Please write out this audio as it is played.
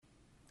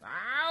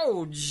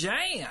Oh,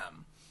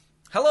 jam!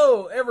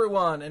 Hello,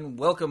 everyone, and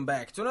welcome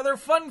back to another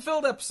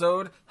fun-filled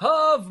episode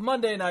of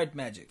Monday Night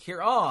Magic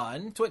here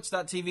on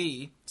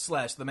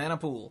twitch.tv/The Mana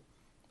Pool.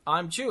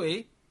 I'm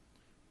Chewy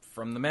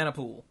from The Mana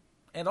Pool,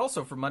 and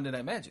also from Monday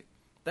Night Magic.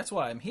 That's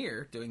why I'm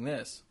here doing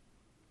this.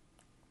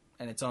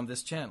 And it's on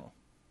this channel.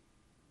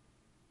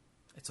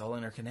 It's all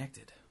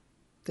interconnected.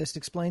 This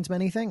explains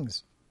many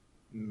things.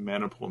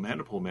 Mana Pool,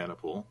 Mana Pool, Mana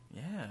Pool.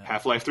 Yeah.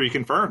 Half-Life 3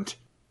 confirmed.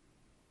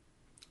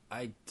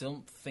 I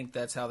don't think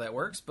that's how that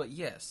works, but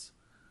yes.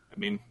 I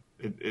mean,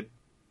 it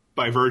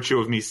by virtue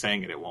of me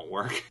saying it, it won't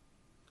work.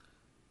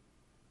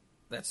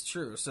 That's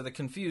true. So the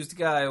confused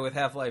guy with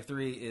Half-Life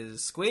 3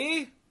 is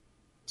Squee?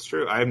 It's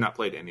true. I have not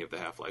played any of the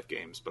Half-Life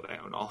games, but I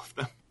own all of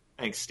them.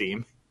 Thanks,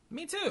 Steam.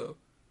 Me too.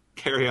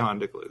 Carry on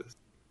to Clueless.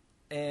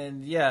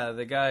 And yeah,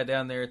 the guy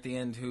down there at the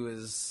end who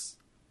is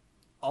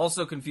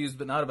also confused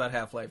but not about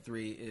Half-Life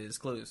 3 is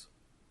Clues.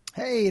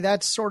 Hey,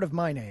 that's sort of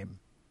my name.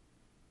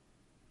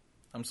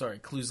 I'm sorry,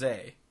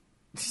 Cluze.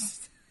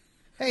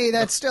 Hey,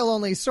 that's still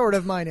only sort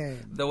of my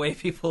name. The way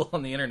people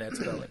on the internet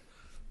spell it.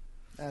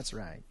 That's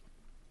right.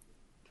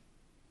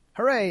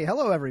 Hooray!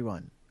 Hello,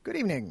 everyone. Good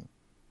evening.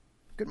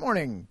 Good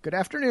morning. Good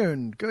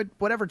afternoon. Good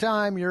whatever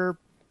time you're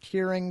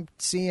hearing,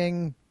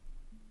 seeing,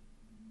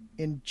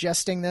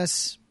 ingesting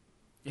this.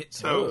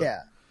 Yeah.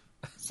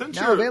 Since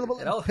Now available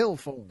in pill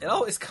form. It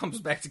always comes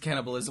back to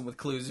cannibalism with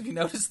Clues, if you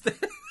notice this.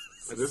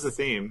 It is a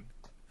theme.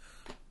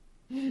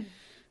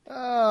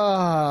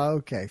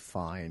 Okay,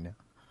 fine.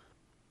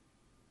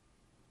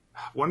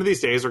 One of these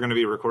days we're going to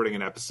be recording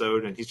an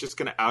episode, and he's just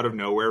going to, out of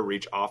nowhere,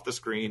 reach off the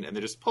screen and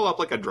then just pull up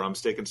like a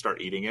drumstick and start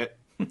eating it.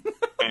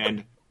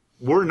 And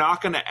we're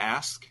not going to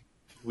ask.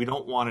 We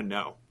don't want to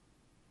know.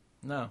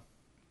 No.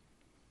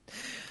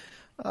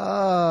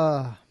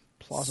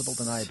 Plausible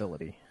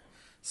deniability.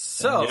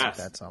 So, That's what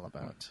that's all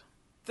about.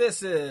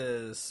 This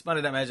is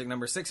Monday Night Magic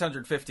number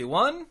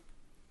 651,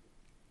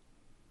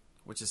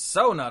 which is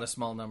so not a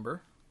small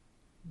number.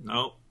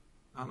 No,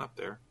 not up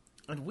there.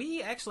 And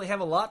we actually have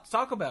a lot to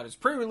talk about. It's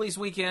pre-release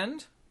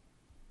weekend,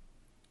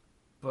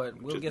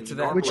 but we'll get to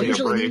that Which later.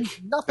 usually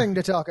means nothing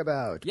to talk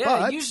about.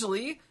 Yeah, but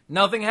usually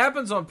nothing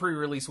happens on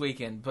pre-release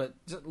weekend, but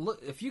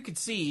look, if you could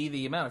see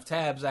the amount of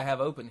tabs I have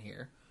open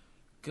here,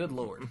 good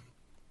lord.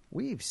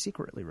 we've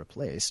secretly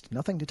replaced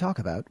nothing to talk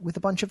about with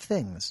a bunch of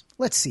things.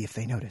 Let's see if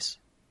they notice.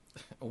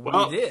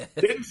 Well, We did.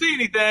 Didn't see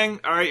anything.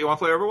 All right, you want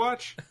to play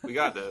Overwatch? We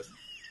got this.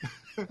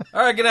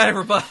 All right, good night,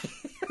 everybody.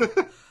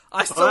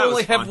 I still that was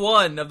only have fun.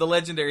 one of the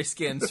legendary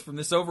skins from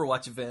this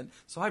Overwatch event,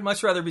 so I'd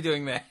much rather be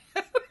doing that.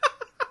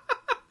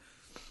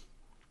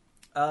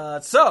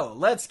 So,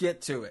 let's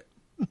get to it.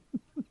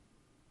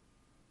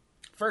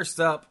 First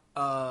up,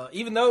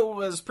 even though it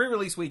was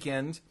pre-release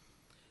weekend,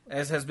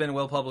 as has been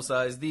well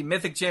publicized, the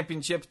Mythic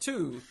Championship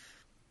 2.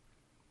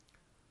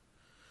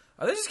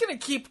 Are they just going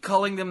to keep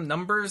calling them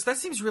numbers? That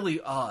seems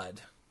really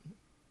odd.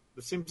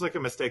 It seems like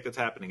a mistake that's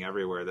happening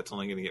everywhere that's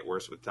only going to get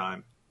worse with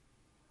time.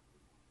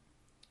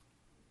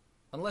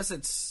 Unless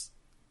it's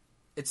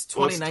Well, it's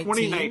 2019.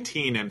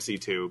 2019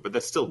 MC2, but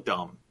that's still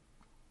dumb.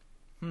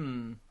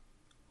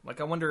 Like,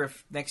 I wonder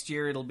if next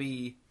year it'll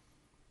be,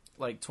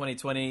 like,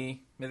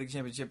 2020 Mythic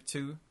Championship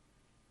 2.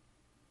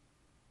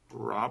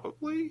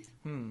 Probably?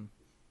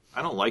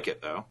 I don't like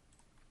it, though.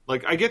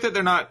 Like, I get that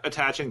they're not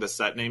attaching the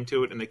set name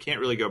to it, and they can't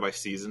really go by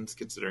seasons,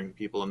 considering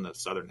people in the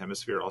Southern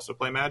Hemisphere also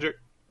play Magic.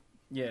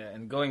 Yeah,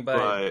 and going by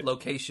But-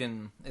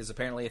 location is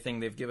apparently a thing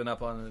they've given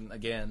up on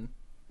again.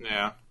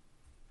 Yeah.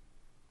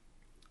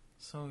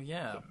 So,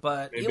 yeah.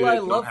 But Maybe Eli they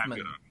don't have Loveman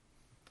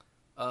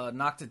good-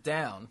 knocked it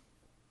down.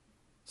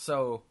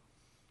 So,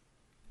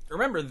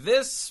 remember,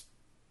 this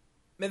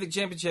Mythic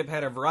Championship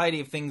had a variety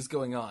of things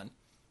going on.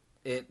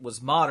 It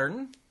was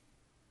modern.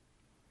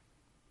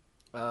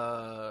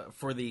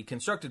 For the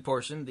constructed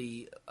portion,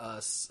 the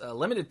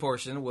limited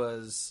portion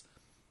was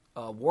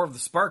War of the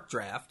Spark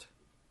draft,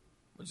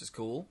 which is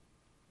cool.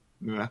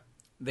 Yeah.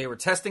 They were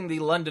testing the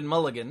London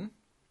Mulligan,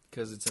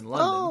 because it's in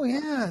London. Oh,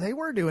 yeah, they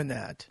were doing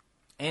that.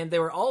 And they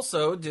were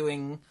also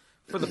doing,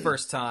 for the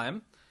first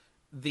time,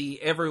 the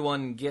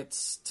everyone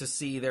gets to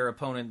see their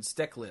opponent's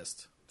deck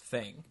list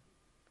thing.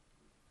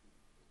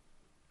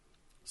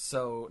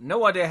 So,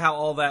 no idea how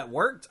all that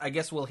worked. I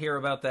guess we'll hear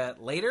about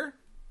that later.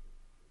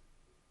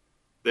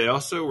 They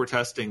also were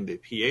testing the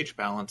pH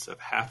balance of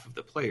half of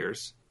the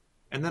players,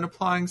 and then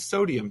applying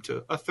sodium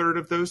to a third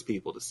of those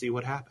people to see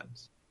what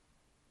happens.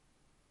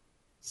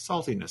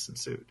 Saltiness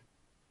ensued.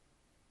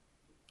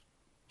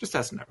 Just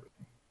testing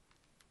everything.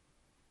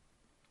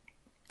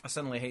 I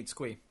suddenly hate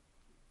Squee.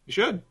 You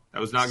should.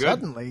 That was not good.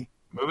 Suddenly.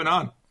 Moving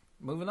on.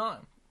 Moving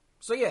on.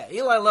 So yeah,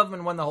 Eli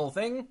Loveman won the whole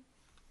thing.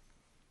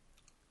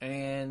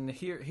 And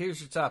here's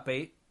your top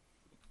 8.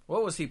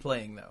 What was he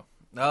playing,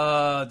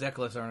 though? Deck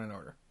lists aren't in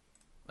order.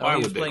 Why he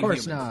was would they? playing Of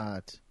course humans.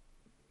 not.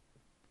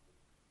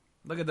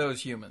 Look at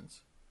those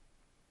humans.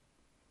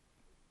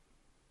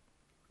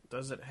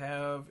 Does it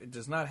have... It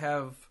does not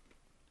have...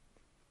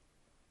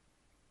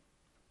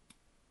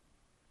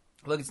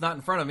 Look, it's not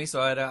in front of me, so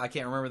I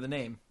can't remember the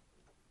name.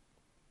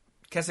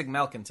 Kessig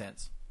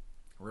Malcontents.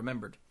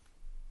 Remembered.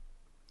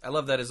 I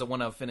love that as a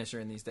one-of finisher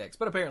in these decks,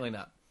 but apparently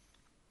not.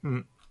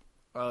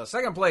 Mm-hmm.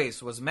 Second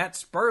place was Matt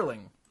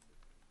Sperling,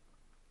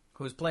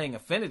 who was playing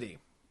Affinity.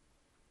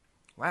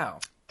 Wow.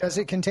 Does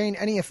it contain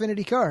any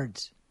Affinity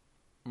cards?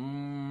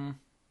 No.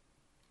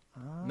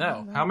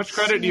 How much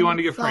credit do you want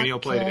to give cranial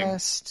plating?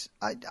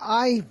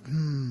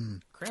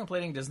 Cranial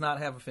plating does not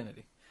have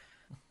Affinity.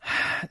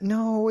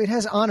 No, it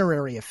has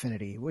honorary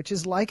Affinity, which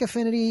is like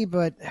Affinity,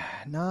 but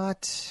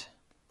not...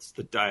 It's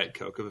the Diet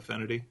Coke of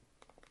Affinity.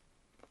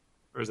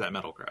 Or is that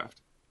Metalcraft?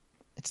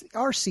 It's the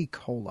RC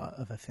Cola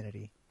of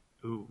Affinity.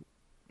 Ooh.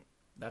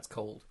 That's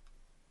cold.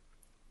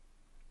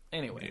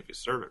 Anyway. If you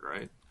serve it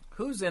right.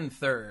 Who's in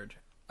third?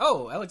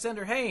 Oh,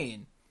 Alexander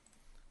Hain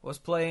was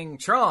playing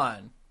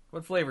Tron.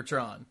 What flavor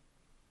Tron?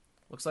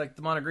 Looks like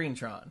the mono green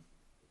Tron.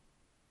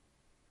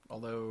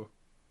 Although,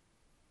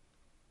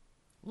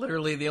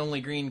 literally the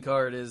only green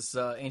card is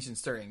Ancient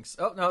Stirrings.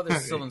 Oh, no,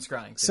 there's Sylvan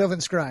Scrying. Sylvan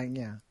Scrying,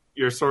 yeah.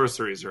 Your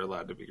sorceries are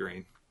allowed to be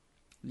green.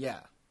 Yeah.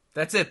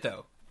 That's it,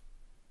 though.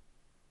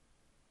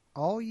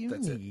 All you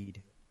That's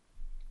need.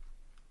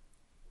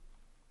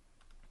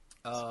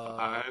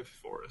 5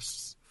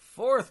 forests.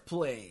 Fourth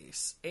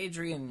place,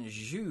 Adrian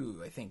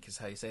Zhu, I think is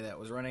how you say that,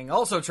 was running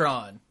also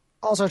Tron.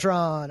 Also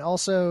Tron.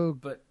 Also...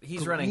 But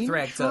he's running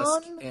Green Thragtusk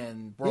Tron?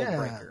 and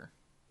Worldbreaker.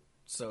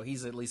 So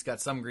he's at least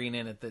got some green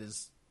in it that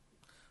is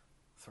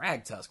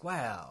Thragtusk.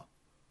 Wow.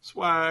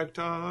 Swag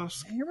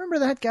Tusk. You remember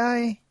that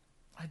guy?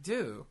 I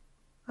do.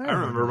 I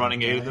remember running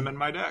that 8 of guy. them in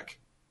my deck.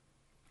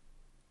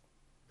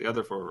 The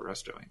other 4 were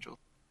Resto Angel.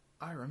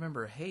 I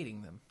remember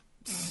hating them.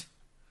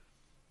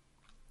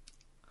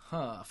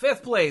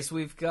 Fifth place,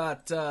 we've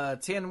got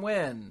Tien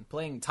Wen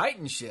playing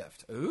Titan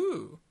Shift.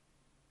 Ooh.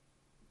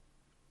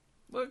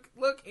 Look,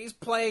 he's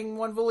playing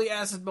One Vuli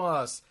Acid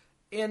Moss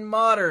in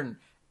Modern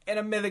and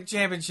a Mythic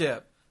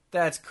Championship.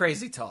 That's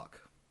crazy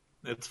talk.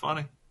 It's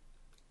funny.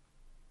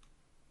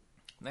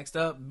 Next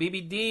up,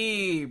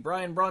 BBD,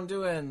 Brian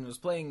Bronduin was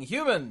playing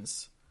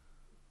Humans.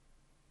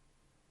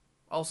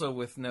 Also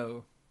with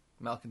no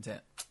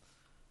Malcontent.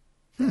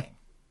 Dang.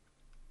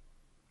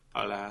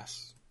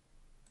 Alas.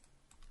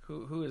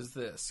 Who is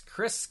this?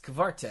 Chris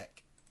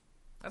Kvartek.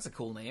 That's a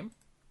cool name.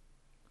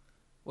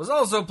 Was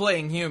also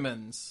playing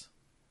Humans.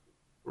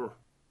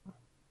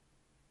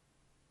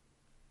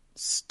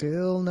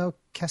 Still no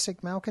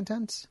Kessick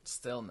Malcontents?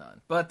 Still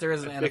none. But there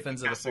is an Anaphins of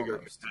the Kessig are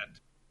Foremost.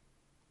 content.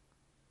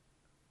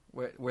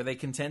 Were they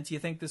content, you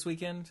think, this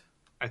weekend?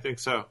 I think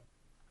so.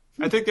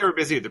 I think they were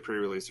busy at the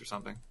pre-release or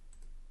something.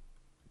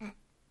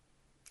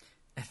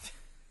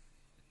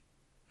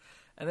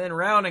 And then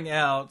rounding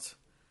out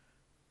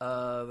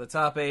the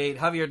top 8,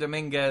 Javier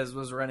Dominguez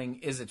was running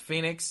Is It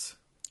Phoenix?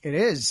 It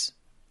is.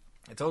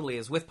 It totally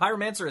is. With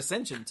Pyromancer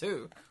Ascension,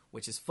 too,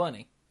 which is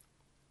funny.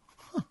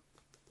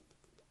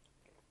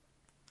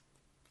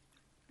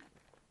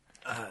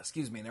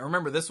 Excuse me. Now,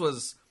 remember, this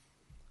was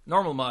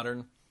normal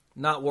Modern,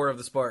 not War of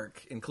the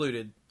Spark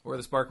included. War of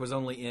the Spark was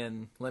only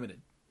in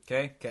Limited.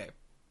 Okay? Okay.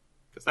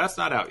 Because that's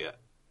not out yet.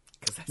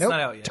 Because that's Nope, not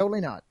out yet.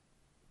 totally not.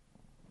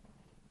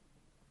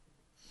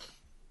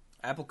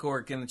 Apple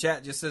Cork in the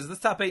chat just says, this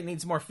top 8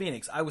 needs more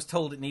Phoenix. I was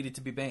told it needed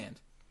to be banned.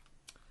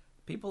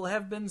 People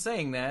have been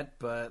saying that,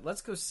 but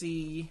let's go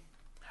see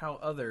how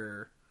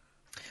other...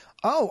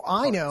 Oh,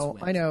 I Cards know.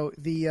 win. I know.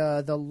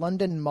 The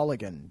London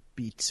Mulligan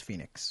beats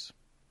Phoenix.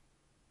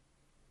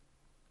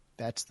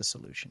 That's the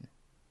solution.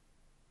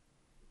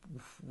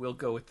 We'll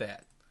go with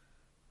that.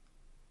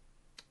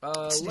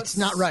 It's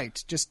not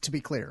right, just to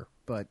be clear,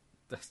 but...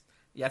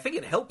 Yeah, I think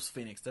it helps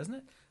Phoenix, doesn't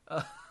it?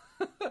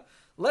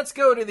 Let's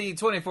go to the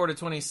 24 to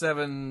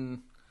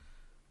 27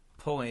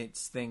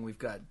 points thing. We've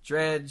got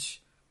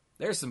Dredge.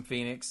 There's some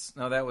Phoenix.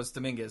 No, that was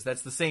Dominguez.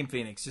 That's the same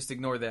Phoenix. Just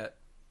ignore that.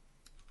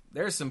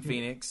 There's some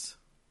Phoenix.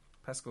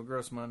 Pascal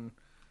Grossman.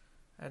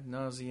 Ad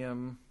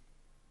nauseum.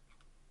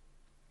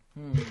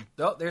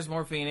 Oh, there's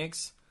more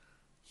Phoenix.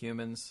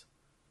 Humans.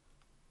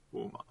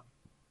 Woman.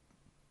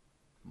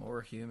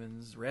 More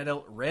humans. Red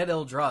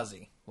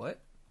Eldrazi.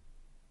 What?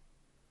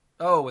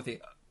 Oh, with the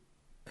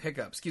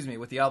hiccup. Excuse me,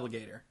 with the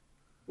obligator.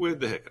 With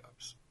the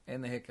hiccups.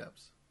 And the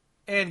hiccups.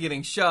 And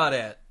getting shot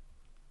at.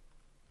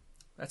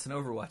 That's an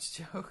Overwatch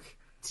joke.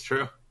 It's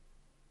true.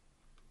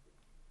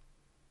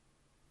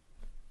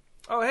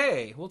 Oh,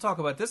 hey, we'll talk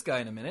about this guy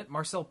in a minute.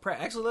 Marcel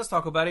Pratt. Actually, let's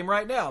talk about him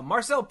right now.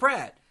 Marcel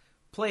Pratt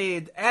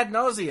played Ad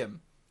Nauseum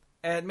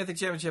at Mythic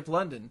Championship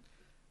London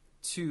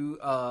to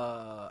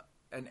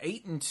an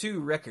 8-2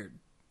 record.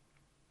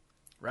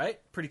 Right?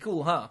 Pretty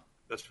cool, huh?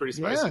 That's pretty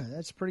spicy. Yeah,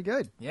 that's pretty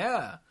good.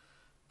 Yeah.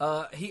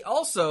 He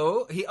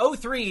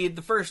 0-3'd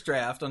the first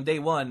draft on day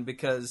 1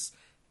 because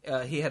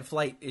he had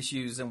flight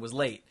issues and was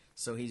late,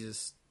 so he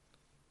just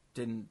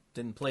didn't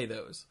play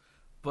those.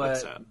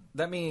 That's But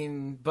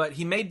sad. but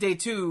he made day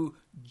 2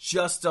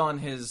 just on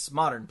his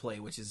Modern play,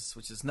 which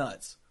is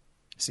nuts.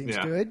 Seems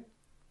Yeah. good.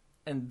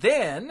 And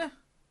then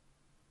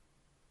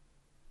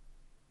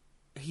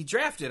he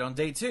drafted on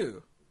day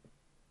 2.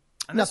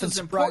 And this Nothing was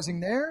surprising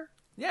there.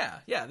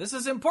 Yeah. This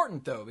is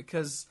important, though,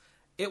 because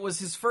it was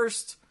his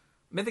first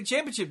Mythic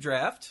Championship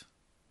draft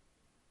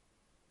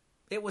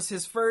It was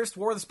his first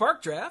War of the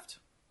Spark draft.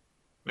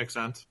 Makes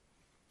sense.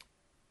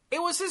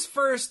 It was his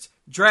first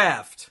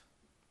draft.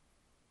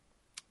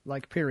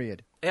 Like,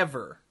 period.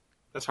 Ever.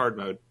 That's hard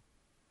mode.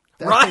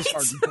 That Right? is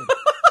hard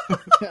to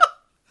do.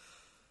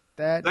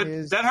 That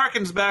is... That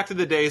harkens back to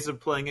the days of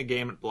playing a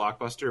game at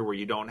Blockbuster where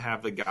you don't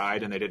have the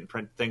guide and they didn't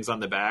print things on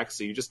the back,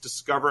 so you just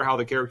discover how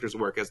the characters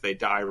work as they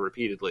die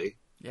repeatedly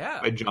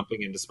Yeah. by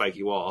jumping into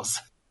spiky walls.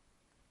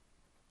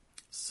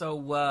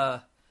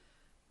 So,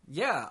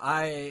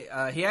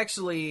 he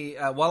actually,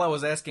 while I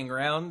was asking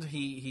around,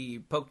 he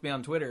poked me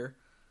on Twitter,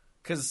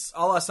 because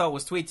all I saw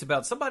was tweets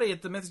about somebody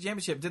at the Mythic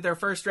Championship did their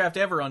first draft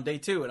ever on day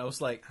 2, and I was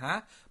like,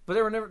 huh? But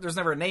there's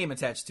never a name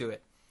attached to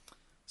it.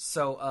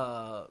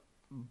 So,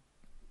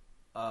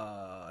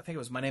 I think it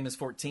was My Name is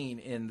 14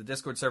 in the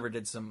Discord server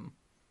did some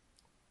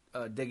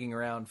digging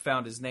around,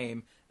 found his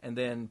name, and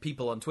then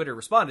people on Twitter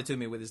responded to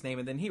me with his name,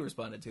 and then he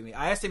responded to me.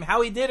 I asked him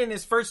how he did in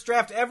his first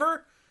draft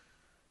ever.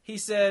 He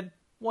said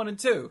 1 and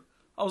 2.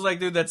 I was like,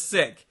 dude, that's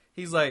sick.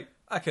 He's like,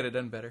 I could have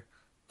done better.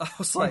 I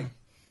was like,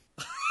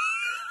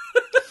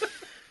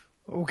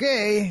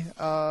 Okay.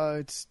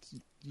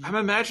 I'm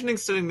imagining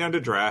sitting down to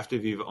draft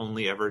if you've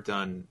only ever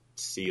done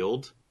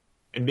sealed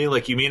and being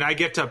like, you mean I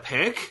get to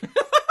pick?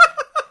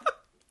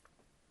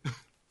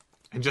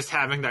 And just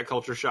having that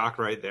culture shock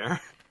right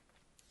there.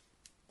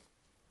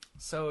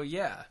 so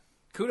yeah.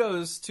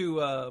 Kudos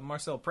to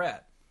Marcel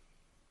Pratt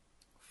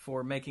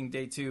for making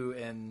day 2,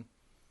 and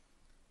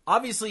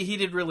obviously he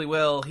did really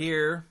well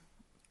here.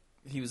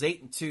 He was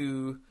 8 and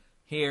 2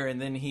 here,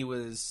 and then he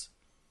was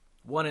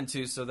 1 and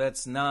 2, so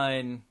that's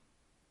 9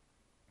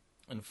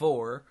 and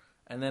 4,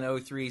 and then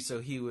 0-3,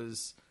 so he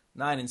was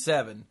 9 and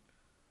 7.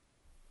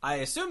 I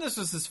assume this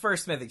was his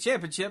first Mythic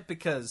Championship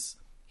because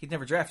he'd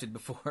never drafted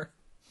before.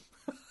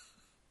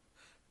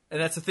 And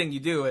that's the thing you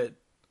do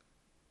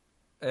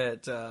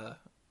at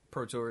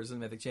Pro Tours and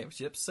Mythic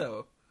Championships.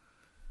 So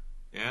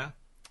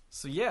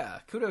yeah,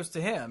 kudos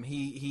to him.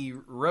 He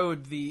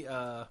rode the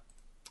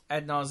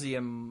ad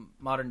nauseum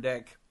modern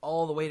deck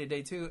all the way to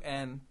day 2,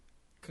 and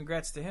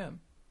congrats to him.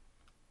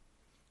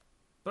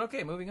 But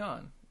okay, moving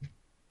on.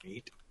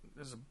 Neat.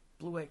 There's a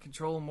blue-white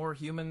control, more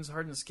humans,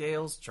 hardened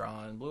scales,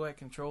 Tron, blue-white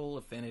control,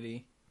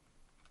 affinity,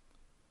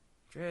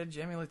 Dredge,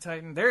 Amulet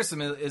Titan. There's some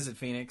Izzet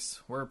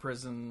Phoenix, Whir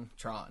Prison,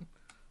 Tron.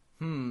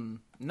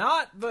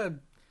 Not the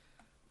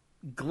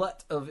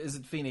glut of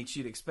Izzet Phoenix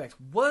you'd expect.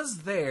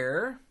 Was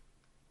there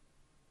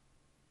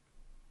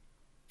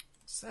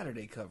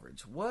Saturday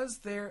coverage? Was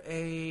there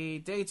a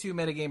day 2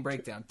 metagame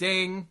breakdown?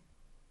 Ding!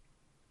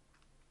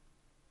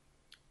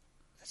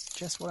 That's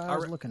just what I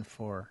was looking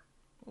for.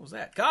 What was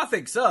that?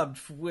 Gothic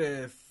subbed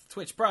with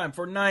Twitch Prime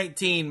for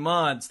 19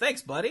 months.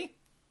 Thanks, buddy.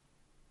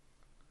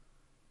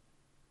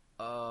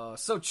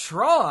 So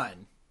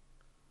Tron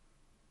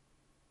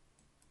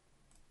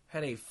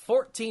had a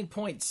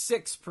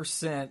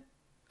 14.6%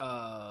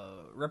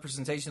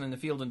 representation in the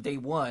field in day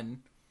 1,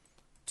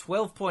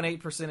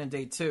 12.8% in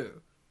day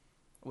 2,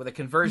 with a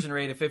conversion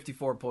rate of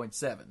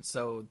 54.7.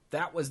 So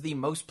that was the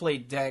most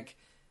played deck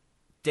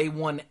day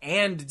 1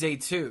 and day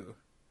 2.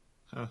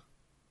 Huh.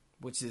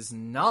 Which is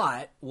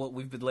not what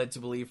we've been led to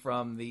believe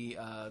from the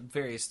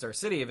various Star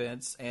City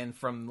events and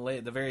from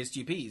the various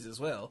GPs as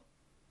well.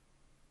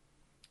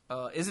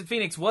 Izzet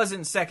Phoenix was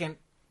in second,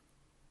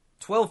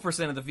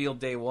 12% of the field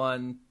day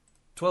 1,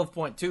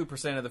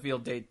 12.2% of the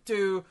field day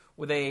 2,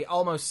 with a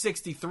almost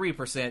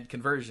 63%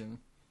 conversion,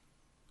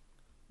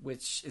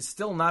 which is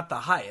still not the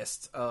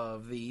highest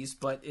of these,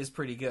 but is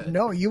pretty good.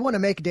 No, you want to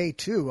make day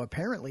 2.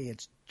 Apparently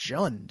it's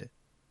Jund.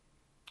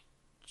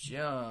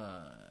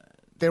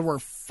 There were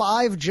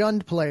 5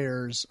 Jund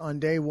players on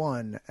day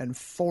 1, and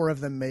 4 of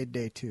them made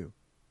day 2.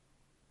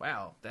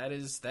 Wow, that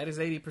is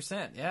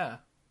 80%, yeah.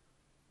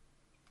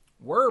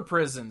 Whir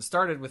Prison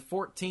started with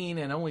 14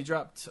 and only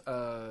dropped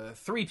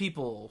 3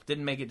 people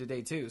didn't make it to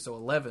day 2, so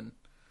 11.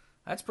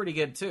 That's pretty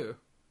good, too.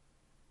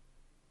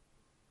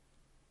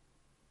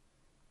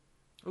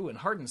 Ooh, and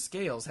Hardened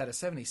Scales had a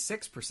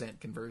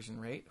 76% conversion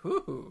rate.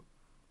 Whoo!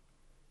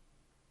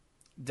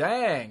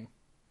 Dang!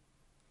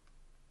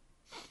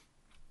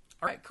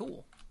 All right,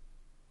 cool.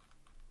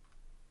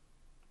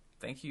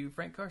 Thank you,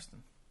 Frank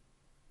Karsten.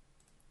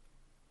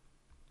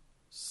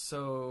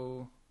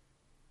 So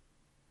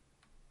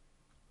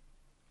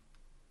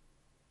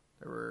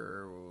there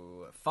were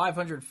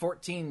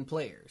 514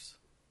 players.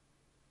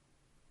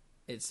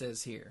 It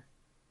says here.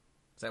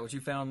 Is that what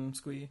you found,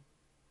 Squee?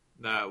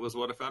 That was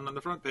what I found on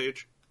the front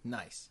page.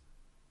 Nice.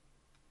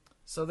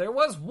 So there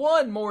was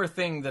one more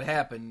thing that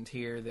happened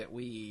here that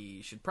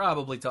we should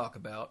probably talk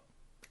about.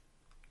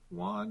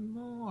 One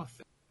more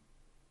thing.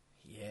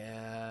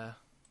 Yeah.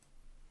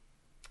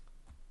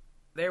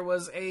 There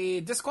was a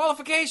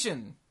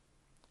disqualification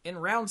in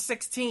round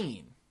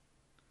 16.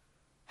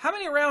 How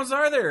many rounds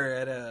are there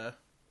at a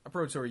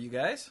Pro Tour, you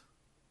guys?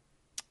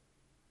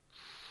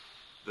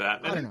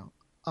 That many? I don't know.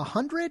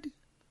 100?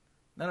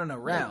 No.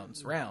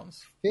 Rounds.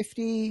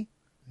 50?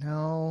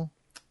 No.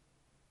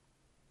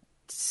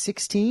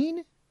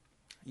 16?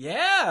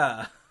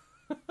 Yeah.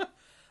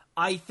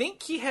 I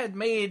think he had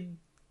made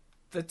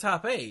the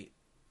top 8.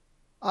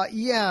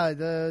 Yeah,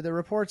 the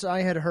reports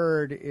I had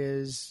heard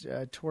is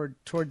toward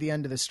the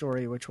end of the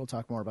story, which we'll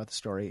talk more about the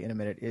story in a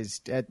minute,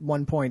 is at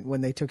one point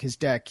when they took his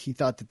deck, he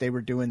thought that they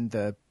were doing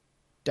the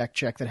deck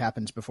check that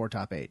happens before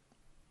top 8.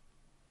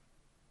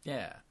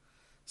 Yeah.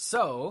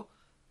 So,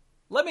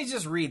 let me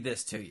just read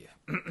this to you.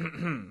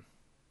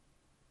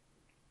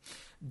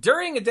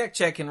 During a deck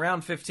check in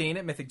round 15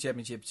 at Mythic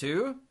Championship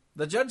 2,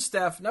 the judge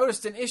staff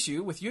noticed an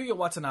issue with Yuya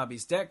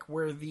Watanabe's deck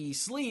where the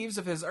sleeves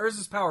of his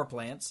Urza's power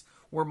plants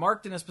were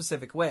marked in a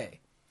specific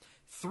way.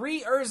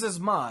 3 Urza's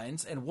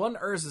Mines and 1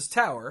 Urza's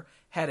Tower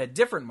had a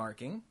different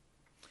marking,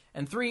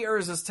 and 3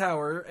 Urza's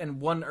Tower and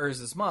 1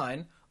 Urza's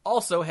Mine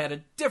also had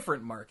a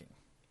different marking.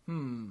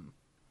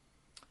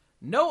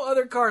 No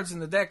other cards in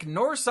the deck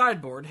nor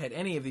sideboard had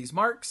any of these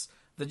marks.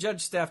 The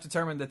judge staff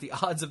determined that the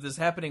odds of this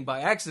happening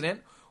by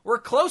accident were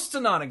close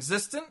to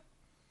non-existent.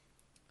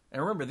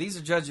 And remember, these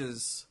are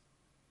judges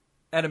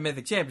at a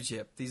Mythic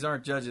Championship. These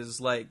aren't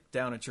judges like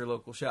down at your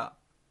local shop.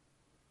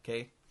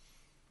 Okay?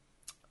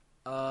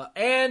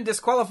 And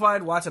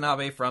disqualified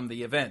Watanabe from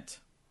the event.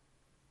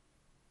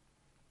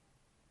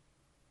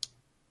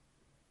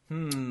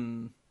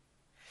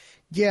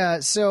 Yeah,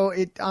 so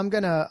I'm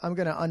gonna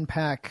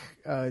unpack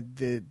a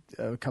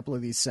couple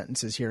of these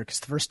sentences here,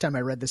 because the first time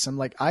I read this, I'm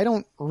like, I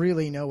don't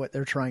really know what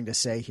they're trying to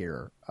say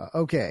here.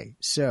 Okay,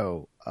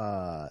 so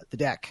the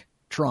deck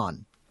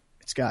Tron,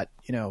 it's got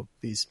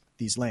these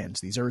lands,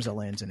 these Urza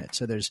lands in it.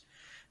 So there's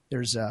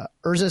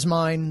Urza's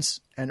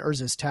Mines and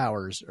Urza's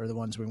Towers are the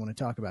ones we want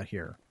to talk about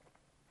here.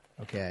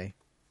 Okay,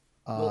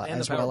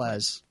 as well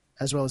as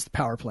the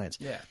power plants.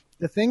 Yeah.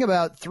 The thing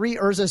about 3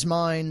 Urza's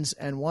Mines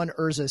and 1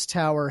 Urza's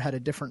Tower had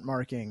a different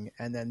marking,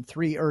 and then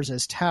 3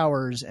 Urza's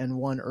Towers and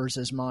 1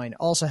 Urza's Mine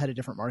also had a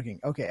different marking.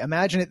 Okay,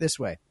 imagine it this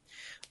way.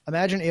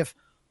 Imagine if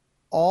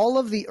all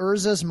of the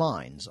Urza's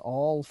Mines,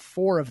 all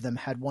 4 of them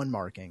had 1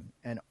 marking,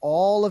 and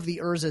all of the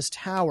Urza's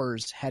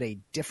Towers had a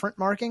different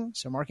marking,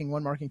 so marking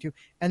 1, marking 2,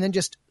 and then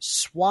just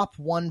swap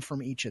 1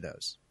 from each of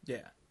those.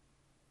 Yeah.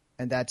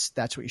 And that's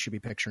what you should be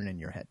picturing in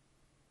your head.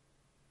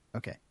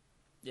 Okay.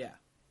 Yeah.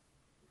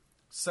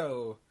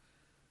 So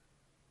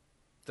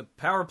the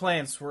power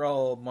plants were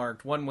all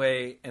marked one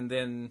way, and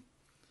then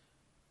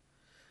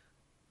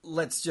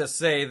let's just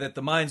say that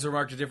the mines were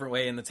marked a different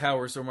way and the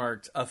towers were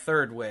marked a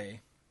third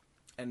way,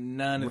 and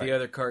none of the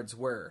other cards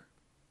were.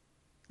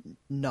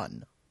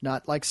 None.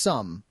 Not like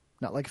some,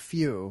 not like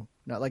few,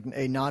 not like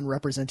a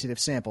non-representative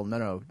sample.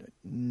 No.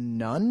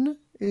 None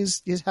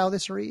is how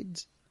this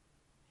reads.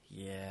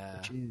 Yeah.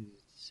 Which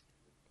is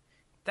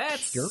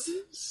That's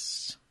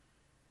curious.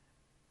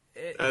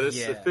 That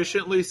is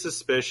sufficiently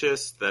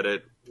suspicious that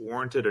it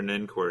warranted an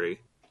inquiry.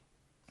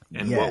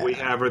 And what we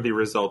have are the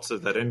results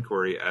of that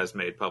inquiry as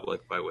made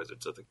public by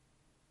Wizards of the...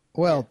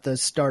 Well, the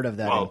start of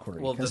that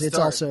inquiry. Because it's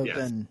also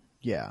been...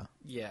 Yeah.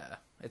 Yeah.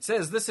 It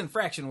says this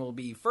infraction will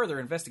be further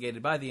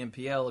investigated by the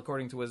MPL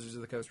according to Wizards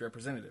of the Coast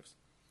representatives.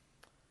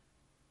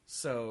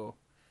 So,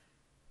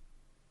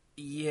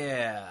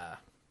 yeah.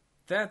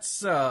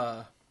 That's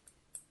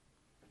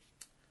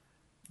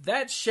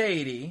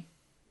shady.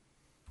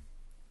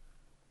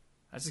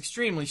 That's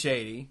extremely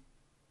shady.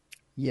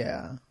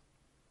 Yeah.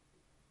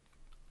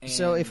 And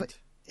So if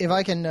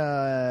I can,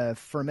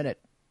 for a minute,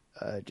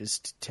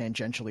 just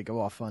tangentially go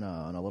off on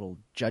a little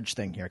judge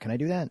thing here, can I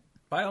do that?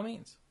 by all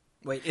means.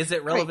 Wait, is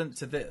it relevant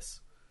to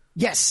this?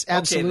 Yes,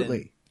 absolutely.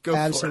 Okay, then go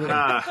absolutely.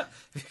 for it.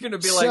 You're going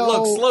to be like,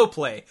 look, slow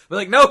play. We're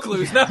like, no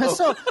clues, no.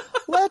 So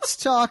let's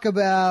talk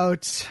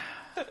about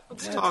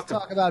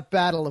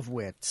Battle of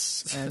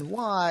Wits and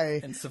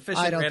why and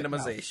sufficient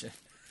randomization.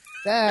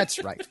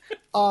 That's right.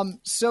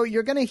 So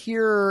you're going to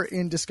hear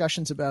in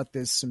discussions about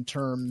this some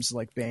terms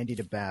like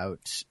bandied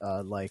about,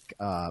 like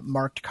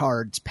marked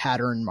cards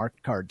pattern,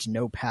 marked cards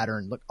no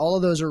pattern. Look, all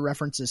of those are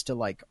references to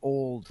like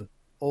old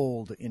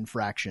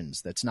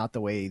infractions. That's not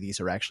the way these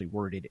are actually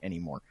worded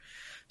anymore.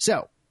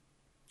 So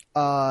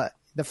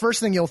the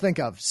first thing you'll think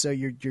of, so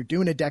you're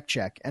doing a deck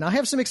check, and I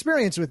have some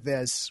experience with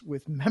this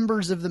with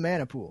members of the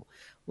Mana Pool.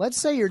 Let's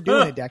say you're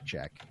doing a deck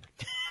check.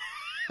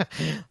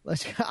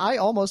 I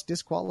almost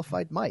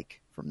disqualified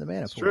Mike from the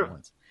Mana Pool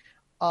once.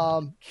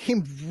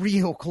 Came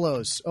real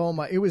close. Oh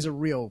my, it was a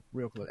real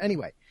close.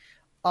 Anyway,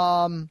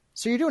 so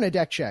you're doing a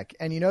deck check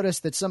and you notice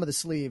that some of the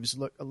sleeves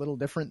look a little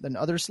different than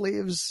other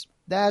sleeves.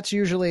 That's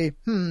usually,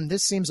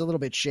 this seems a little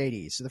bit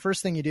shady. So the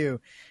first thing you do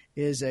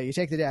is you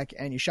take the deck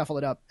and you shuffle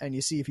it up and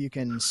you see if you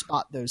can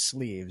spot those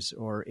sleeves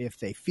or if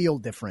they feel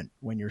different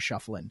when you're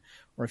shuffling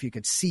or if you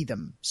could see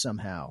them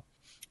somehow.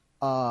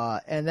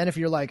 And then if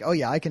you're like, oh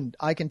yeah, I can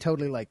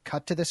totally like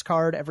cut to this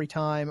card every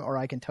time, or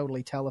I can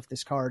totally tell if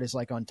this card is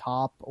like on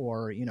top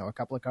or, you know, a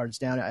couple of cards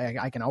down.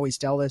 I can always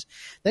tell this.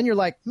 Then you're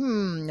like,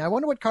 I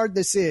wonder what card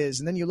this is.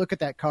 And then you look at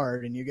that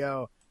card and you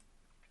go,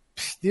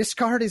 this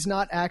card is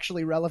not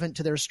actually relevant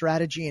to their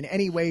strategy in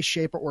any way,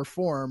 shape, or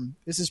form.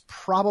 This is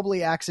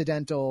probably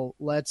accidental.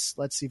 Let's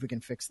see if we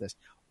can fix this.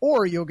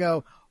 Or you'll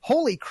go,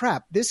 holy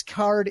crap, this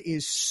card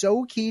is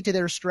so key to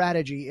their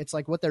strategy. It's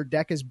like what their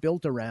deck is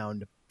built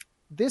around.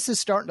 This is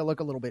starting to look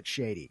a little bit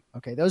shady.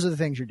 Okay, those are the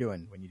things you're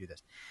doing when you do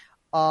this.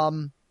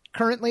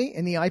 currently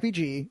in the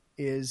IPG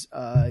is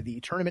the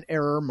tournament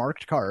error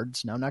marked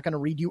cards. Now, I'm not going to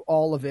read you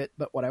all of it,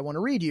 but what I want to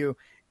read you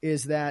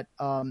is that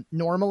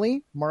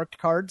normally marked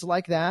cards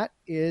like that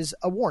is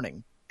a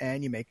warning,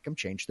 and you make them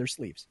change their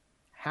sleeves.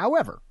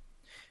 However,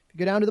 if you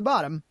go down to the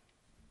bottom,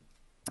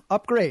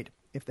 upgrade.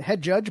 If the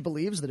head judge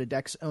believes that a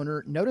deck's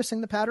owner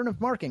noticing the pattern of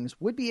markings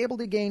would be able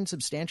to gain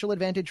substantial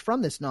advantage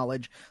from this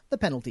knowledge, the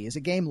penalty is a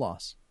game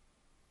loss.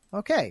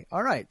 Okay,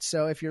 all right.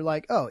 So if you're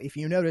like, oh, if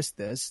you noticed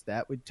this,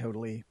 that would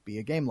totally be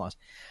a game loss.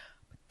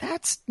 But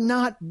that's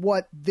not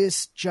what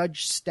this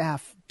judge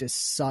staff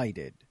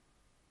decided.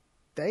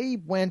 They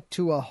went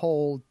to a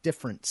whole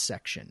different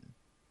section.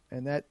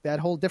 And that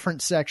whole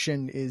different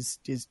section is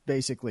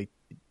basically,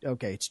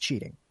 okay, it's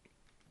cheating.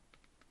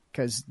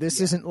 Because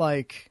this isn't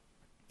like,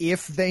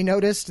 if they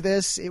noticed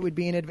this, it would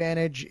be an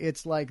advantage.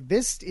 It's like,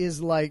 this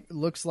is like,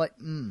 looks like,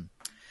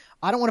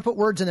 I don't want to put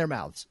words in their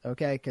mouths,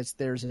 okay? Because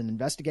there's an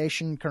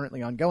investigation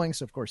currently ongoing,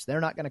 so of course they're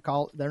not going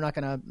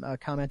to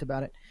comment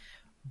about it.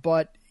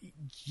 But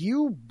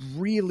you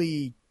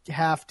really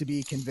have to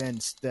be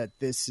convinced that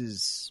this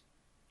is,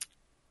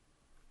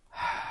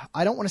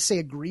 I don't want to say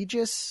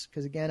egregious,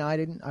 because again,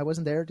 I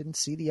wasn't there, didn't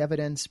see the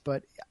evidence,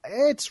 but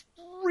it's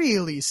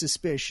really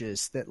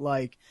suspicious that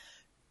like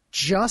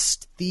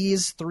just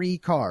these 3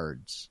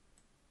 cards,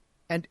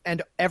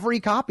 and every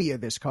copy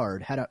of this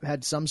card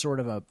had some sort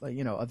of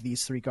of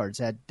these 3 cards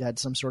had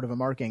some sort of a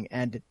marking,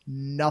 and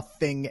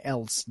nothing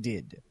else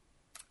did.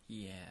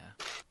 Yeah.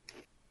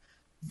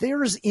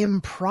 There's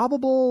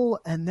improbable,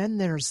 and then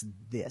there's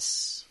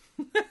this.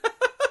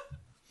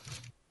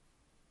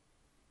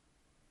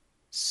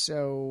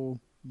 So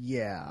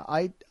yeah,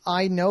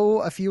 I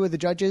know a few of the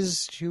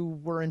judges who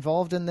were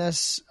involved in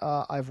this.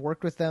 I've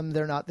worked with them.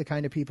 They're not the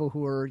kind of people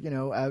who are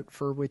out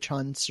for witch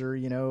hunts or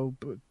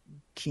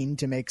keen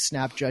to make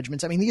snap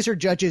judgments. I mean, these are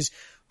judges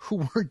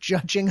who were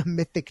judging a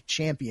Mythic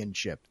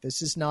championship.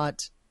 This is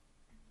not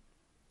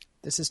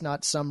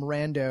some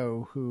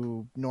rando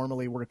who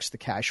normally works the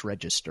cash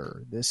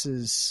register.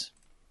 These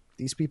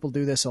people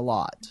do this a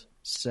lot.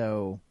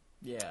 So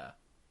yeah,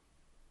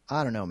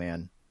 I don't know,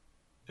 man.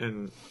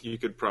 And you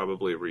could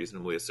probably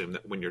reasonably assume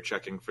that when you're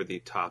checking for the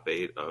top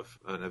 8 of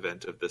an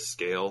event of this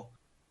scale,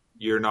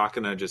 you're not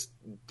going to just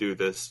do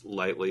this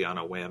lightly on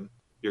a whim.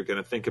 You're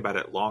going to think about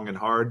it long and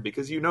hard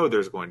because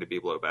there's going to be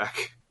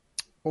blowback.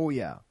 Oh,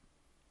 yeah.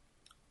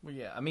 Well,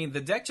 yeah. I mean, the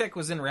deck check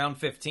was in round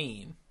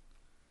 15.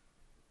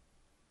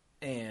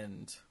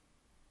 And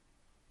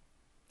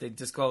they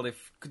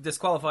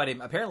disqualified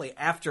him apparently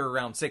after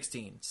round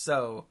 16.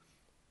 So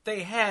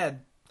they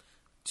had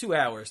 2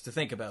 hours to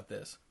think about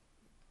this.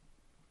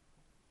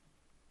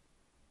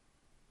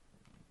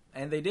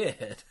 And they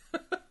did.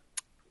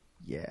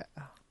 Yeah.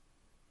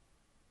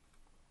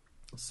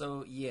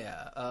 So,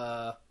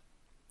 yeah.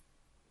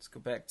 Let's go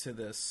back to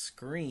the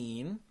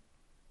screen.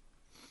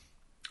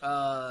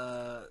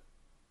 The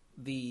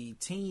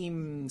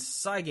team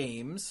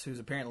Cygames, who's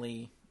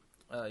apparently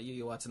Yu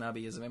Yu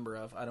Watanabe is a member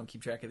of. I don't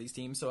keep track of these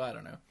teams, so I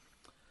don't know.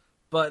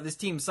 But this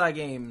team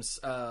Cygames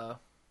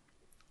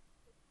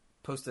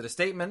posted a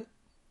statement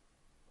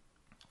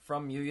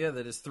from Yuya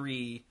that is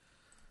 3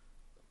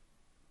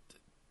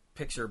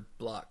 picture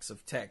blocks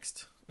of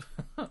text.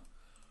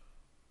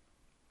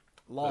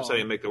 Long. That's how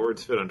you make the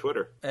words fit on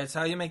Twitter. It's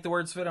how you make the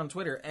words fit on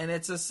Twitter. And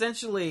it's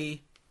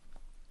essentially,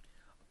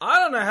 I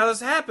don't know how this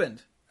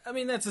happened. I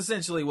mean, that's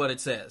essentially what it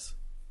says.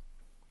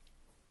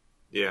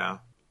 Yeah.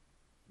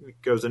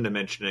 It goes into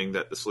mentioning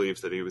that the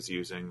sleeves that he was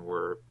using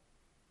were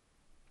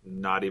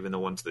not even the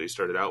ones that he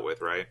started out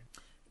with, right?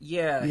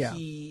 Yeah.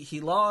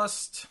 He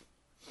lost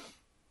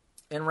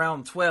in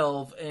round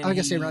 12. And I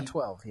guess say round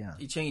 12, yeah.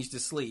 He changed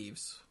his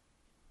sleeves.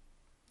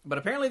 But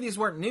apparently these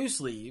weren't new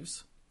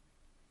sleeves.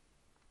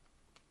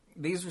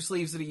 These were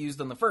sleeves that he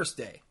used on the first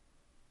day.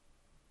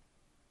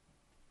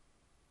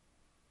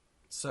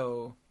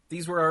 So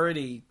these were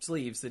already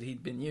sleeves that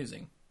he'd been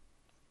using.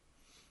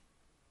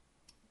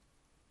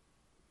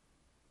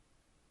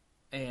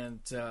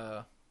 And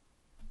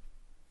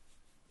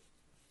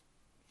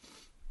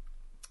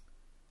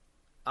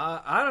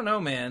I don't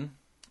know, man.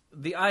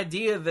 The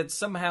idea that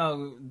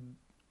somehow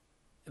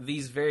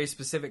these very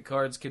specific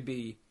cards could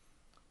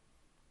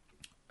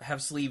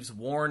have sleeves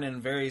worn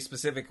in very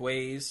specific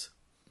ways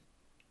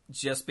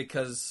just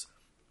because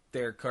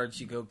they're cards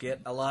you go get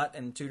a lot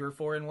and tutor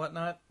for and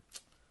whatnot.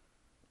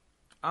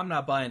 I'm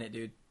not buying it,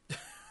 dude.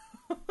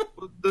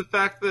 The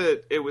fact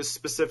that it was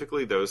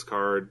specifically those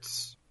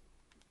cards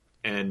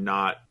and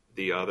not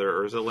the other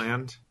Urza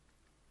land,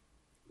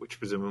 which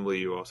presumably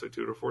you also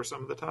tutor for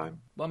some of the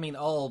time. Well, I mean,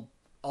 all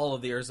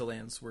of the Urza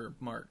lands were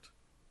marked.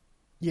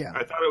 Yeah,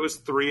 I thought it was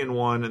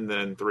 3-1 and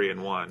then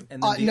 3-1.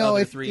 And then the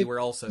other 3 were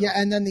also. Yeah,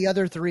 and then the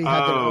other 3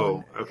 had their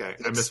own. Oh, okay.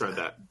 I misread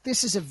that.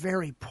 This is a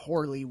very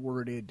poorly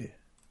worded.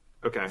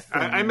 Okay.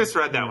 I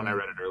misread that when I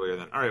read it earlier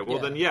then. All right, well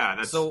then, yeah.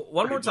 That's so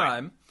one more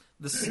time.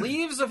 The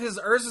sleeves of his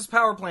Urza's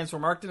power plants were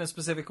marked in a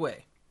specific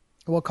way.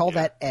 We'll call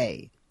that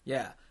A.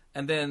 Yeah.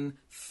 And then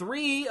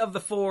 3 of the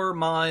 4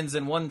 mines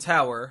and 1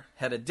 tower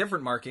had a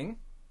different marking,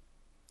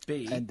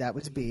 B. And that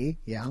was B,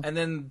 yeah. And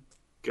then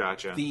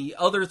Gotcha. The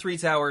other 3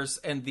 towers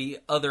and the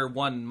other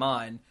one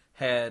mine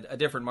had a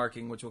different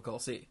marking, which we'll call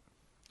C.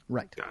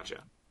 Right.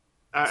 Gotcha.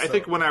 I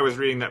think when I was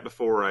reading that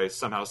before, I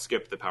somehow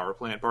skipped the power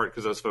plant part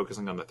because I was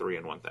focusing on the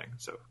 3-in-1 thing.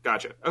 So,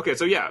 gotcha. Okay,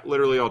 so yeah,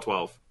 literally all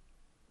 12.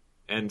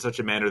 In such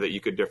a manner that you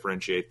could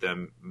differentiate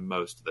them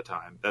most of the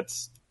time.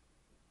 That's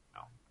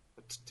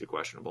too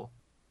questionable.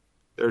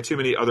 There are too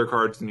many other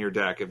cards in your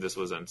deck if this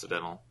was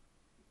incidental.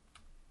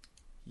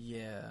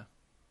 Yeah.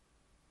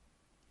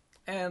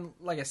 And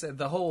like I said,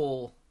 the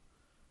whole...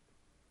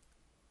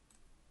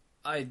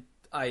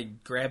 I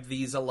grab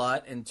these a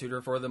lot and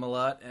tutor for them a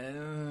lot,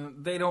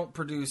 and they don't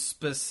produce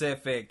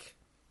specific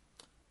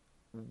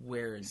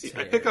wear and tear. See,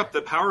 I pick up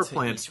the power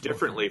plants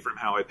differently from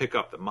how I pick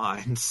up the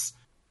mines.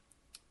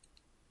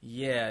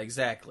 Yeah,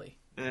 exactly.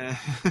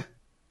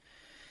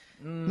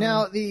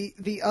 Now,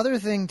 the other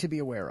thing to be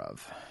aware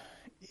of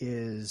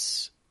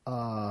is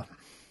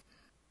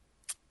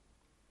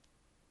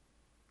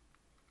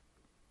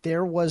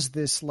there was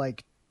this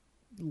like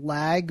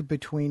lag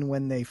between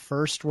when they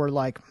first were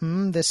like,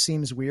 this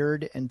seems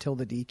weird until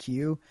the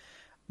DQ.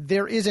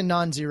 There is a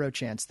non-zero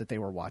chance that they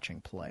were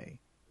watching play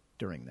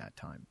during that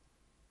time.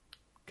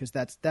 Because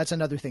that's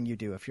another thing you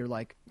do. If you're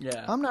like,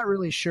 I'm not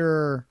really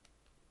sure,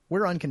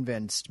 we're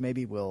unconvinced,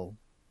 maybe we'll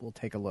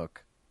take a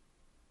look.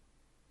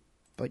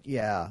 But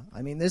yeah,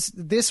 I mean,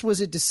 this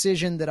was a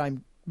decision that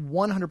I'm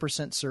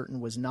 100% certain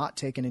was not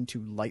taken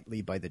into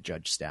lightly by the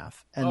judge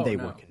staff, and they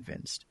were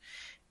convinced.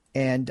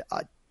 And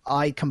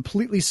I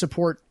completely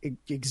support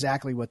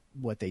exactly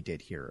what they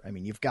did here. I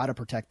mean, you've got to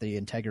protect the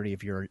integrity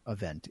of your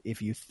event.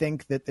 If you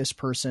think that this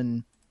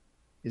person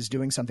is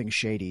doing something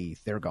shady,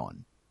 they're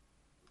gone.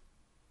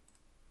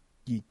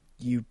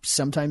 You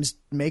sometimes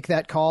make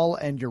that call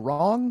and you're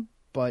wrong,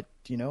 but,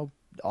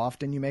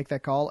 often you make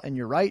that call and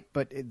you're right.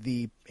 But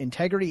the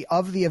integrity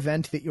of the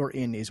event that you're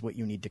in is what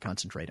you need to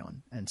concentrate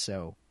on. And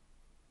so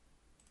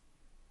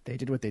they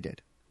did what they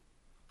did.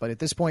 But at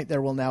this point,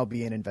 there will now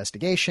be an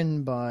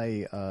investigation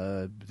by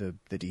the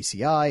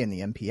DCI and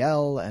the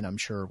MPL, and I'm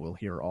sure we'll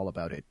hear all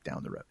about it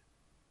down the road.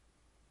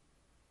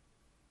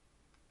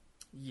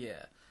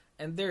 Yeah,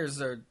 and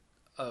there's a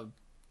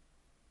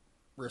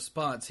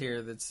response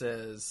here that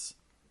says,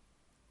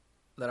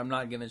 that I'm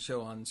not going to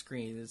show on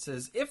screen. It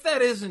says, if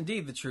that is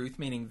indeed the truth,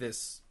 meaning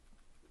this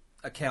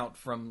account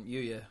from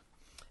Yuya,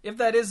 if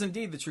that is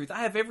indeed the truth,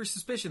 I have every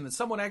suspicion that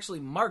someone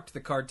actually marked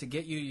the card to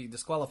get Yuya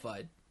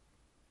disqualified.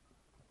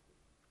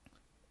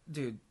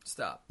 Dude,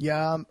 stop.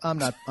 Yeah, I'm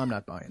not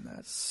buying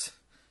that.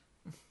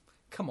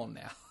 Come on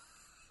now.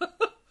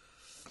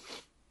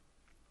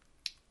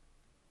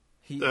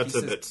 That's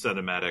a bit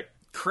cinematic.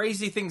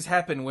 Crazy things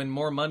happen when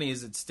more money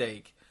is at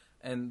stake.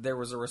 And there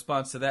was a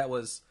response to that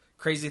was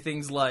crazy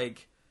things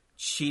like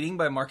cheating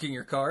by marking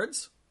your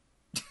cards.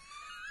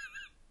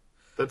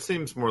 That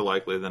seems more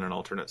likely than an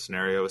alternate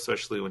scenario,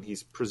 especially when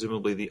he's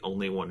presumably the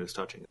only one who's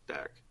touching the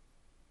deck.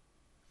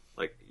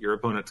 Like, your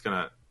opponent's going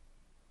to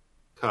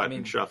cut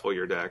and shuffle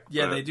your deck.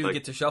 Yeah, they do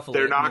get to shuffle.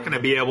 They're not going to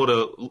be able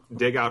to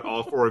dig out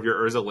all 4 of your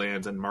Urza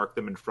lands and mark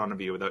them in front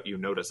of you without you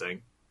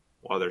noticing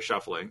while they're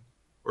shuffling.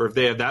 Or if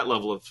they have that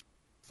level of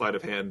sleight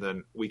of hand,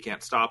 then we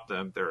can't stop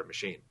them. They're a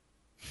machine.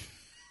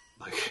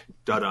 Like,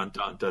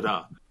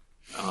 da-dun-dun-da-da.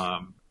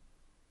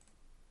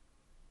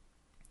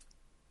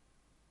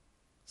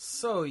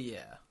 So,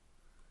 yeah.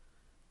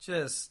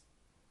 Just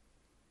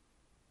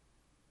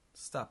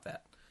stop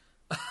that.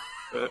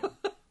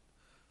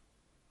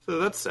 So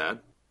that's sad.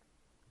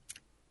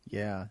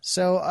 Yeah.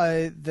 So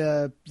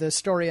the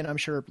story, and I'm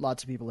sure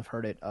lots of people have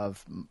heard it,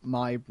 of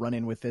my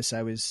run-in with this.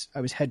 I was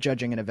head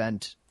judging an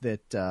event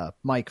that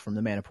Mike from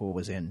the Mana Pool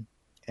was in,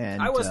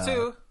 and I was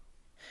too.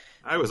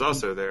 I was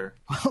also there.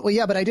 Well,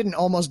 yeah, but I didn't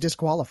almost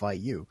disqualify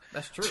you.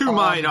 That's true. To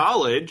my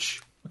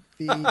knowledge.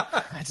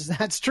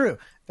 That's true.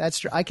 That's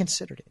true. I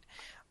considered it.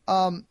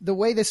 The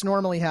way this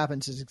normally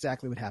happens is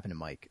exactly what happened to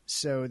Mike.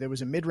 So there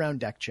was a mid-round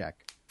deck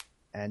check,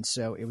 and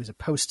so it was a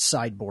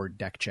post-sideboard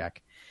deck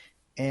check.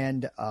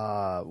 And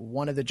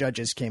one of the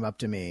judges came up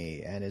to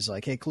me and is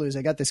like, hey, Clues,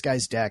 I got this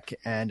guy's deck,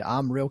 and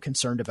I'm real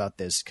concerned about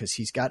this because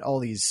he's got all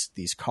these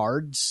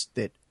cards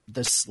that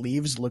the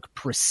sleeves look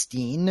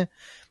pristine,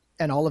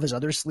 and all of his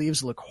other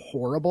sleeves look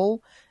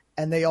horrible,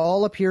 and they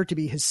all appear to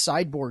be his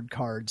sideboard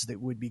cards that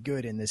would be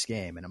good in this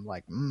game. And I'm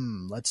like,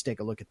 let's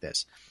take a look at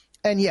this.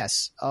 And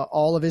yes,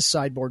 all of his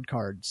sideboard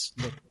cards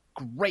look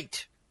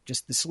great.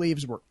 Just the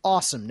sleeves were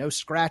awesome. No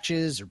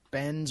scratches or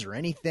bends or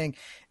anything.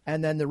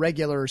 And then the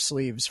regular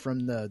sleeves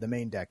from the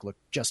main deck look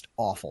just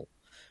awful.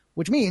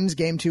 Which means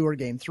game 2 or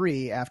game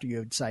 3, after you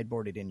had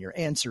sideboarded in your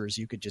answers,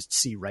 you could just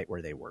see right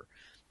where they were.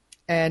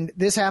 And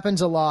this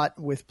happens a lot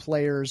with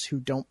players who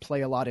don't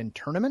play a lot in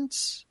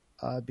tournaments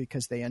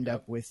because they end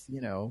up with,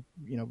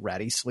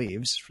 ratty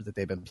sleeves that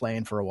they've been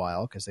playing for a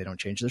while because they don't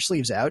change their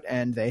sleeves out,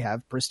 and they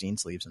have pristine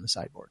sleeves in the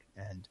sideboard.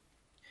 And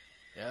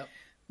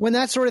when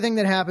that sort of thing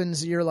that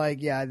happens, you're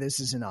like, yeah, this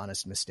is an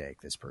honest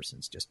mistake. This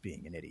person's just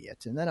being an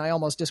idiot. And then I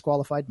almost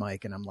disqualified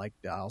Mike, and I'm like,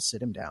 I'll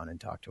sit him down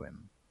and talk to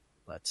him.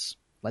 Let's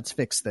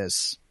fix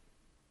this.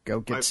 Go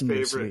get My some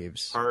new favorite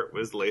sleeves. part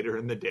was later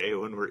in the day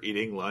when we're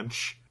eating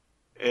lunch,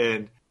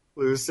 and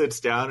Lou sits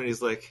down and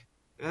he's like,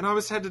 and I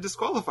always had to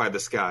disqualify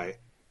this guy.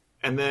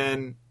 And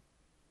then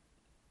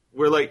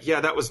we're like,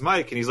 yeah, that was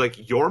Mike. And he's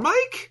like, your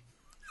Mike?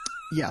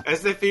 Yeah.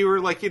 As if he were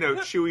like,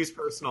 Chewie's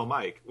personal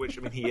Mike, which,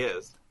 I mean, he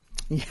is.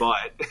 Yeah.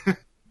 But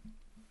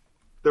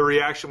the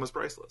reaction was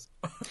priceless.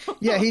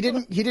 Yeah, he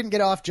didn't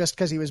get off just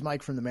because he was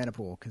Mike from the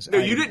Manipool. No,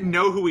 you didn't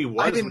know who he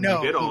was when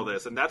know you did all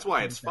this, and that's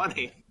why it's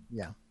funny.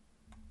 Yeah.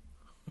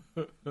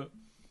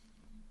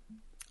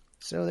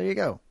 So there you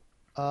go.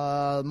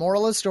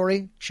 Moral of the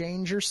story,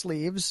 change your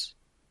sleeves.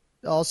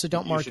 Also,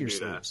 don't mark your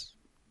sleeves.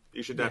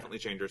 You should definitely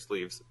change your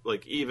sleeves.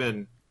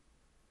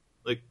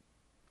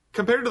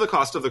 Compared to the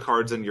cost of the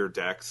cards in your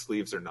deck,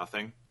 sleeves are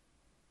nothing.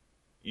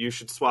 You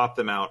should swap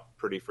them out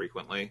pretty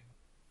frequently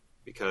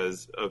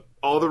because of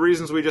all the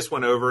reasons we just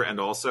went over,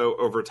 and also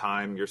over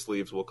time your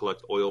sleeves will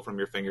collect oil from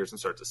your fingers and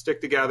start to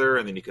stick together,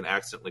 and then you can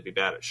accidentally be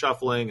bad at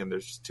shuffling, and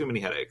there's just too many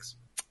headaches.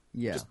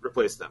 Yeah. Just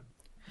replace them.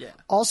 Yeah.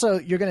 Also,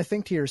 you're going to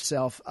think to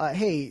yourself,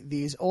 hey,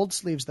 these old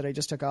sleeves that I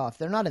just took off,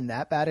 they're not in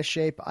that bad a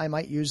shape. I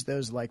might use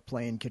those like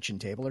playing kitchen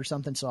table or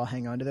something, so I'll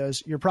hang on to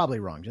those. You're probably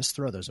wrong. Just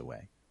throw those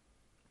away.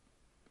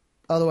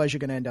 Otherwise, you're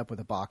going to end up with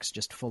a box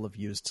just full of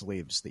used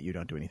sleeves that you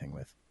don't do anything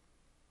with.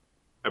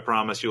 I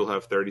promise you'll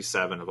have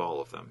 37 of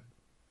all of them.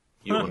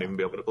 You won't even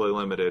be able to play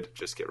limited.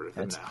 Just get rid of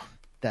them now.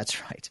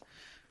 That's right.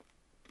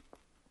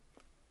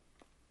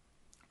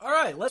 All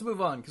right, let's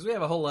move on because we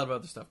have a whole lot of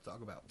other stuff to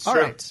talk about. All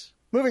right.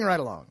 Moving right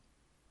along.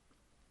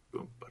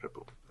 Boom, bada,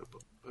 boom, bada,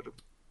 boom,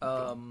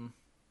 bada, boom.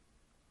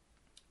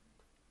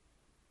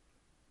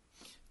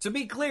 To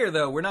be clear,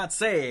 though, we're not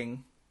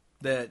saying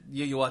that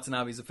Yu Yu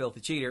Watanabe is a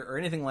filthy cheater or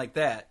anything like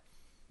that.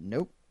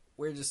 Nope.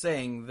 We're just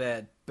saying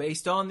that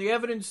based on the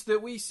evidence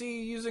that we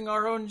see using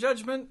our own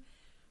judgment,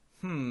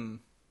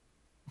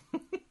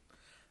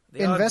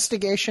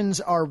 investigations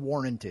are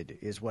warranted,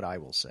 is what I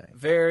will say.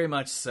 Very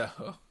much so.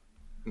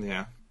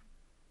 Yeah.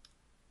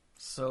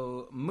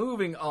 So,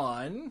 moving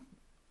on,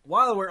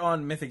 while we're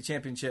on Mythic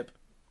Championship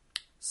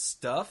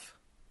stuff,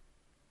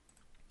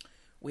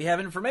 we have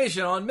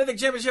information on Mythic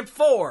Championship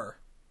 4.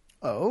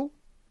 Oh?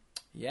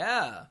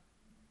 Yeah.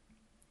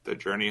 The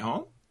Journey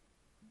Home?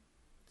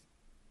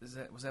 Was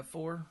that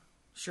 4?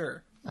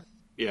 Sure.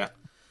 Yeah.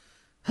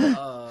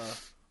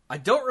 I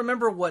don't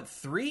remember what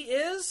 3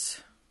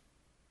 is.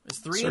 Is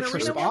 3 Search an for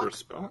arena Spock? one?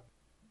 Spock?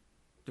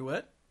 Do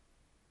what?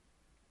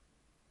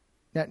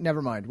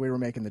 Never mind. We were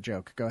making the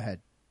joke. Go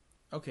ahead.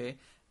 Okay.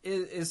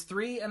 Is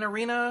 3 an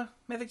arena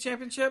Mythic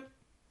Championship?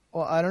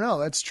 Well, I don't know.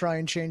 Let's try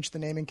and change the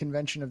naming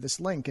convention of this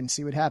link and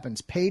see what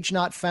happens. Page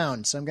not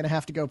found, so I'm going to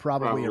have to go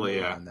probably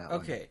arena yeah. on that one.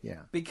 Okay.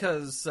 Yeah.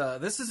 Because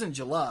this is in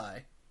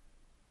July,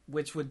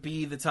 which would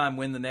be the time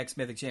when the next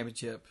Mythic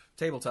Championship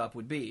tabletop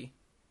would be.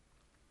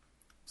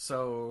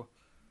 So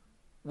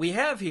we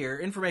have here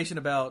information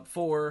about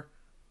 4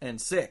 and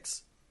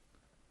 6,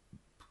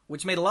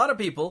 which made a lot of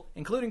people,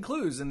 including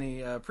Clues in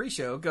the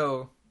pre-show,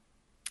 go,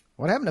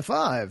 What happened to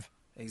 5?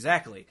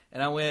 exactly.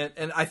 And I went,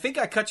 and I think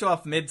I cut you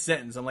off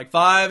mid-sentence. I'm like,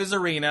 5 is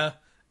arena.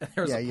 And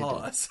there was a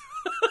pause.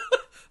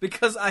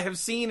 Because I have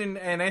seen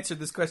and answered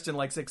this question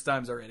like 6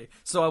 times already.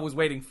 So I was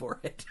waiting for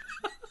it.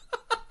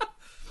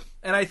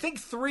 And I think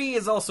 3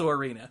 is also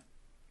arena.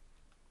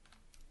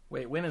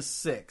 Wait, when is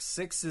 6?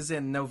 6 is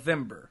in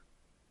November.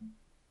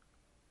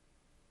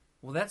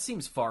 Well, that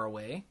seems far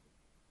away.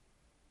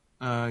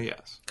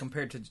 Yes.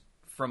 Compared to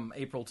from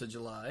April to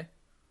July.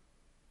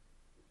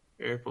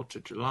 April to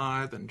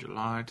July, then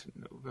July to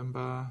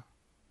November.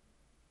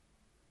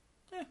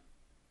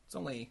 It's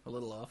only a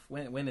little off.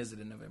 When is it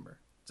in November?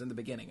 It's in the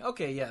beginning.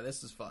 Okay, yeah,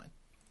 this is fine.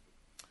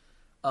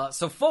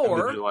 So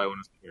 4... The July one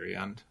is the very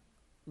end.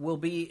 Will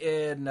be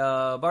in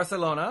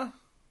Barcelona.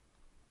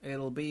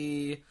 It'll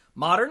be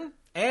Modern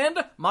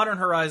and Modern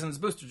Horizons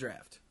Booster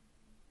Draft.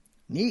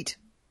 Neat.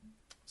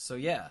 So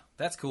yeah,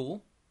 that's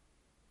cool.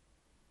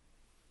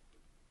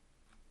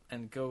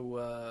 And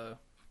go...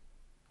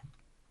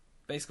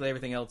 basically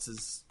everything else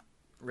is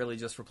really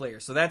just for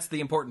players. So that's the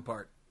important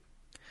part.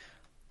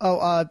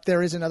 Oh,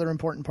 there is another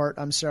important part.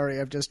 I'm sorry,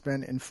 I've just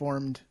been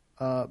informed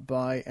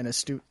by an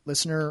astute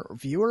listener or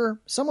viewer.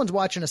 Someone's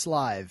watching us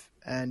live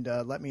and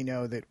let me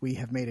know that we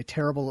have made a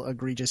terrible,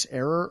 egregious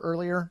error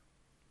earlier.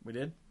 We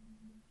did?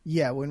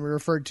 Yeah, when we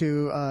referred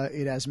to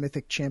it as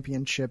Mythic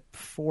Championship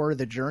for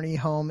the Journey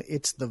Home,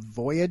 it's the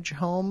Voyage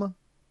Home.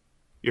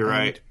 You're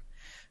right.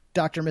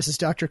 Dr. Mrs.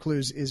 Dr.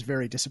 Clues is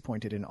very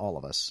disappointed in all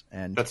of us.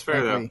 And that's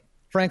fair, though.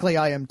 Frankly,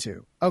 I am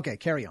too. Okay,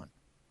 carry on.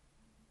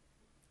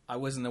 I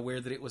wasn't aware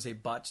that it was a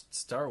botched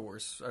Star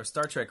Wars or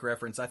Star Trek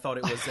reference. I thought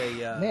it was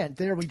a... Man,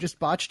 there we just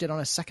botched it on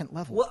a second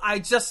level. Well, I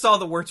just saw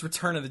the words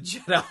Return of the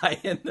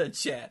Jedi in the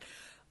chat.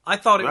 I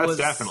thought it was...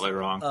 That's definitely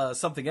wrong.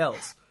 Something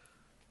else.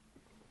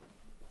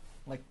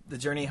 Like, the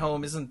Journey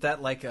Home, isn't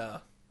that like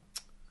a...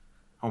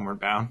 Homeward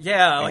Bound?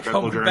 Yeah, like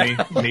Incredible Homeward Journey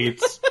Bound.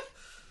 meets...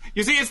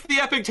 You see, it's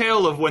the epic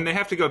tale of when they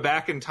have to go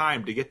back in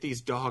time to get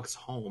these dogs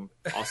home.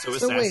 Also a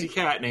sassy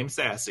cat named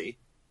Sassy.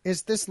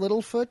 Is this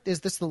Littlefoot? Is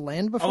this the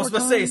Land Before Time? I was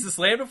about to say, is this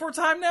Land Before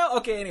Time now?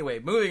 Okay, anyway,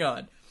 moving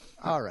on.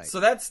 All right. So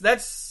that's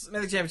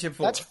Mythic Championship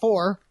 4. That's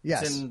 4. It's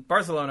Yes. in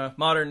Barcelona,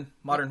 Modern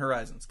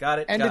Horizons. Got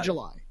it. End got of it.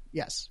 July.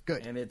 Yes.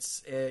 Good. And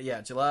it's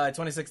July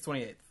 26th,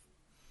 28th.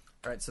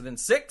 All right. So then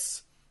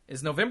 6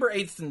 is November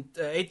 8th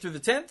through the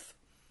 10th.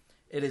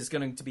 It is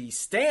going to be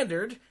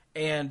standard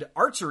and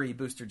archery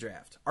booster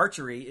draft.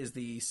 Archery is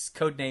the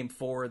code name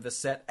for the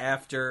set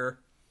after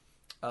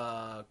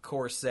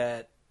core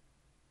set.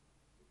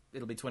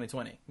 It'll be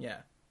 2020. Yeah.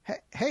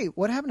 Hey,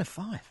 what happened to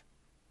 5?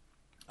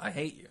 I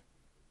hate you.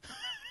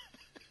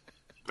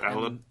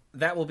 Valid.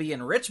 That will be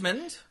in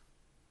Richmond.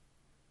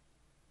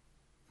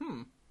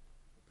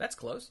 That's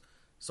close.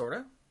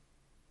 Sorta.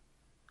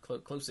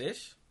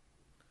 Close-ish.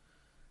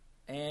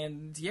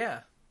 And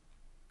yeah.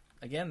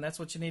 Again, that's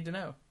what you need to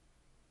know.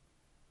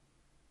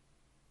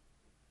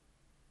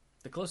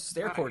 The closest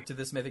airport to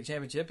this Mythic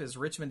Championship is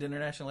Richmond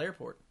International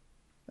Airport.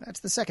 That's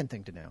the second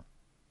thing to know.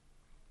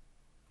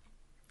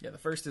 Yeah, the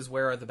first is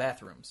where are the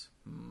bathrooms.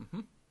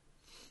 Mm-hmm.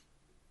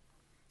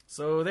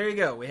 So there you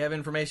go. We have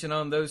information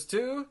on those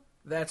two.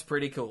 That's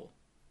pretty cool.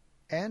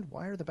 And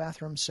why are the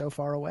bathrooms so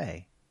far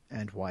away?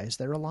 And why is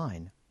there a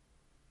line?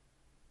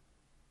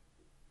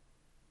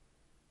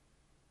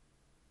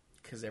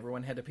 Because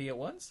everyone had to pee at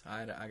once?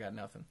 I got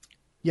nothing.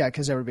 Yeah,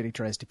 because everybody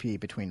tries to pee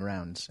between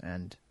rounds,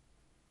 and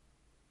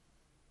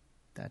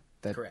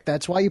Correct.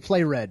 that's why you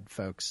play red,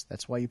 folks.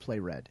 That's why you play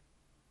red.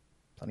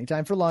 Plenty of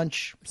time for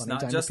lunch. It's Plenty of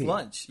not time just to pee.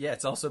 lunch. Yeah,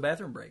 it's also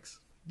bathroom breaks.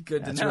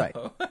 Good That's to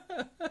know.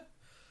 right.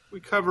 We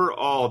cover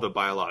all the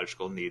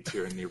biological needs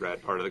here in the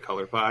red part of the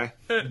color pie.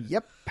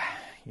 Yep.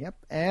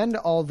 And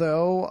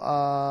although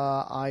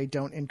I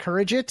don't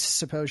encourage it,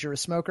 suppose you're a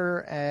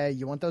smoker,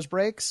 you want those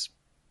breaks,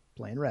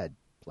 play in red.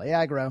 Play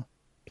aggro.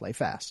 Play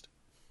fast.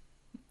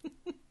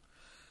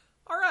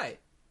 All right.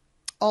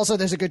 Also,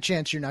 there's a good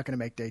chance you're not going to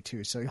make day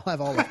 2, so you'll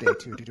have all of day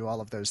 2 to do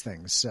all of those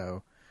things.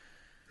 So,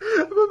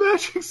 I'm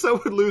imagining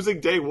someone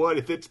losing day 1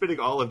 and then spending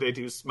all of day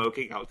 2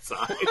 smoking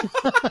outside.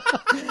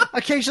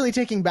 occasionally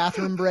taking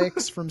bathroom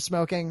breaks from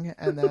smoking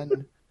and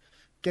then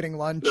getting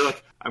lunch. They're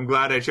like, I'm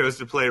glad I chose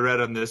to play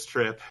red on this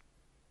trip.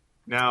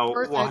 Now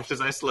Worth watch it.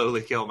 as I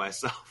slowly kill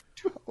myself.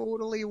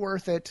 Totally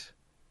worth it.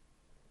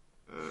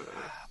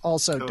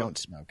 Also, don't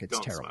smoke. It's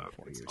don't terrible smoke.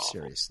 for It's you. awful.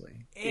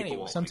 Seriously. People Anyway,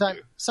 won't Sometime, like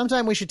you.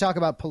 sometime we should talk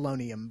about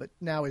polonium, but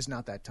now is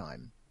not that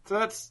time. So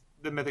that's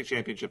the Mythic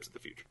Championships of the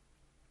future.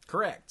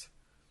 correct.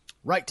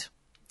 Right.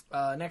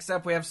 Next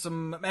up, we have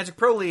some Magic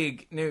Pro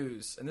League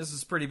news, and this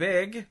is pretty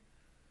big.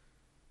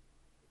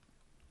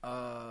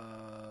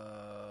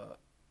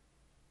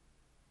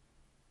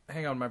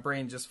 Hang on, my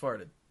brain just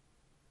farted.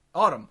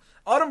 Autumn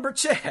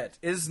Burchett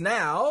is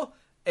now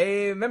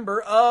a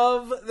member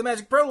of the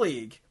Magic Pro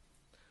League.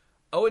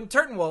 Owen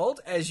Turtenwald,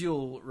 as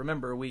you'll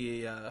remember,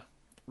 we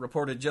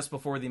reported just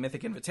before the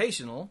Mythic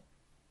Invitational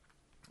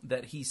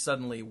that he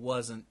suddenly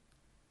wasn't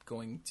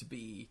going to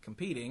be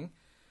competing.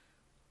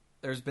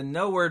 There's been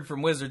no word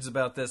from Wizards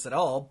about this at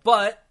all,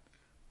 but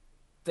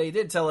they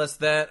did tell us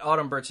that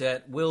Autumn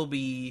Burchett will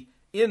be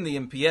in the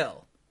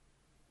MPL.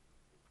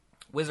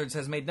 Wizards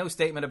has made no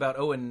statement about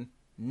Owen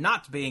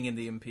not being in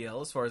the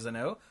MPL, as far as I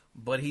know,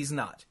 but he's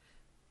not.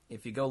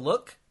 If you go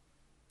look,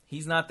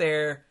 he's not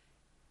there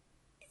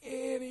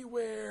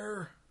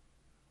anywhere.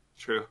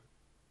 True.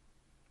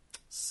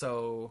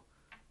 So,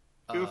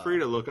 Feel free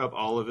to look up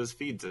all of his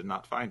feeds and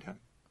not find him.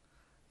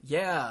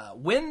 yeah,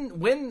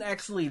 when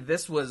actually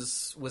this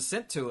was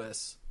sent to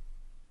us,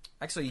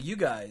 actually you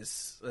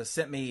guys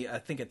sent me, I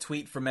think, a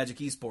tweet from Magic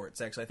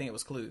Esports. Actually, I think it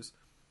was Clues.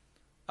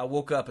 I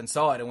woke up and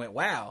saw it and went,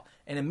 wow,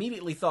 and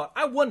immediately thought,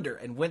 I wonder,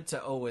 and went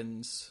to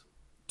Owen's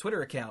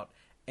Twitter account,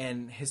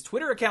 and his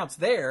Twitter account's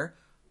there,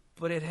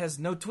 but it has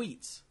no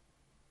tweets.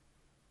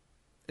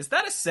 Is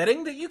that a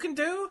setting that you can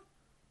do?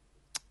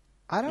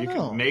 I don't You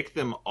know. can make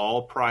them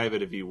all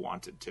private if you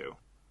wanted to.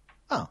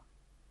 Oh.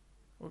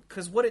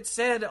 Because what it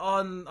said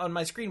on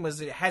my screen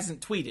was it hasn't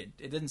tweeted.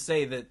 It didn't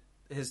say that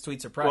his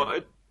tweets are private.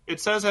 Well, it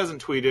says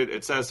hasn't tweeted.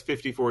 It says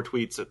 54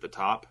 tweets at the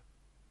top.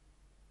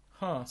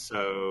 Huh.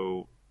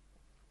 So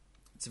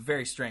It's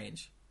very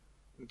strange.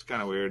 it's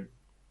kind of weird.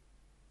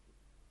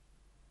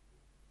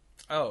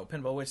 Oh,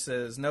 Pinball Witch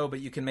says, no, but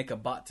you can make a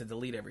bot to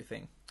delete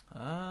everything.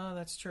 Ah,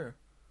 that's true.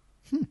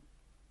 I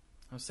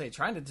would say,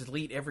 trying to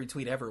delete every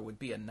tweet ever would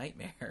be a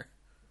nightmare.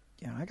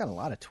 Yeah, I got a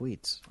lot of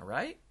tweets. All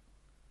right?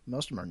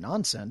 Most of them are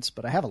nonsense,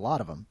 but I have a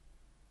lot of them.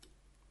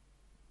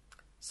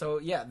 So,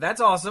 yeah,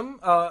 that's awesome.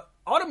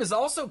 Autumn is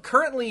also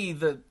currently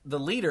the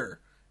leader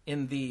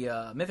in the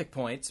Mythic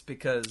points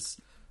because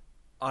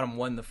Autumn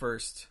won the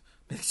first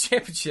Mythic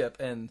Championship,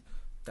 and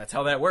that's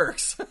how that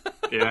works.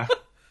 Yeah.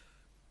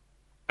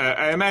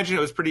 I imagine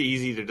it was pretty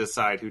easy to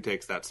decide who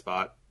takes that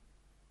spot.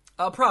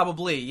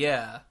 Probably,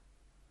 yeah.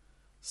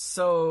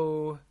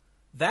 So,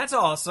 that's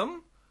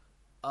awesome.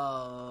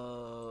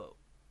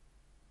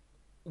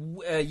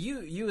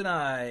 You and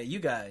I, you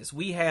guys,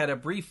 we had a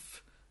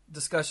brief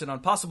discussion on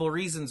possible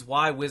reasons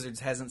why Wizards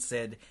hasn't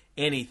said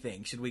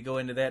anything. Should we go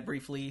into that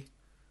briefly?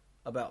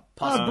 About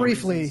possible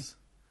briefly. reasons?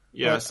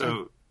 Yeah, But,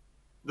 so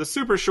the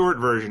super short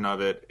version of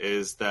it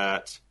is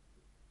that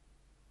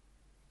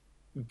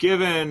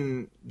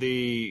given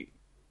the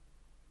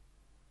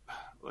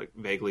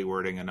vaguely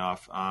wording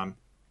enough, a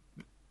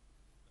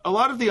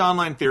lot of the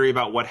online theory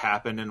about what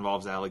happened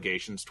involves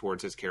allegations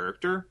towards his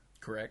character.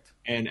 Correct.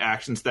 And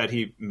actions that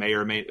he may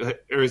or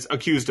is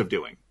accused of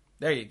doing.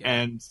 There you go.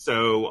 And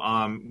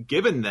so,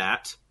 given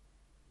that,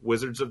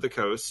 Wizards of the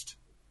Coast,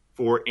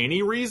 for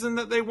any reason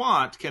that they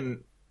want,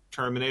 can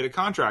terminate a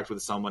contract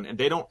with someone, and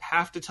they don't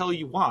have to tell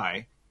you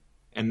why.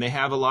 And they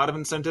have a lot of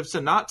incentives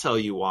to not tell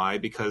you why,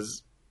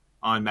 because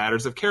on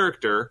matters of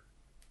character,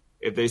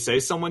 if they say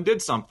someone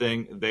did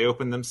something, they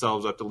open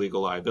themselves up to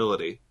legal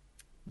liability.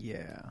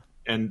 Yeah.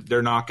 And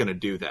they're not going to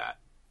do that.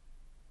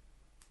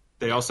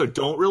 They also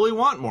don't really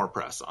want more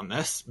press on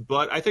this,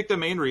 but I think the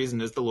main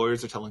reason is the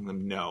lawyers are telling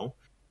them no.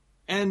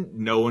 And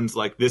no one's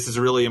like, this is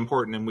really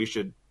important and we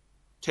should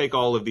take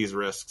all of these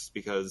risks,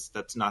 because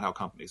that's not how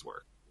companies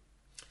work.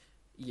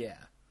 Yeah.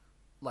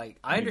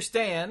 I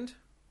understand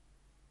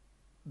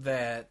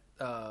that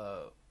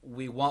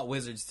we want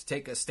Wizards to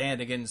take a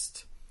stand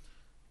against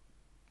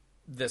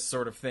this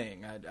sort of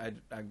thing.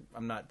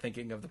 I'm not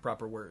thinking of the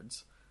proper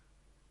words.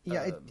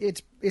 Yeah,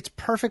 it's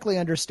perfectly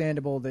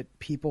understandable that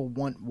people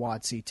want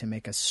WotC to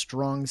make a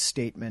strong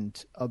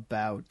statement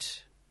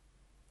about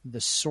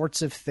the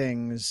sorts of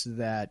things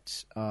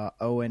that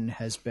Owen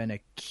has been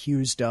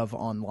accused of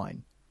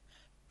online.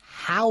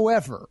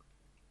 However,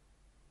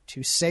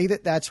 to say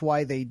that that's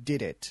why they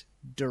did it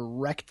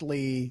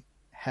directly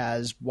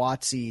has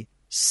WotC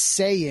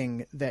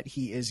saying that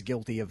he is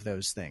guilty of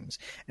those things.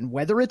 And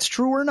whether it's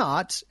true or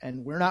not,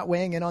 and we're not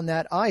weighing in on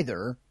that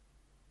either,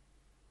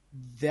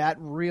 that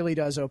really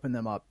does open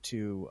them up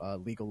to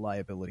legal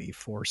liability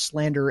for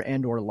slander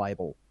and or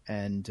libel.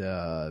 And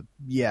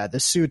the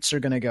suits are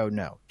going to go,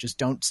 no, just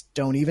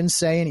don't even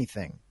say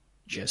anything.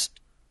 Just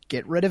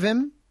get rid of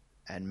him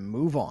and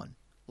move on.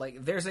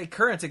 There's a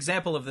current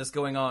example of this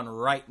going on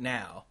right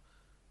now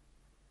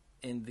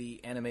in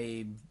the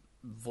anime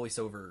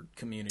voiceover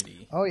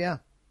community. Oh, yeah.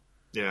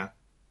 Yeah.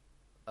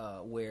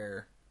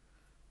 Where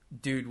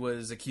dude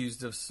was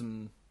accused of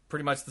some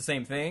pretty much the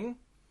same thing.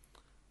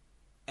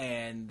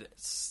 And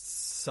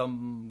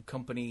some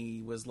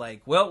company was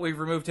like, well, we've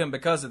removed him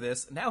because of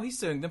this. Now he's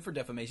suing them for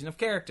defamation of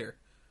character.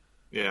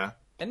 Yeah.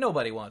 And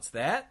nobody wants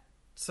that.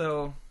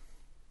 So,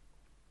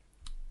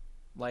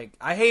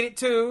 I hate it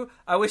too.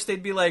 I wish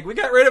they'd be like, we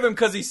got rid of him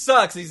because he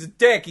sucks. He's a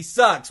dick. He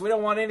sucks. We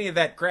don't want any of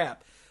that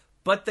crap.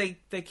 But they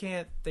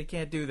can't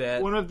do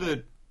that. One of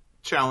the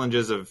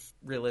challenges of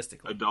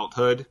realistically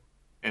adulthood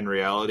and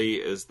reality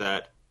is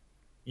that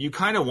you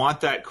kind of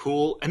want that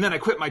cool, and then I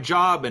quit my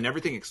job and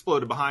everything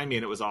exploded behind me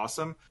and it was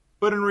awesome.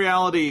 But in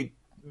reality,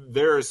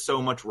 there is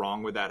so much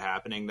wrong with that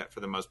happening that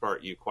for the most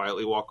part, you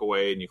quietly walk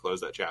away and you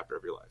close that chapter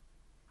of your life.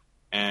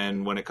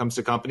 And when it comes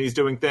to companies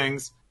doing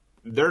things,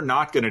 they're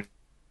not going to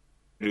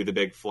do the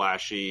big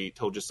flashy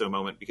told you so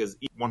moment, because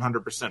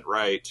 100%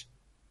 right,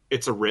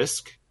 it's a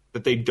risk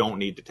that they don't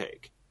need to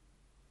take.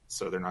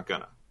 So they're not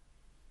gonna.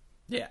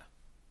 Yeah.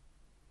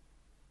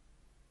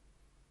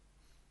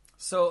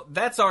 So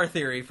that's our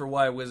theory for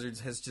why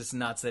Wizards has just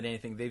not said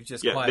anything. They've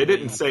just quietly... they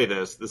didn't say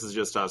this. This is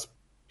just us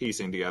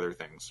piecing together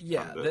things from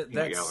the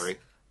gallery.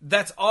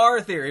 That's our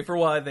theory for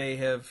why they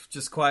have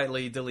just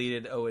quietly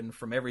deleted Owen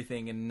from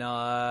everything and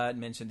not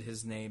mentioned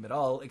his name at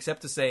all,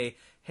 except to say,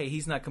 hey,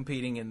 he's not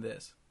competing in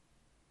this.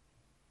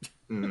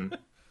 Mm-hmm.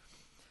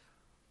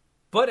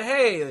 But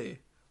hey,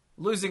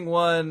 losing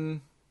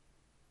one...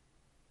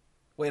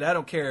 Wait, I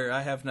don't care.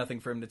 I have nothing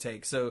for him to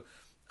take. So...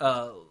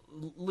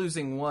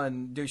 losing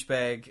one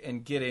douchebag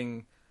and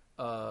getting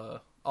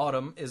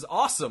Autumn is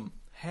awesome.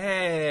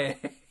 Hey,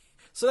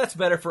 so that's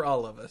better for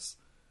all of us.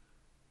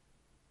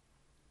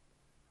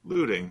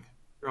 Looting,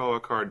 draw a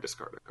card,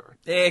 discard a card.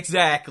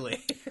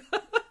 Exactly.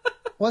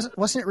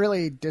 Wasn't it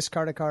really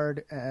discard a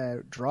card,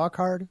 draw a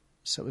card?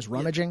 So it was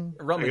rummaging.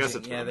 Yeah, rummaging. I guess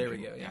it's rummaging. There we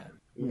go. Yeah.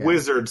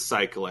 Wizard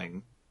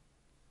cycling.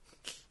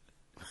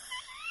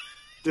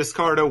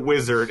 Discard a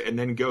wizard and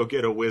then go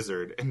get a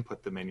wizard and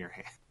put them in your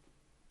hand.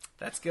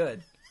 That's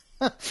good.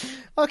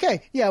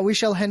 Okay, yeah, we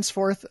shall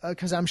henceforth,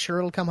 because I'm sure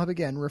it'll come up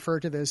again, refer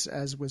to this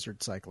as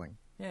wizard cycling.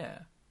 Yeah.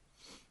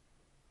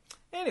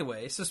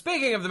 Anyway, so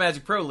speaking of the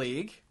Magic Pro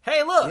League,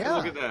 hey, look! Yeah.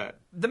 Look at that.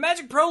 The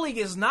Magic Pro League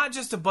is not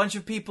just a bunch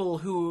of people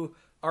who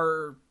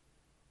are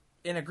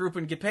in a group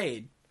and get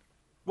paid.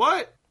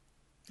 What?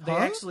 They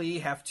actually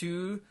have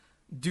to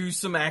do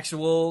some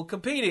actual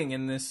competing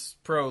in this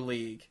Pro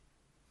League.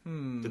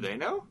 Did they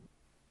know?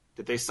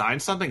 Did they sign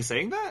something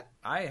saying that?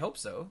 I hope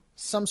so.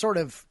 Some sort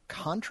of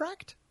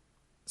contract?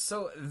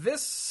 So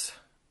this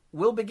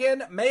will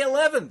begin May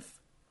 11th.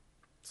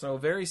 So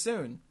very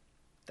soon.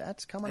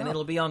 That's coming and up.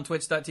 It'll be on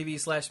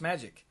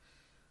twitch.tv/magic.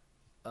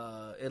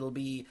 It'll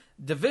be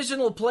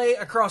divisional play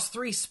across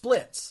 3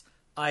 splits.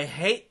 I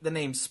hate the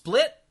name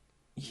split.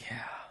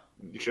 Yeah.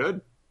 You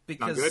should.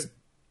 Because not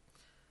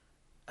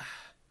good.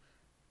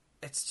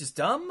 It's just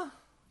dumb.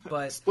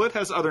 But split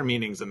has other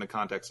meanings in the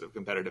context of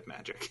competitive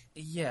Magic.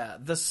 Yeah,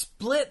 the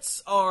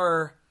splits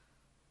are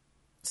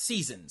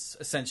seasons,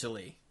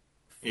 essentially.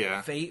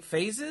 Yeah.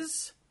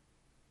 Phases?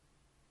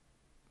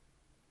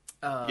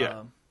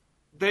 Yeah.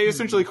 They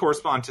essentially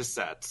correspond to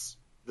sets,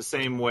 the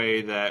same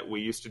way that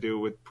we used to do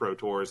with Pro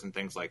Tours and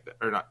things like that.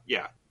 Or not,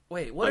 yeah.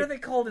 Wait, what are they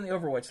called in the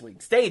Overwatch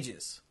League?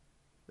 Stages.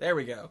 There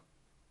we go.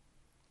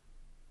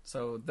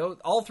 So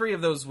all three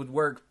of those would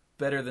work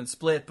better than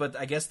Split, but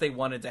I guess they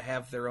wanted to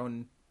have their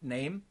own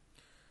name.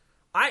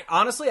 I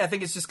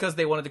think it's just because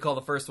they wanted to call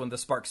the first one the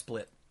Spark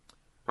Split.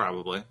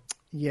 Probably.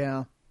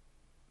 Yeah.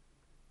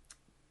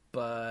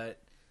 But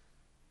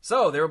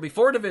so there will be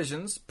 4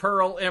 divisions: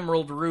 Pearl,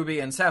 Emerald, Ruby,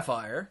 and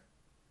Sapphire,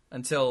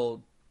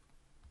 until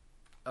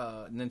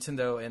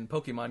Nintendo and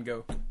Pokemon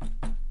go.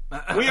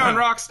 We on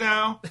rocks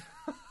now.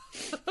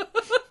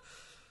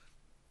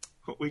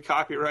 We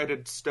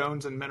copyrighted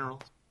Stones and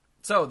Minerals.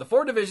 So the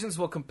 4 divisions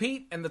will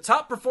compete, and the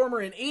top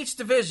performer in each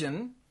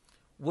division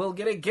will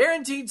get a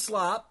guaranteed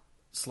slot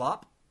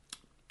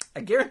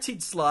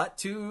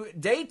to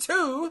Day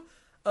 2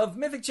 of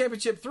Mythic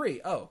Championship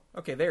 3. Oh,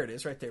 okay, there it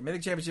is, right there.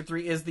 Mythic Championship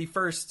 3 is the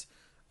first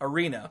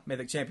arena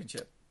Mythic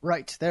Championship.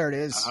 Right, there it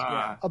is.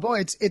 Yeah. Oh boy,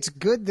 it's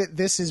good that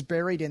this is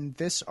buried in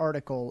this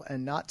article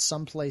and not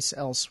someplace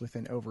else with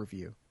an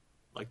overview.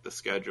 Like the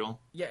schedule.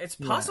 Yeah, it's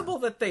possible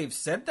that they've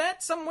said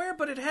that somewhere,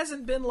 but it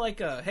hasn't been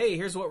like a, hey,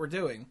 here's what we're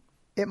doing.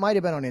 It might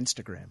have been on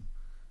Instagram.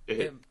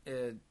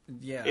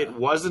 Yeah. It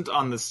wasn't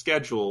on the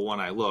schedule when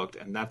I looked,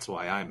 and that's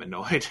why I'm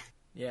annoyed.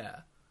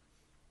 Yeah.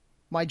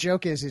 My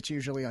joke is it's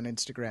usually on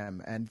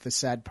Instagram, and the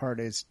sad part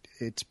is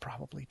it's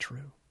probably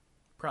true.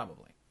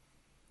 Probably.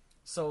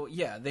 So,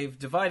 yeah, they've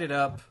divided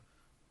up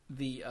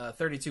the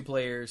 32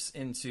 players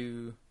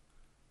into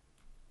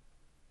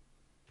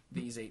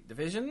these 8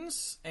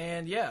 divisions.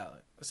 And, yeah,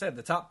 like I said,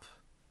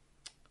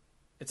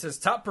 it says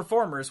top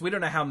performers. We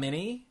don't know how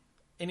many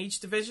in each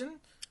division.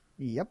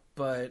 Yep.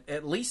 But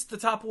at least the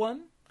top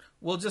one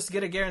will just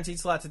get a guaranteed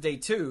slot to Day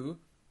 2,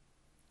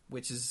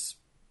 which is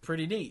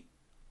pretty neat.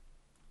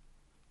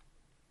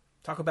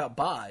 Talk about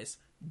buys.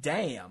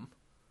 Damn.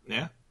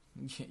 Yeah.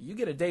 You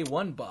get a Day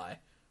 1 buy.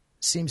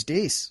 Seems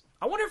decent.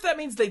 I wonder if that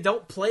means they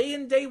don't play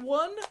in Day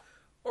 1,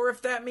 or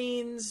if that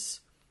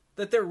means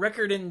that their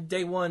record in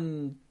Day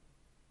 1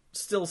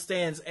 still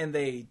stands and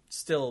they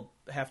still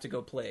have to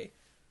go play.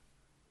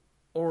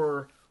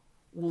 Or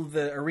will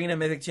the Arena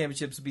Mythic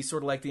Championships be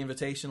sort of like the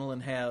Invitational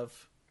and have...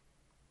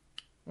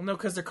 Well, no,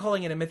 because they're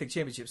calling it a Mythic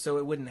Championship, so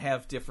it wouldn't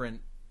have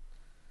different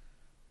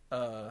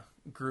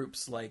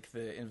groups like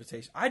the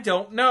Invitation. I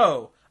don't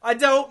know!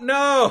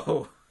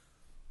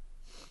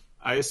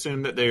 I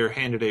assume that they are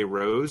handed a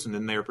rose and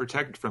then they are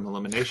protected from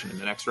elimination in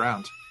the next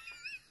round.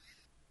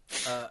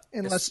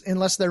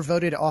 Unless they're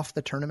voted off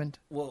the tournament.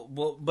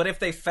 Well, but if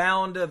they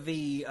found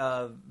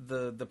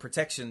the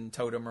protection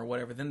totem or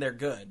whatever, then they're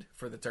good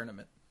for the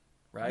tournament,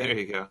 right? There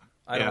you go.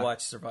 I don't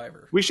watch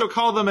Survivor. We shall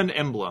call them an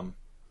emblem.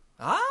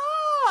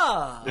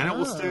 Ah! Then it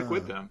will stick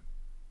with them.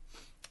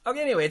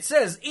 Okay, anyway, it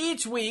says,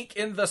 each week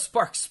in the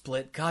Spark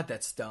Split, God,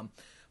 that's dumb,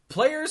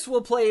 players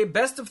will play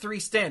best of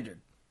 3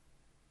 standard.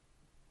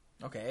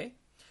 Okay.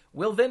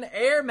 We'll then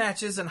air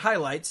matches and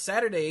highlights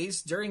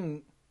Saturdays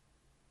during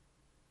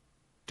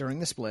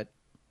the split.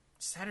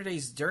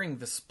 Saturdays during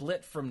the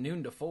split from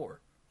noon to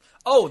 4.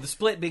 Oh, the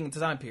split being the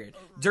time period.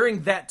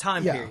 During that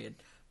time period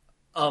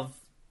of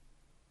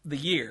the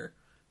year.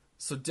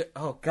 So,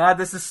 oh God,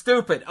 this is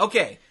stupid.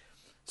 Okay.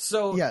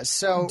 So,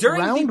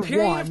 during round the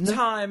period 1... of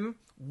time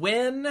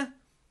when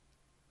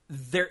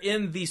they're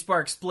in the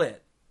Spark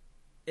Split,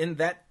 in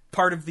that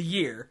part of the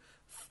year,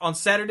 on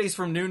Saturdays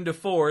from noon to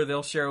 4,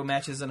 they'll show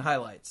matches and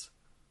highlights.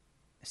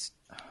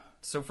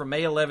 So from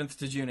May 11th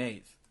to June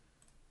 8th.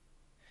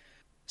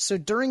 So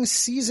during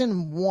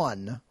Season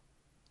 1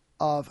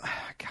 of...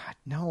 God,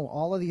 no,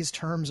 all of these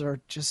terms are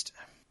just...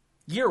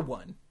 Year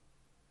 1.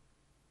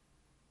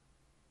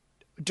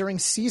 During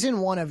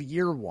Season 1 of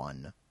Year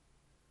 1,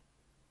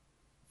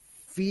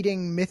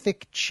 feeding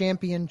Mythic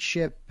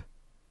Championship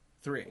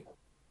 3.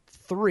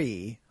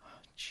 Oh,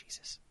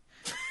 Jesus.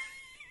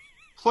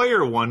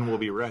 Player 1 will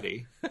be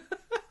ready.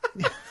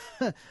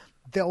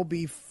 There'll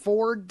be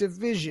 4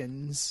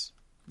 divisions.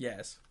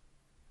 Yes.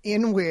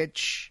 In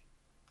which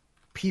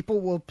people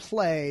will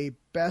play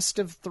best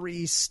of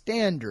 3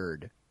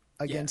 standard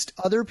against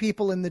other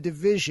people in the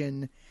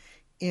division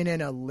in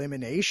an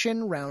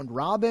elimination round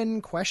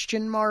robin ?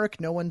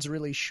 No one's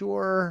really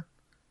sure.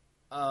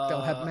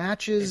 They'll have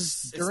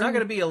matches. It's not going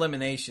to be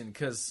elimination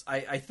because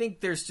I think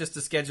there's just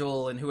a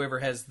schedule and whoever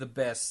has the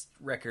best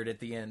record at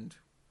the end.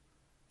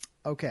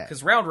 Okay.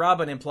 Because round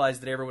robin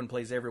implies that everyone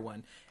plays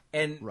everyone.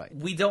 And Right.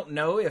 we don't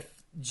know if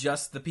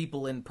just the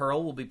people in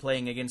Pearl will be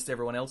playing against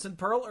everyone else in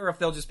Pearl or if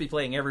they'll just be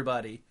playing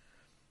everybody.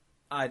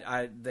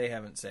 They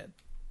haven't said.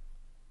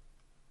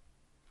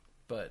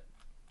 But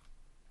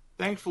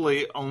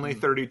Thankfully, only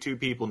 32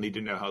 people need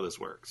to know how this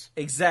works.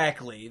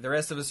 exactly. The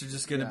rest of us are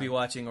just going to be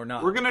watching or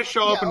not. We're going to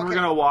show up and we're okay.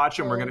 going to watch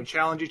and we're going to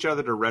challenge each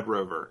other to Red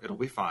Rover. It'll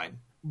be fine.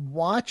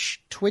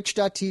 Watch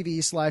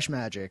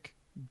twitch.tv/magic.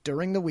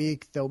 During the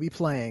week, they'll be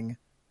playing.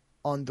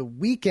 On the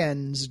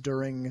weekends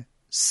during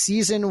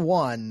Season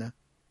 1,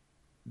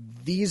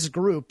 these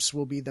groups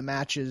will be the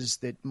matches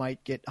that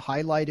might get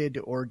highlighted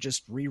or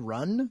just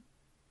rerun.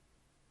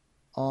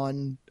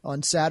 on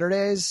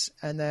Saturdays,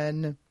 and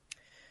then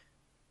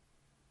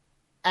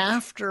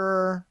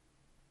after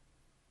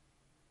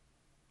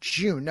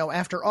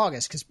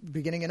August, because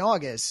beginning in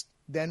August,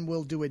 then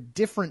we'll do a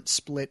different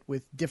split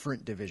with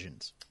different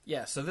divisions.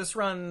 Yeah, so this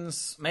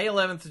runs May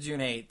 11th to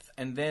June 8th,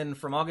 and then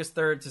from August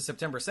 3rd to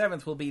September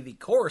 7th will be the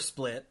core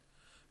split,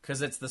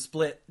 because it's the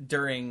split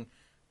during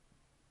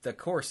the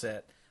core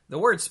set. The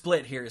word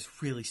split here is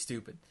really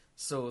stupid.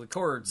 So the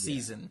core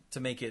season, to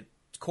make it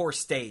core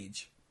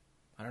stage.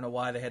 I don't know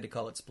why they had to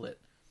call it split.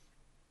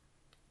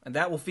 And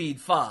that will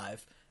feed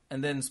 5.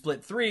 And then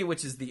split 3,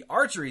 which is the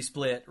archery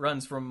split,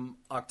 runs from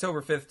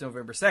October 5th to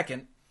November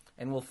 2nd,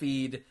 and will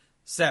feed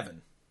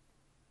 7.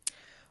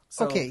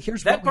 So okay,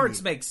 here's that what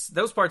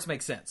those parts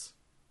make sense.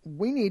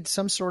 We need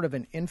some sort of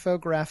an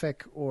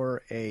infographic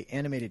or a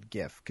animated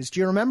GIF. Because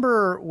do you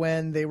remember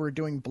when they were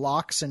doing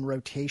blocks and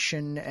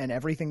rotation and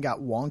everything got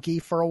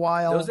wonky for a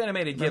while? Those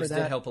animated GIFs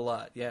did help a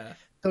lot, yeah.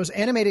 Those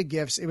animated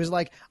GIFs, it was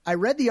like, I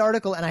read the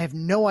article and I have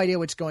no idea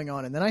what's going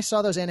on. And then I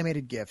saw those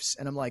animated GIFs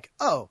and I'm like,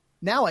 oh,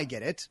 now I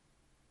get it.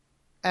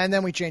 And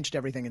then we changed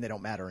everything and they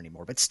don't matter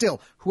anymore. But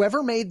still,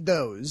 whoever made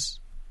those,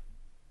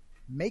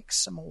 make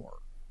some more.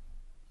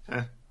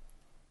 Huh.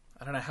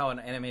 I don't know how an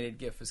animated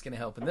GIF is going to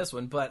help in this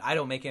one, but I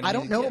don't make animated I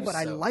don't know, GIFs, but so.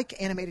 I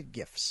like animated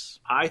GIFs.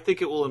 I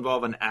think it will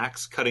involve an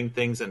axe cutting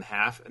things in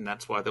half, and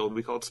that's why they will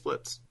be called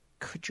splits.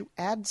 Could you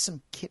add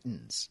some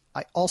kittens?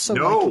 I also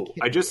No, like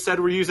kittens. I just said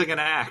we're using an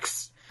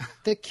axe.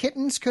 The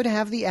kittens could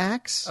have the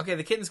axe. Okay,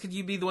 the kittens could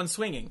you be the one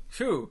swinging.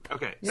 Phew.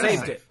 Okay,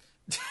 Saved safe.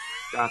 it.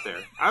 Got there.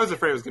 I was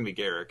afraid it was going to be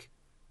Garrick,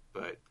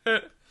 but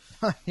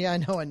Yeah,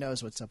 no one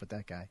knows what's up with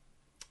that guy.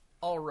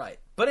 All right.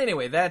 But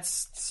anyway,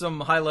 that's some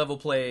high-level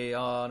play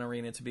on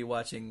Arena to be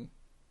watching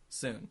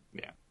soon.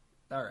 yeah.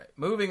 All right,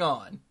 moving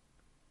on.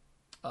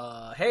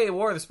 Hey,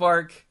 War of the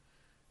Spark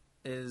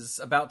is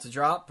about to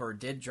drop, or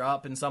did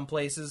drop in some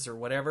places, or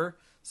whatever.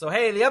 So,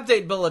 hey, the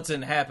update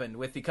bulletin happened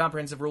with the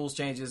comprehensive rules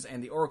changes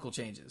and the Oracle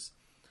changes.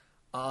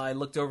 I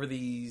looked over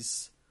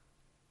these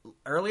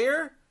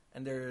earlier,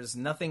 and there's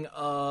nothing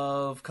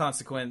of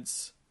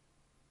consequence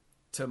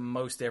to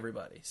most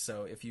everybody.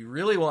 So, if you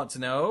really want to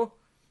know,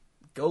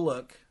 go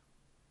look.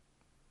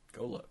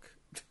 Go look.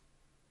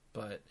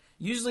 But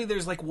usually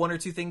there's like one or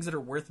two things that are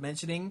worth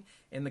mentioning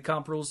in the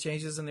comp rules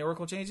changes and the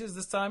Oracle changes.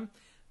 This time,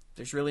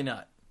 there's really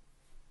not.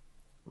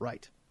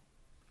 Right.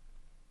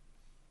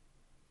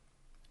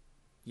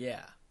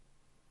 Yeah.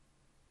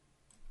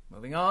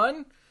 Moving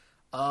on.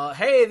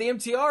 Hey, the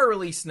MTR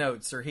release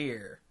notes are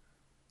here.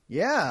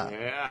 Yeah.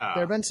 Yeah.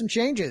 There have been some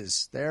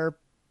changes. They're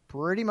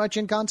pretty much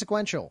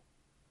inconsequential.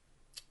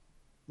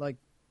 Like,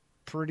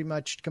 pretty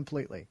much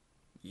completely.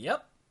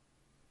 Yep.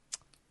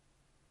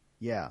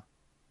 Yeah.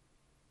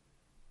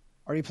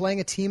 Are you playing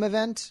a team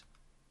event?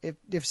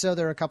 If so,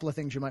 there are a couple of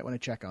things you might want to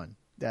check on.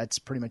 That's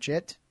pretty much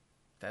it.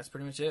 That's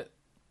pretty much it.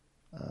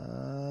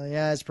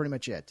 Yeah, that's pretty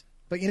much it.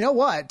 But you know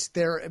what?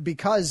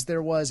 Because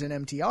there was an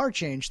MTR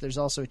change, there's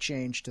also a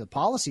change to the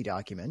policy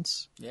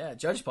documents. Yeah,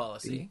 judge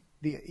policy.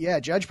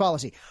 Judge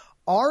policy.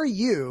 Are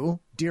you,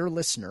 dear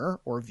listener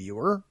or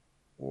viewer,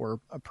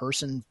 or a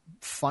person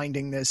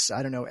finding this,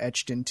 I don't know,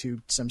 etched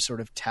into some sort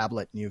of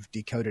tablet and you've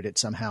decoded it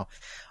somehow,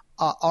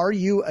 are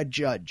you a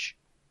judge?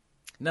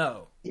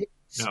 No.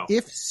 No.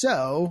 If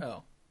so,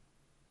 Oh.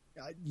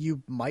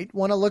 you might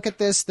want to look at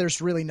this.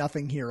 There's really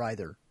nothing here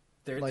either.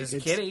 There's a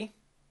kitty.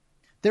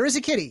 There is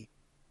a kitty.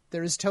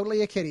 There is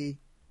totally a kitty.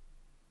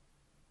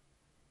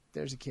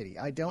 There's a kitty.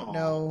 I don't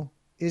know.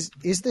 Is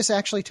this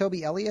actually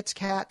Toby Elliott's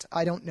cat?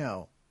 I don't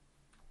know.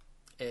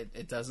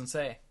 It doesn't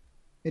say.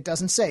 It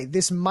doesn't say.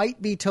 This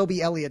might be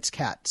Toby Elliott's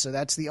cat, so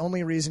that's the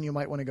only reason you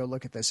might want to go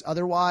look at this.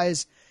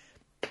 Otherwise,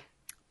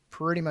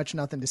 pretty much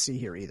nothing to see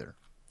here either.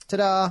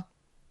 Ta-da!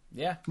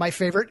 Yeah. My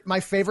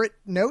favorite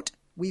note,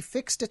 we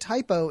fixed a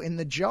typo in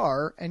the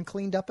jar and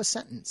cleaned up a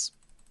sentence.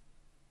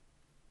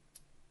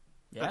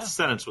 Yeah. That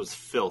sentence was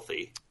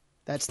filthy.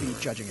 That's the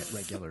judging it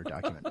regular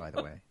document, by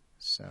the way.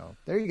 So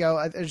there you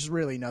go. There's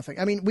really nothing.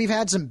 I mean, we've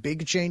had some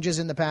big changes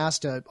in the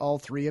past to all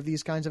three of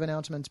these kinds of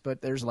announcements,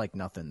 but there's like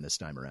nothing this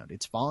time around.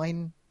 It's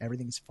fine.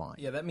 Everything's fine.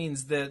 Yeah, that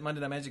means that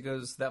Monday Night Magic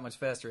goes that much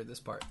faster at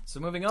this part. So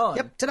moving on.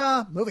 Yep.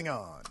 Ta-da! Moving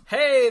on.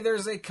 Hey,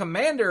 there's a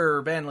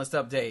Commander ban list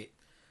update.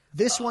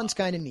 This one's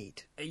kind of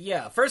neat.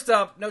 Yeah, first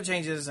up, no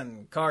changes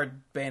in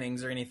card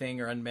bannings or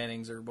anything, or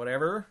unbannings or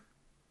whatever.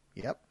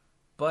 Yep.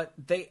 But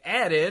they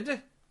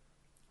added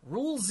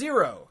Rule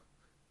 0.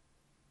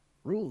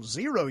 Rule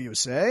 0, you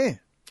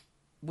say?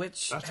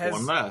 Which That's has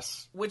one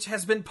less. which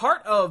has been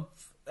part of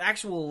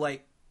actual,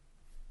 like,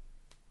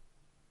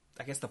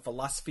 I guess the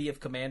philosophy of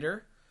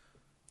Commander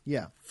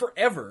Yeah.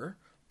 forever,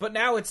 but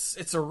now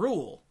it's a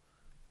rule.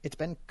 It's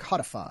been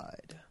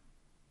codified.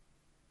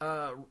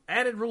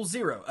 Added Rule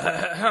 0.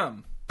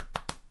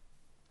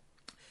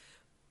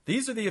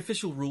 These are the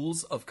official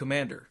rules of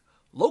Commander.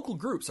 Local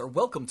groups are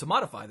welcome to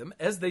modify them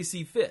as they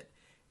see fit.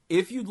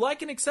 If you'd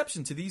like an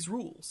exception to these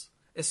rules,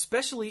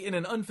 especially in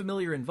an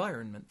unfamiliar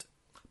environment,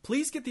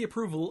 please get the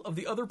approval of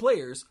the other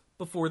players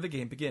before the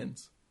game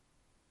begins.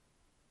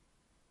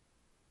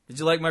 Did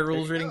you like my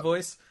rules reading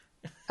voice?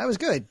 That was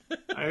good.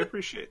 I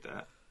appreciate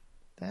that.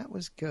 That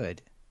was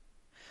good.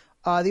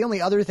 The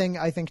only other thing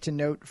I think to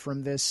note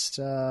from this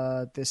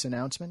this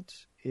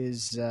announcement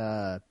is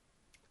down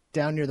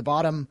near the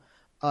bottom.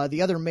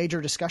 The other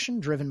major discussion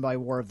driven by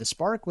War of the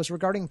Spark was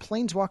regarding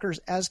planeswalkers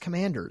as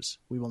commanders.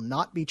 We will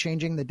not be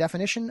changing the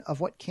definition of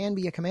what can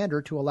be a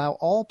commander to allow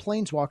all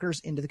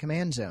planeswalkers into the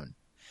command zone.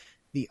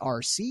 The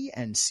RC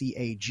and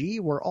CAG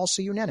were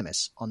also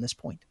unanimous on this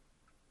point.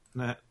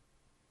 Nah.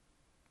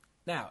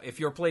 Now, if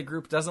your play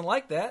group doesn't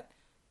like that,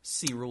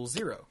 see Rule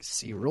 0.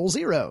 See Rule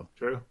 0.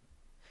 True.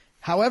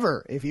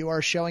 However, if you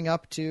are showing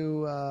up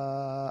to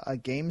a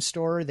game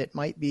store that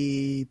might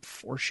be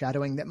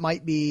foreshadowing, that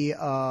might be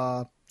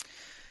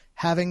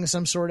having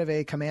some sort of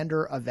a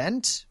commander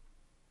event,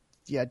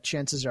 yeah,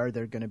 chances are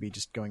they're going to be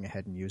just going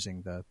ahead and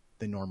using the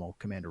normal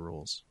commander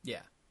rules.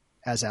 Yeah.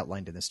 As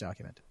outlined in this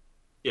document.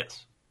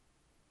 Yes.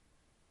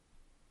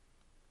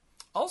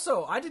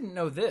 Also, I didn't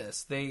know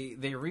this. They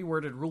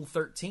reworded Rule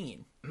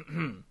 13.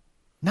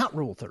 Not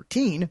Rule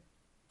 13.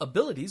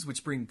 Abilities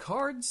which bring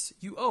cards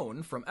you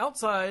own from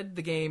outside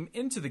the game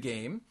into the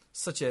game,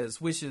 such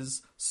as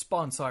Wishes,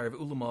 Spawn Sire of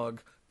Ulamog,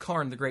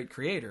 Karn the Great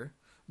Creator,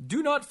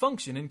 do not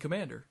function in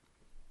Commander.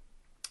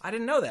 I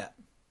didn't know that.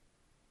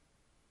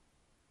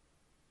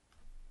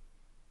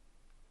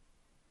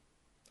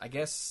 I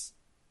guess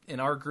in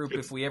our group,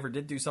 if we ever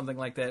did do something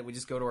like that, we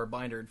just go to our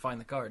binder and find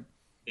the card.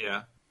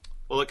 Yeah.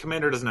 Well, a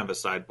commander doesn't have a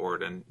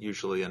sideboard, and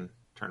usually in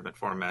tournament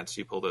formats,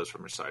 you pull those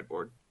from your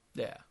sideboard.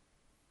 Yeah.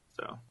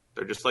 So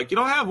they're just like, you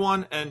don't have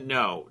one, and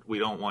no, we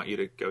don't want you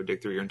to go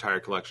dig through your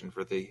entire collection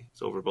for the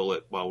silver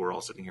bullet while we're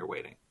all sitting here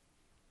waiting.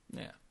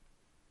 Yeah.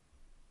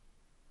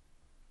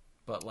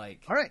 But,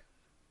 like... All right.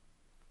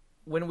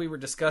 When we were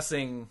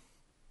discussing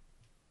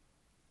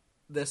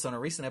this on a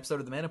recent episode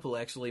of the Mana Pool,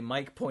 actually,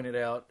 Mike pointed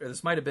out, or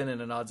this might have been in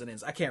an odds and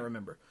ends, I can't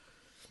remember.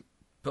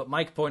 But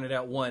Mike pointed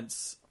out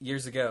once,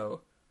 years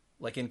ago,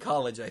 like in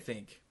college, I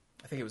think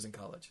it was in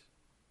college,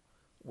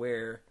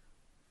 where,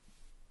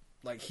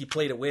 like, he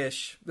played a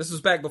Wish. This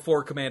was back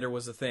before Commander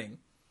was a thing,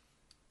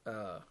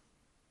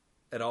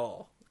 at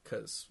all,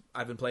 because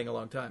I've been playing a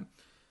long time.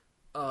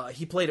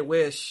 He played a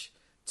Wish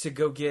to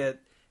go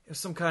get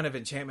some kind of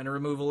enchantment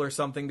removal or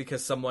something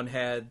because someone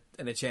had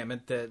an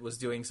enchantment that was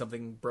doing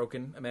something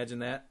broken. Imagine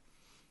that.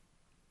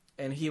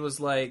 And he was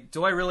like,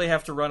 do I really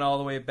have to run all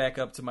the way back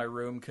up to my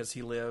room? Because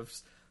he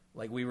lives,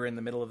 like, we were in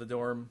the middle of the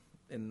dorm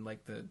in,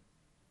 like, the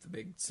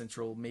big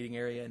central meeting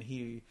area, and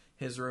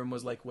his room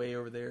was, like, way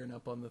over there and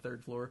up on the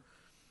third floor.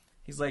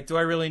 He's like, do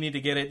I really need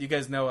to get it? You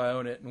guys know I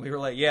own it. And we were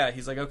like, yeah.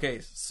 He's like,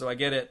 okay, so I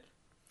get it.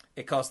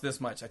 It costs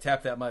this much. I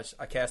tap that much.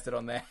 I cast it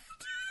on that.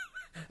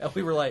 And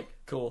we were like,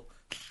 cool.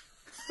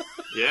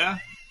 Yeah.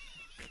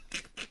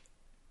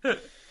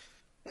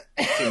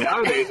 See,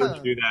 nowadays when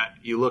you do that,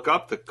 you look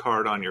up the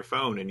card on your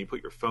phone and you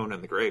put your phone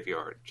in the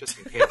graveyard just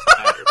in case it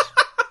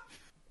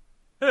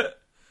matters.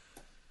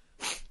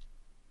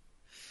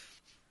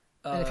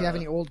 And if you have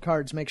any old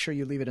cards, make sure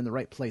you leave it in the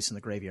right place in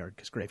the graveyard,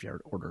 because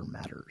graveyard order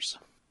matters.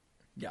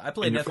 Yeah, I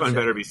play And your Nether phone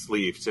Shadow. better be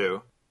sleeved,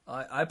 too.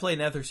 I play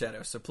Nether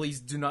Shadow, so please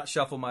do not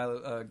shuffle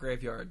my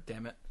graveyard,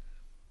 damn it.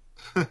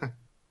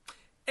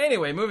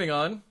 Anyway, moving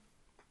on.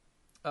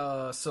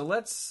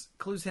 So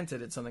Clues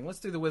hinted at something.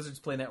 Let's do the Wizards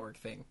Play Network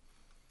thing.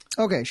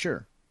 Okay,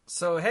 sure.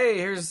 So, hey,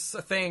 here's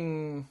a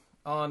thing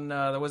on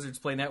the Wizards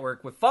Play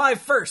Network with 5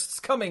 firsts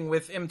coming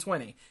with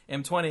M20.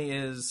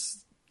 M20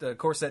 is the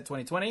Core Set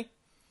 2020.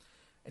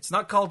 It's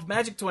not called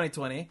Magic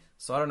 2020,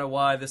 so I don't know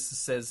why this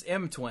says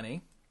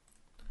M20.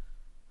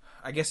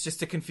 I guess just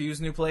to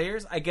confuse new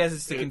players? I guess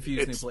it's to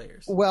confuse new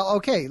players. Well,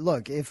 okay,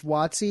 look, if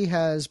WotC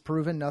has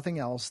proven nothing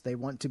else, they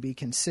want to be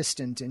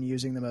consistent in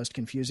using the most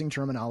confusing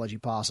terminology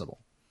possible.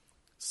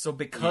 So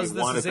because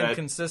this is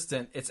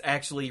inconsistent, it's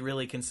actually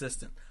really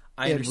consistent.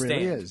 I understand. It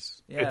really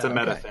is. Yeah, it's a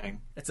meta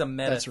thing. It's a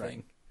meta That's thing.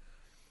 right.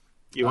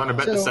 You want to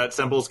bet the set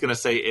symbol is going to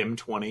say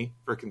M20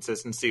 for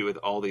consistency with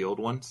all the old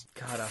ones?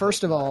 God,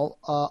 first of all,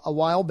 a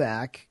while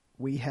back,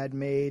 we had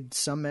made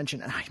some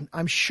mention,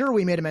 I'm sure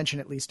we made a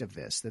mention at least of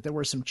this, that there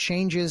were some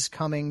changes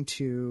coming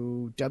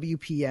to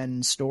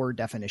WPN store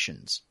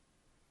definitions,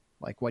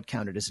 like what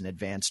counted as an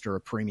advanced or a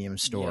premium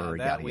store,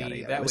 yada, yada,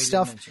 yada. It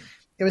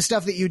was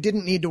stuff that you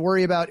didn't need to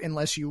worry about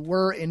unless you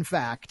were, in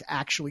fact,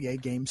 actually a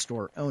game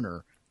store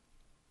owner.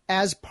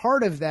 As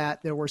part of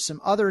that, there were some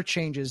other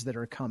changes that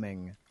are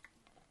coming.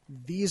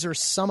 These are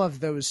some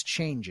of those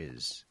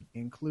changes,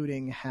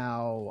 including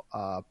how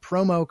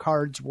promo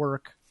cards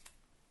work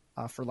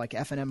for like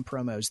F&M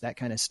promos, that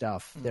kind of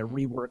stuff. Mm-hmm. They're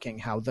reworking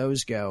how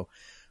those go.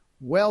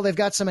 Well, they've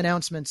got some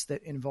announcements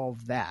that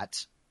involve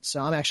that. So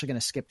I'm actually going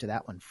to skip to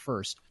that one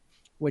first,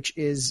 which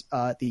is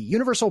the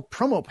Universal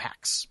Promo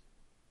Packs.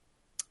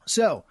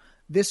 So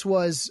this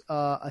was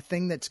a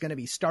thing that's going to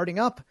be starting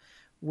up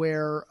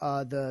where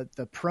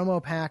the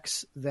promo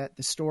packs that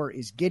the store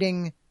is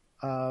getting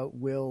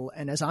will,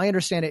 and as I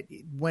understand it,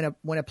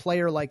 when a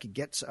player like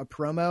gets a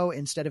promo,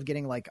 instead of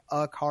getting like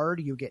a card,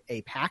 you get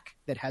a pack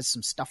that has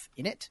some stuff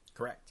in it.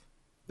 Correct.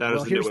 That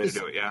is the new way to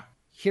do it, yeah.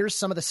 Here's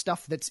some of the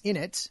stuff that's in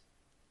it.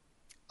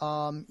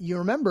 You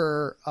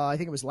remember, I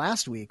think it was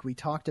last week, we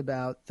talked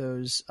about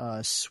those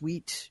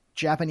sweet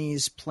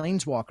Japanese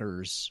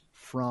planeswalkers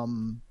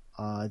from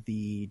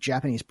the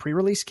Japanese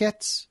pre-release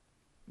kits.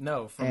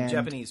 No, from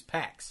Japanese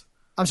packs.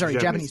 I'm sorry,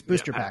 Japanese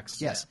booster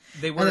packs. Yes,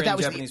 yeah. They were in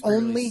Japanese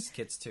pre-release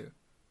kits too.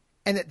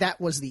 And that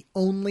was the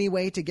only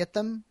way to get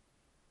them.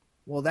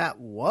 Well, that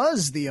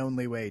was the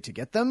only way to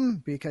get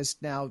them, because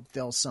now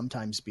they'll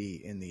sometimes be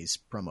in these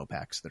promo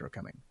packs that are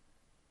coming.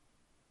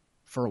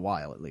 For a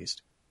while, at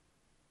least.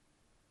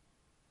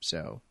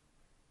 So,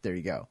 there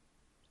you go.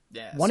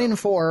 Yeah. One in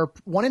four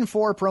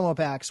promo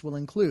packs will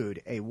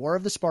include a War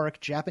of the Spark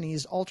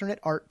Japanese alternate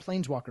art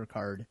Planeswalker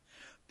card,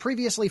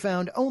 previously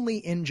found only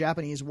in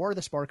Japanese War of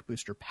the Spark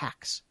booster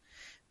packs.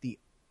 The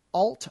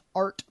alt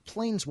art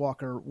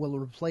Planeswalker will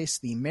replace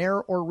the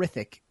Mare or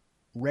Rithik.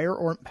 I'm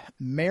going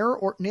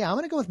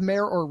to go with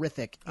Mare or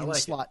Rithik in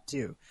slot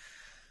 2.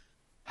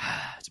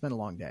 It's been a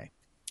long day.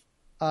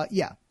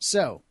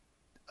 So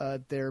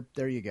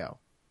there you go.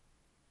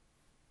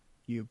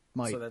 You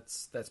might. So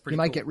that's pretty. You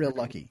might cool. get real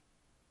lucky.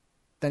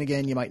 Then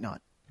again, you might not.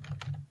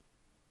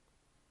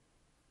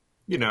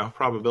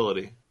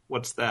 Probability.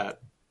 What's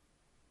that?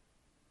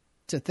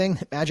 It's a thing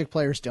that Magic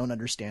players don't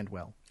understand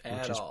well.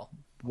 At all.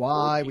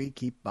 Why we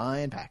keep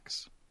buying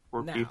packs.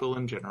 Or people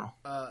in general.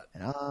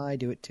 And I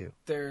do it too.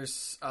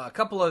 There's a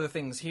couple other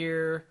things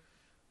here.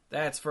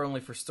 That's only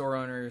for store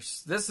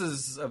owners. This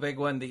is a big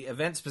one. The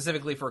event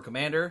specifically for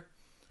Commander.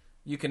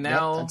 You can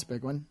now... Yep, that's a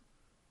big one.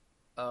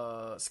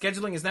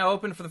 Scheduling is now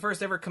open for the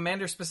first ever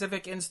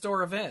Commander-specific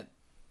in-store event.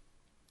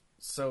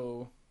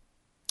 So...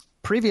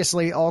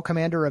 Previously, all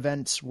Commander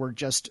events were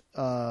just,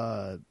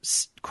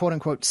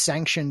 quote-unquote,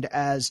 sanctioned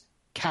as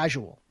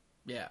casual.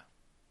 Yeah.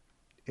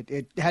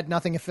 It had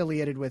nothing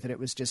affiliated with it. It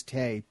was just,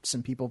 hey,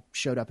 some people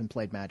showed up and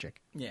played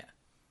Magic. Yeah.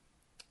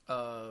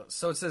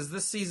 So it says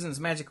this season's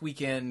Magic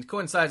Weekend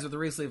coincides with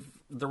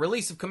the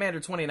release of Commander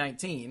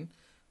 2019,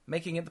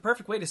 making it the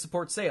perfect way to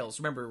support sales.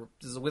 Remember,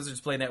 this is a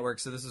Wizards Play Network,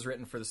 so this is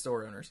written for the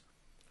store owners.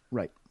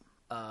 Right.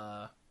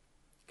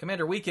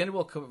 Commander Weekend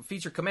will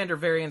feature Commander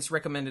variants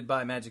recommended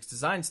by Magic's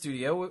design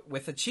studio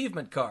with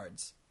achievement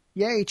cards.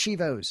 Yay,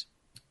 Chivos.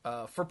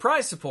 For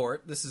prize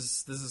support, this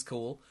is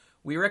cool.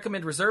 We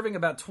recommend reserving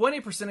about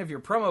 20% of your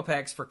promo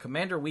packs for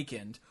Commander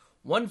Weekend,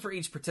 one for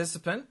each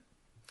participant,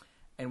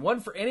 and one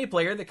for any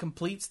player that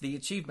completes the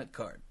achievement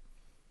card.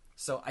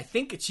 So I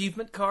think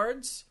achievement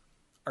cards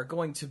are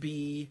going to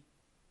be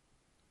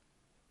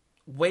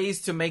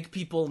ways to make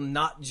people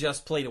not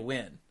just play to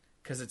win,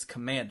 because it's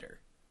Commander.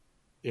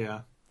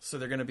 Yeah. So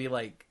they're going to be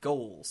like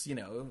goals,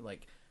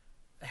 like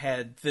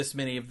had this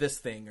many of this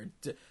thing, or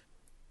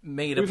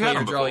made a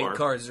player draw 8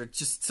 cards, or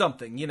just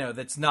something,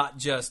 that's not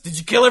just, did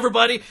you kill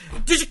everybody?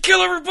 Did you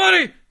kill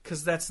everybody?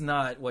 Because that's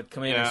not what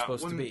Commander's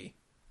supposed to be.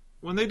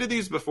 When they did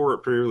these before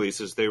at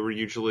pre-releases, they were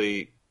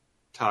usually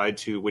tied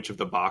to which of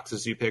the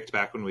boxes you picked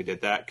back when we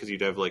did that, because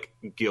you'd have, like,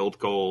 guild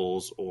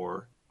goals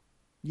or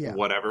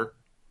whatever.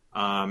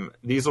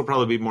 These will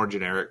probably be more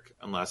generic,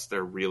 unless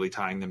they're really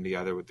tying them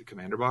together with the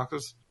Commander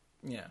boxes.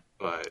 Yeah.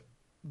 But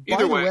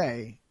either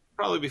way,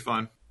 probably be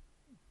fun.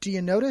 Do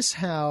you notice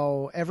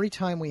how every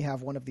time we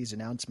have one of these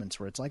announcements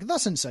where it's like,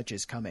 thus and such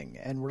is coming,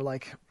 and we're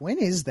like, when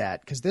is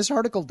that? Because this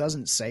article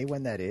doesn't say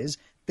when that is.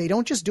 They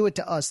don't just do it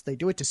to us, they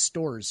do it to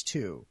stores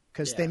too.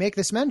 Because they make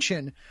this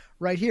mention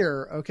right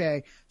here,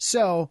 okay?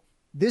 So,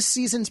 this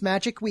season's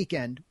Magic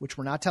Weekend, which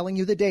we're not telling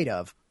you the date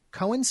of,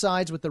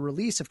 coincides with the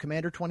release of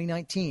Commander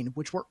 2019,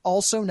 which we're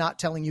also not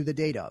telling you the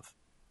date of.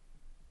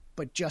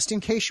 But just in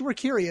case you were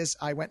curious,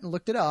 I went and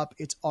looked it up.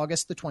 It's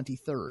August the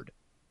 23rd.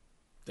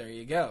 There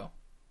you go.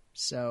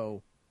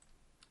 So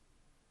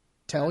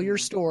tell your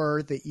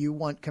store that you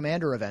want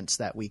Commander events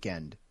that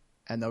weekend,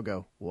 and they'll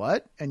go,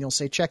 what? And you'll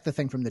say, check the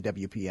thing from the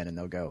WPN, and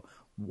they'll go,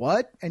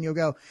 what? And you'll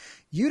go,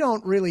 you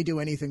don't really do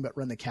anything but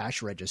run the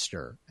cash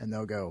register. And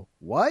they'll go,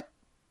 what?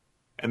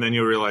 And then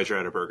you'll realize you're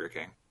at a Burger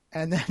King.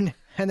 And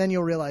then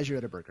you'll realize you're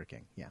at a Burger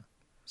King. Yeah.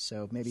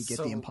 So maybe get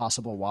the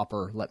Impossible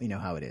Whopper. Let me know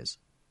how it is.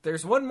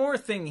 There's one more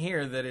thing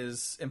here that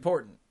is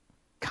important.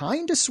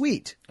 Kinda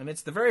sweet. And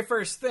it's the very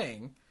first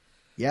thing.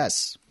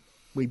 Yes.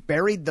 We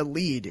buried the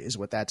lead is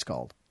what that's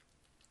called.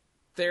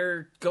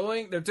 They're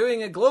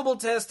doing a global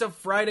test of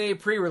Friday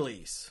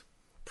pre-release.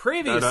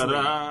 Previously,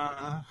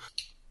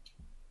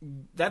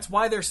 that's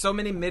why there's so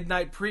many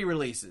midnight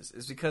pre-releases,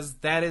 is because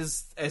that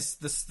is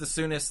the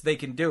soonest they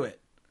can do it.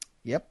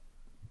 Yep.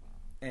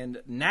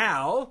 And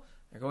now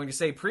they're going to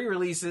say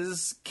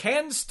pre-releases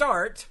can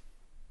start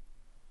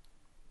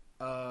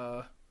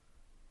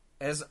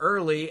as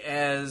early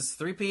as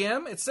 3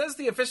 p.m. It says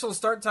the official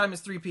start time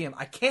is 3 p.m.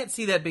 I can't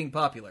see that being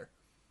popular.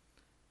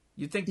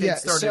 You'd think they'd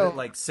start at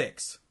like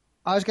 6.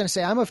 I was going to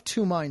say, I'm of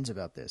two minds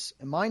about this.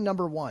 And my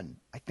number one,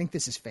 I think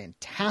this is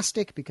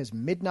fantastic because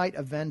midnight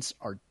events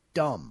are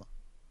dumb.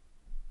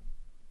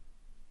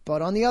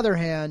 But on the other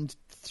hand,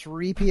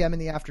 3 p.m. in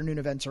the afternoon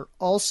events are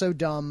also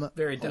dumb.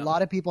 Very dumb. A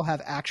lot of people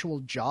have actual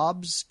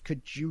jobs.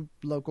 Could you,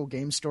 local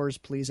game stores,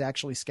 please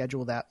actually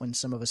schedule that when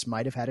some of us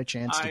might have had a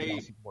chance to get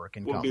off of work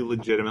and will come? be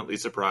legitimately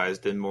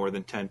surprised, and more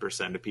than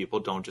 10% of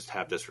people don't just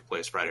have this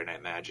replace Friday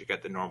Night Magic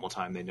at the normal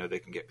time they know they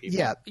can get people.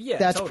 Yeah,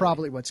 that's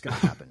probably what's going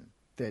to happen.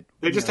 That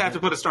they just have to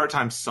put a start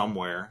time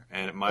somewhere,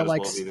 and it might as well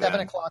be 7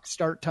 o'clock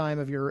start time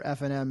of your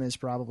FNM is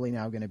probably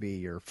now going to be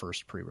your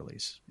first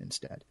pre-release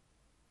instead.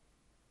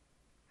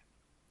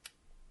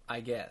 I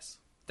guess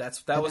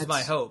that was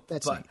my hope.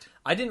 That's but neat.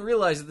 I didn't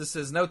realize that this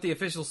says note the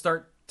official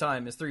start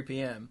time is 3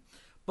 p.m.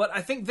 But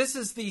I think this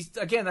is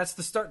that's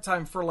the start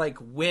time for like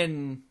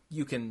when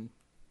you can.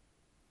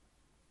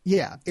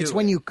 Yeah, it's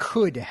when you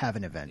could have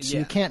an event. So Yeah.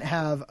 you can't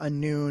have a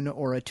noon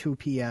or a 2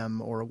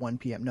 p.m. or a 1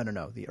 p.m.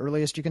 No. The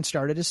earliest you can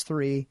start it is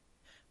 3.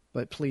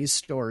 But please,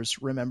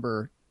 stores,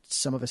 remember,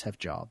 some of us have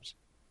jobs.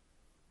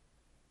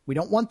 We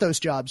don't want those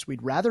jobs.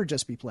 We'd rather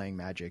just be playing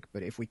Magic.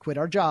 But if we quit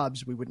our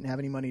jobs, we wouldn't have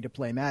any money to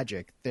play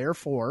Magic.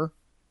 Therefore,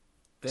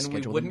 then we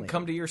schedule wouldn't them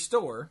come to your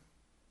store,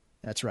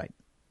 That's right.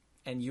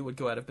 and you would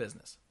go out of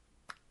business.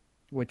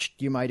 Which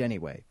you might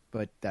anyway.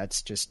 But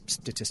that's just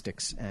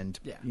statistics and,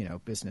 Yeah.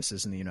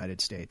 businesses in the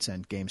United States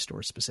and game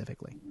stores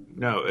specifically.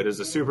 No, it is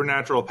a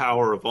supernatural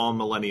power of all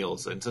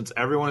millennials. And since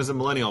everyone is a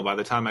millennial by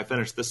the time I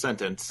finish this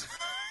sentence,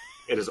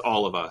 it is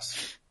all of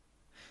us.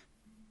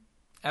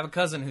 I have a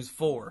cousin who's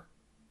 4.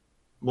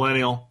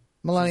 Millennial.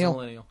 She's a Millennial.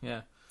 millennial,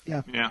 yeah.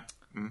 Yeah.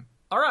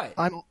 All right.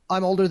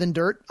 I'm older than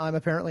dirt. I'm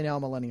apparently now a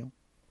millennial.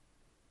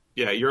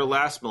 Yeah, you're a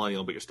last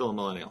millennial, but you're still a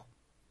millennial.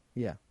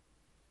 Yeah.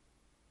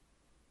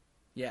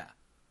 Yeah.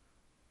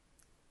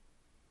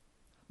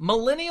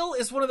 Millennial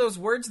is one of those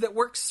words that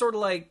works sort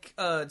of like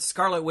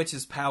Scarlet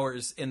Witch's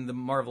powers in the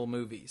Marvel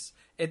movies.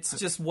 It's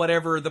just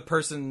whatever the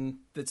person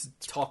that's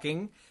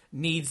talking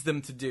needs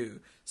them to do.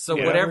 So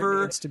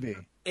whatever it needs to be.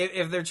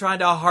 If they're trying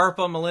to harp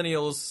on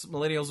millennials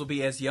will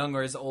be as young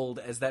or as old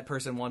as that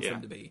person wants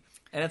them to be.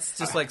 And it's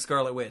just like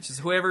Scarlet Witch. It's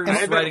whoever's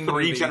I've writing had the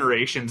 3 movie.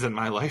 generations in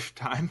my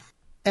lifetime.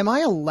 Am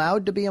I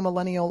allowed to be a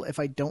millennial if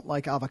I don't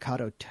like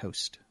avocado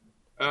toast?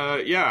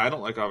 Yeah, I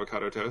don't like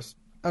avocado toast.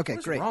 Okay,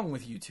 What's great. wrong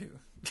with you two?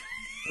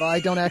 Well,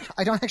 I don't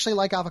actually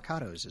like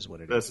avocados, is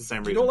what it is. That's the same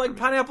reason. You don't like for me.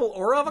 pineapple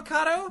or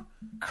avocado?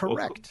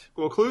 Correct.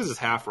 Well, Clues is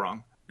half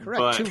wrong. Correct.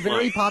 But, 2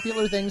 very like,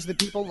 popular things that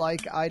people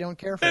like. I don't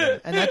care for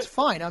them, and that's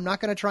fine. I'm not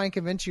going to try and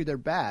convince you they're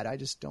bad. I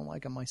just don't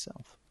like them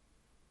myself.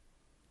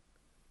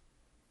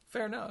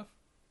 Fair enough.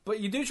 But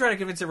you do try to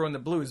convince everyone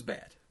that blue is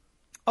bad.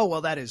 Oh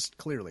well, that is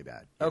clearly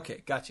bad.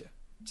 Okay, gotcha.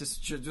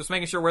 Just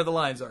making sure where the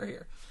lines are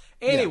here.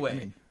 Anyway, I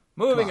mean,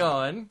 moving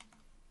on.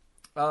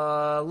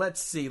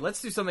 Let's see.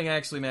 Let's do something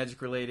actually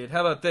Magic related.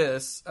 How about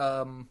this?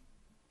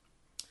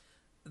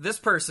 This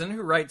person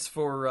who writes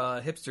for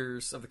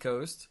Hipsters of the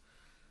Coast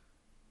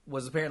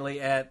was apparently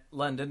at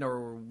London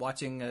or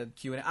watching a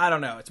Q&A. I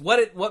don't know. It's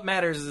what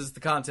matters is the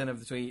content of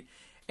the tweet.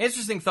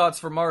 Interesting thoughts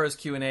for Mara's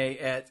Q&A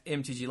at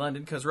MTG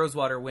London because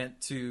Rosewater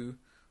went to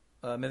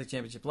Mythic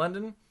Championship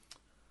London.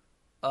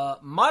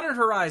 Modern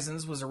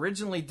Horizons was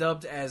originally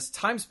dubbed as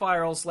Time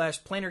Spiral /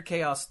 Planar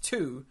Chaos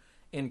 2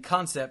 in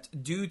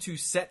concept due to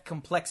set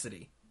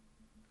complexity.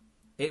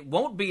 It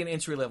won't be an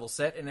entry-level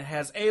set, and it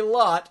has a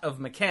lot of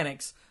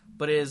mechanics,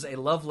 but it is a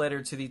love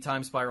letter to the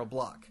Time Spiral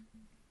block.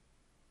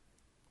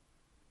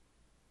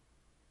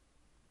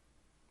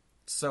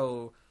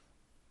 So,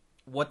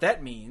 what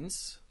that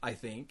means, I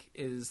think,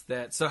 is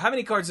that... So, how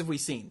many cards have we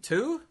seen?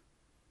 2?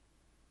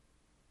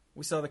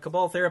 We saw the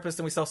Cabal Therapist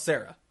and we saw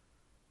Sarah.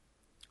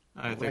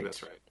 I think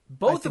that's right.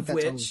 Both of that's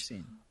all we've which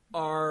seen.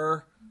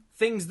 are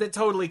things that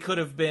totally could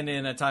have been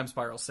in a Time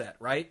Spiral set,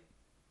 right?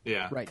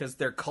 Yeah. Right. Because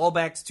they're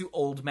callbacks to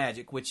old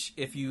Magic, which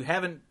if you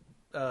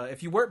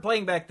weren't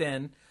playing back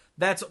then,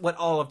 that's what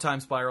all of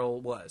Time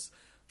Spiral was.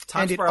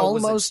 Time And it Spiral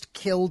was almost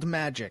killed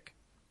Magic.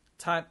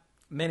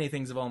 many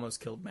things have almost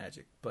killed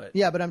Magic, but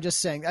Yeah, but I'm just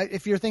saying,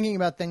 if you're thinking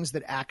about things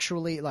that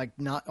actually, like,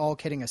 not all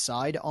kidding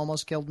aside,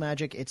 almost killed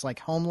Magic, it's like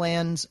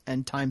Homelands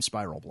and Time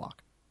Spiral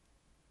block.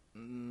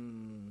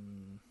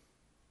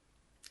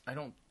 I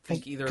don't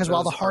think either. Because of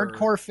while those the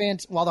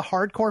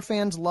hardcore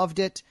fans loved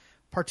it,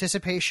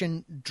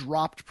 participation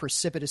dropped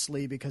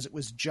precipitously because it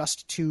was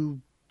just too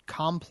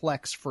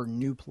complex for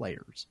new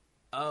players.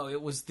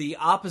 it was the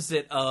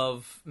opposite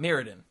of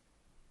Mirrodin,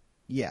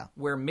 Yeah.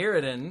 where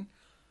Mirrodin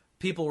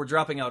people were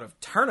dropping out of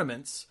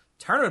tournaments.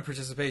 Tournament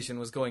participation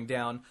was going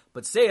down,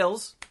 but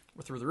sales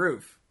were through the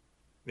roof.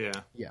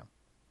 Yeah. Yeah.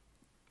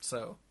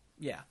 So,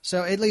 yeah.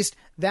 So at least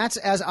that's,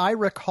 as I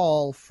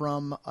recall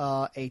from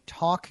a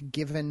talk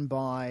given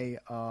by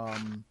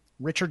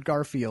Richard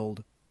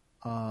Garfield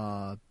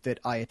that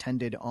I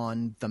attended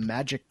on the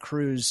Magic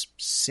Cruise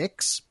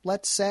 6,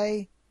 let's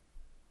say,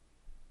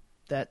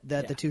 that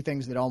the two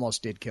things that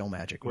almost did kill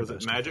Magic were Was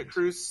those it two Magic things.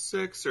 Cruise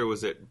 6 or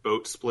was it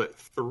Boat Split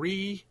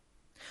 3?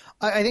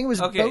 I think it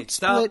was Okay, Boat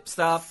Split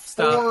stop.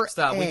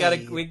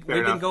 4A. We've been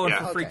enough, going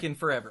yeah. for freaking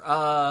forever.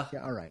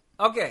 Yeah, all right.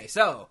 Okay,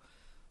 so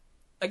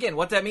again,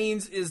 what that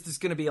means is there's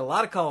going to be a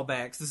lot of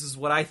callbacks. This is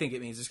what I think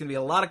it means. There's going to be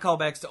a lot of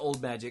callbacks to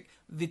old Magic.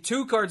 The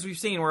 2 cards we've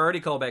seen were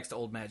already callbacks to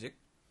old Magic.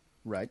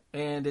 Right.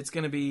 And it's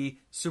going to be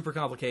super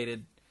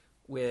complicated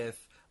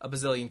with a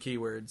bazillion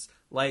keywords.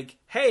 Like,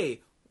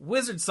 hey,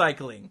 wizard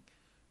cycling.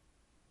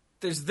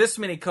 There's this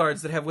many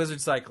cards that have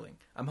wizard cycling.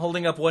 I'm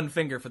holding up one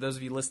finger for those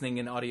of you listening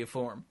in audio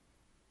form.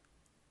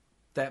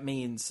 That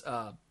means,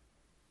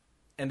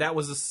 and that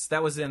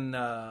was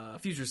in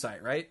Future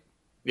Sight, right?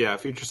 Yeah,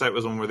 Future Sight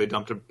was one where they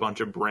dumped a bunch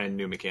of brand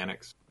new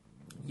mechanics.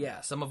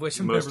 Yeah, some of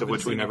which most of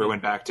which we never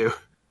went back to.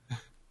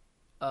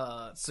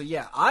 So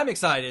yeah, I'm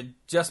excited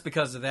just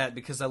because of that,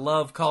 because I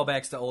love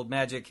callbacks to old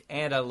Magic,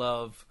 and I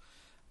love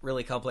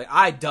really complex.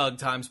 I dug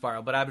Time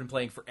Spiral, but I've been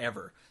playing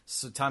forever,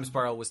 so Time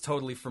Spiral was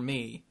totally for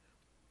me.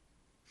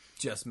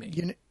 Just me.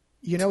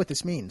 You know what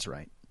this means,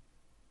 right?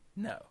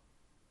 No.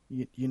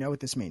 You know what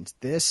this means.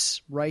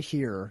 This right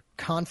here,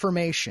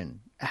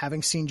 confirmation,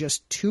 having seen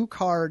just 2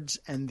 cards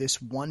and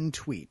this one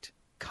tweet,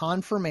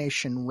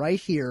 confirmation right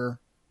here,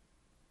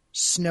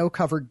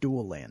 snow-covered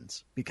dual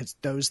lands, because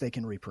those they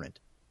can reprint.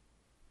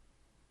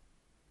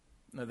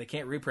 No, they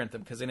can't reprint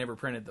them because they never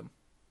printed them.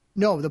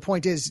 No, the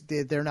point is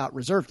they're not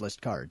reserved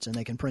list cards, and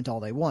they can print all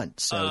they want.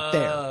 So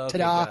there. Okay,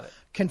 ta-da.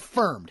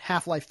 Confirmed.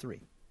 Half-Life 3.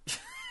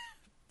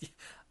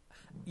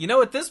 You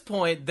know, at this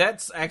point,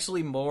 that's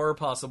actually more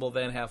possible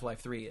than Half-Life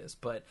 3 is,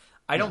 but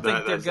I don't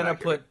think they're going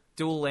to put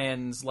dual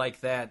lands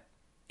like that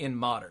in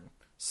Modern.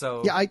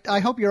 So yeah, I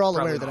hope you're all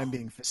aware not. that I'm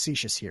being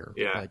facetious here.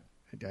 Yeah.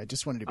 But I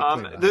just wanted to be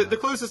clear. The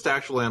closest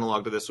actual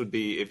analog to this would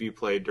be if you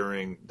played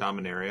during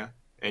Dominaria,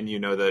 and you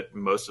know that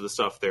most of the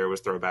stuff there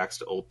was throwbacks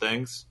to old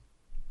things.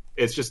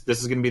 It's just, this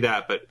is going to be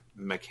that, but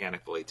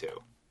mechanically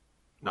too.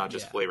 Not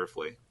just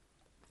flavorfully.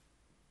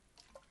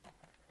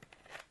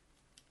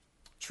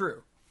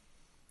 True.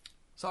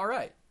 It's all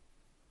right.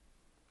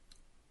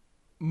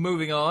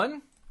 Moving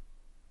on.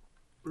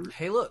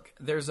 Hey, look,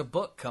 there's a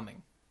book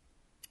coming.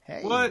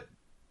 Hey. What?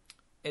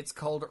 It's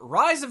called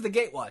Rise of the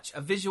Gatewatch,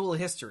 A Visual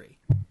History.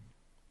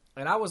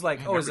 And I was like,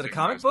 oh, is it a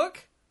comic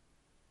book?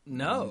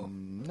 No.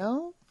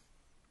 No?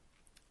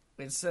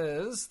 It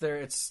says there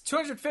it's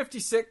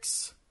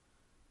 256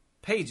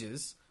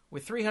 pages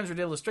with 300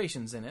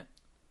 illustrations in it.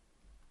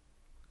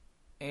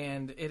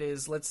 And it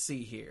is, let's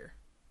see here.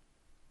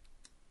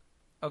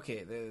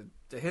 Okay,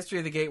 the history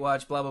of the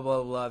Gatewatch, blah, blah,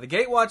 blah, blah. The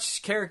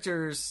Gatewatch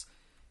characters'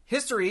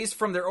 histories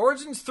from their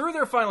origins through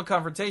their final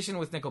confrontation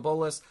with Nicol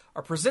Bolas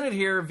are presented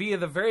here via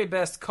the very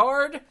best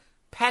card,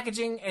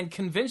 packaging, and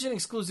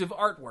convention-exclusive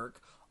artwork,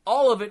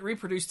 all of it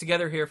reproduced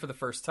together here for the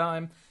first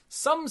time,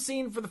 some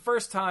seen for the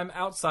first time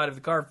outside of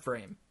the card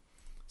frame.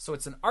 So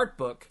it's an art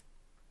book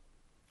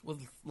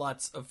with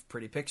lots of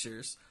pretty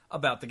pictures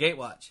about the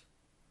Gatewatch.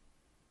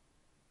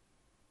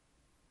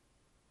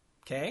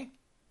 Okay?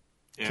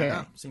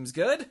 Yeah. Seems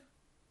good?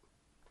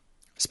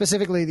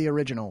 Specifically the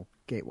original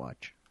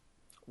Gatewatch.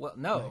 Well,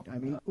 no. I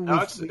mean, No,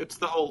 it's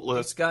the whole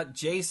list. It's got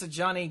Jace,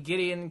 Johnny,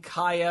 Gideon,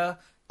 Kaya.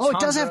 Oh, it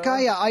does have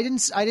Chandra. Kaya.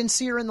 I didn't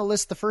see her in the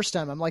list the first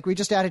time. I'm like, we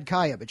just added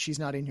Kaya, but she's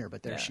not in here.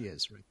 But there she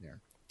is, right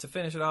there. To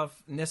finish it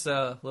off,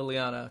 Nissa,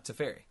 Liliana,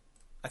 Teferi.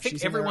 I think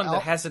She's in everyone there.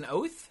 that has an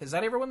oath. Is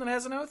that everyone that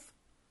has an oath?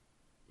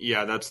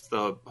 Yeah, that's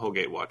the whole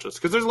Gatewatch list.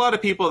 Because there's a lot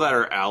of people that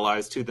are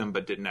allies to them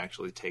but didn't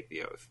actually take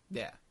the oath.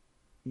 Yeah.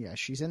 Yeah,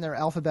 she's in there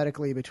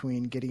alphabetically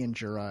between Gideon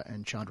Jura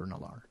and Chandra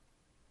Nalar.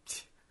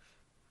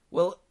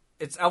 Well,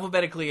 it's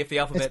alphabetically if the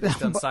alphabet is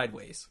done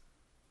sideways.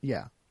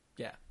 Yeah.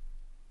 Yeah.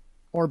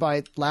 Or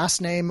by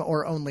last name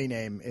or only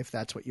name, if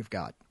that's what you've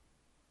got.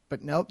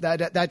 But nope,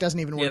 that doesn't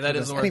even work. Yeah, that for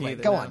this. doesn't work Anyway,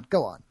 either, go no. on,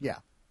 go on.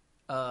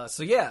 Yeah.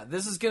 So yeah,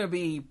 this is going to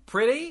be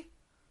pretty,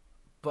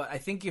 but I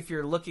think if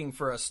you're looking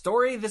for a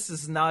story, this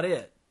is not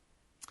it.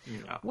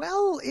 No.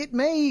 Well, it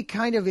may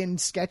kind of in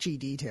sketchy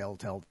detail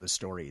tell the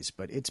stories,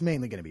 but it's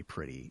mainly going to be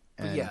pretty.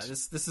 But And yeah,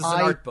 this is an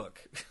art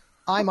book.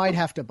 I might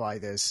have to buy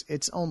this.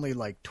 It's only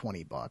like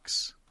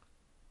 $20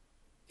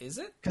 Is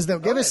it? because they'll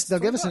give it's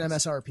us an $20.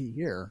 MSRP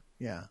here.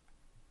 Yeah.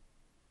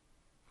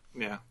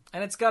 Yeah.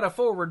 And it's got a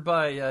foreword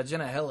by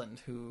Jenna Helland,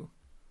 who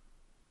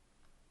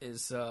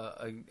is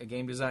a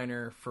game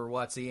designer for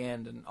WotC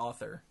and an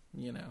author,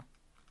 you know.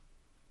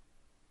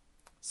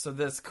 So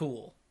that's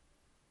cool.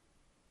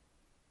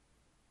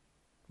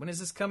 When is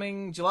this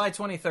coming? July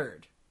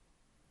 23rd.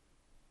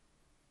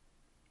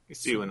 You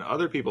see, when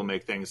other people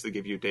make things, they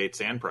give you dates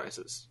and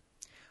prices.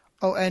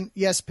 Oh, and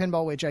yes,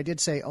 Pinball Witch, I did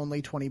say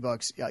only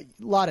 $20. A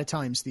lot of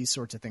times these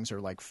sorts of things are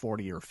like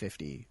 40 or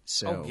 50.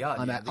 So Oh, yeah,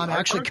 I'm, yeah, I'm the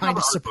actually hardcover kind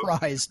of art books are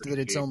surprised pretty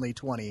that it's cheap. only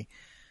 20.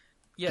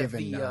 Yeah,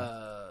 Given,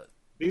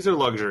 These are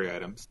luxury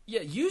items.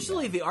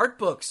 usually the art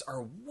books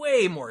are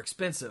way more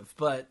expensive,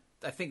 but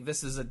I think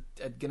this is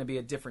going to be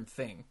a different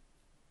thing.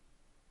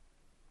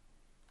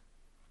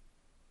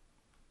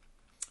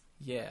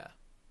 Yeah.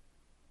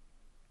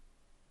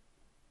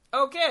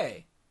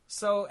 Okay.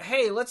 So,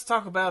 hey, let's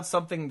talk about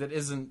something that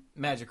isn't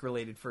Magic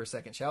related for a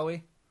second, shall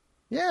we?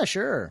 Yeah,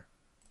 sure.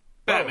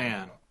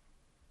 Batman.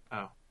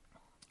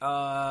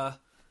 Oh.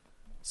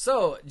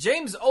 So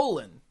James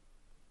Olin,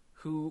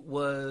 who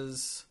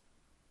was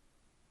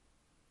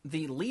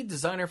the lead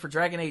designer for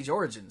Dragon Age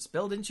Origins.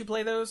 Bill, didn't you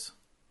play those?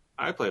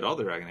 I played all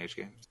the Dragon Age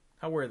games.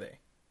 How were they?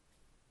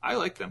 I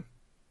like them.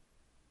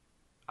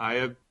 I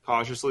am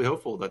cautiously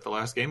hopeful that the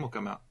last game will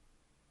come out.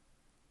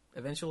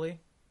 Eventually?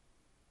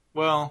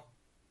 Well,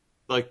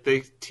 like,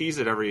 they tease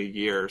it every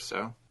year or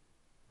so.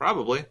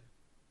 Probably.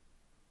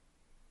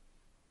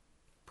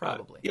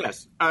 Probably.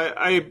 Yes.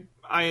 I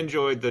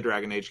enjoyed the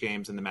Dragon Age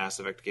games and the Mass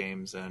Effect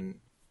games and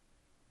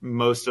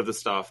most of the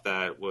stuff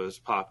that was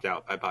popped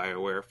out by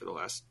BioWare for the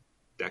last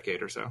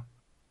decade or so.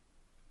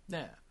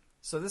 Yeah.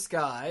 So this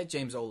guy,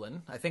 James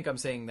Olin, I think I'm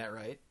saying that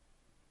right.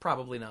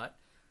 Probably not.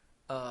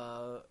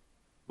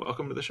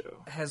 Welcome to the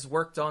show. Has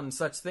worked on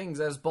such things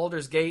as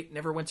Baldur's Gate,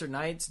 Neverwinter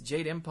Nights,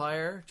 Jade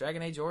Empire,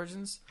 Dragon Age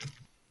Origins.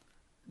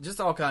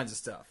 Just all kinds of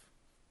stuff.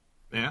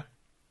 Yeah.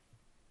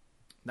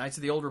 Knights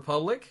of the Old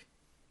Republic.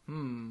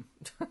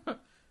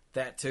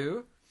 That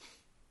too.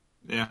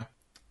 Yeah.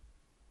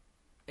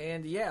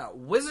 And yeah,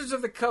 Wizards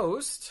of the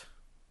Coast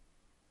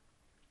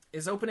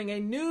is opening a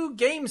new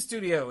game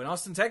studio in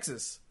Austin,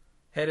 Texas,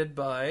 headed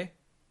by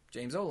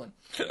James Olin.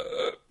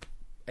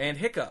 And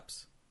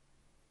Hiccups.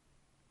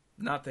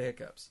 Not the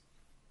Hiccups.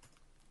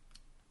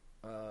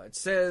 It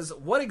says,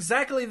 what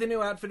exactly the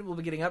new outfit will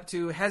be getting up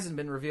to hasn't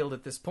been revealed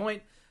at this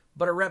point,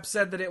 but a rep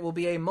said that it will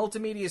be a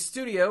multimedia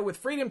studio with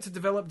freedom to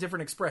develop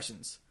different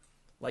expressions.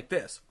 Like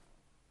this.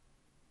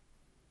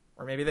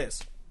 Or maybe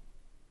this.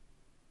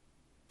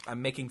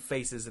 I'm making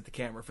faces at the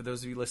camera for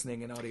those of you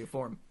listening in audio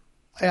form.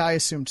 I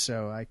assumed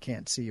so. I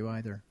can't see you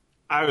either.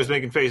 I was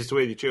making faces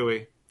with you,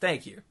 Chewie.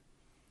 Thank you.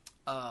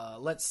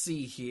 Let's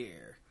see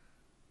here.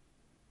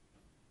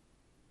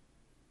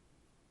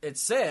 It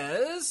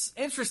says,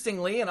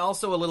 interestingly and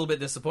also a little bit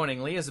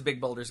disappointingly, as a big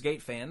Baldur's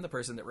Gate fan, the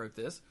person that wrote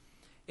this,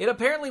 it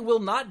apparently will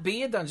not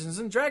be a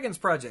Dungeons & Dragons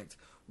project.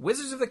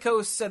 Wizards of the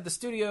Coast said the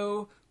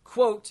studio,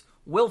 quote,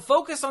 will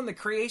focus on the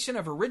creation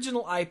of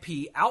original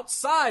IP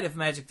outside of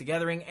Magic the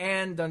Gathering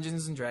and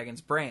Dungeons &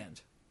 Dragons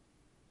brand.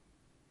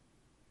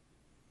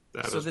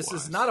 So this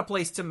is not a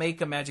place to make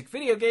a Magic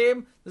video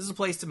game. This is a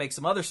place to make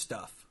some other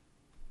stuff.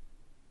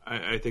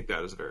 I think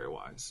that is very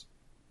wise.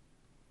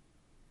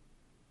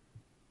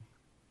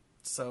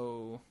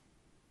 So,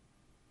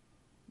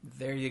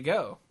 there you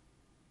go.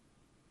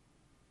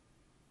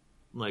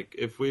 Like,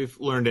 if we've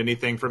learned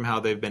anything from how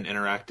they've been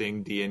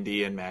interacting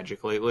D&D and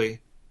Magic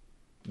lately,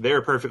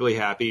 they're perfectly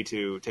happy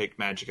to take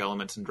Magic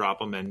elements and drop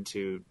them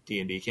into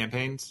D&D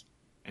campaigns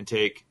and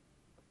take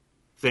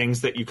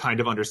things that you kind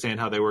of understand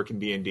how they work in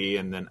D&D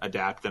and then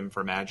adapt them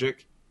for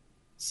Magic.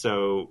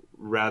 So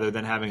rather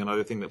than having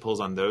another thing that pulls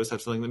on those,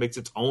 have something that makes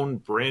its own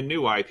brand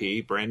new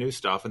IP, brand new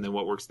stuff, and then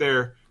what works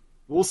there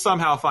will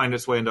somehow find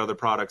its way into other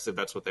products if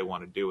that's what they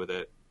want to do with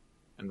it,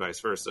 and vice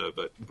versa.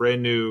 But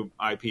brand new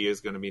IP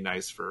is going to be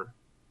nice for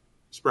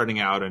spreading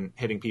out and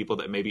hitting people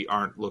that maybe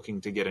aren't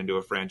looking to get into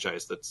a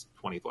franchise that's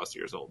 20 plus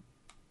years old.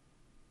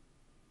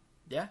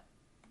 Yeah.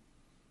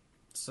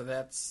 So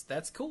that's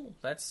cool.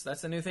 That's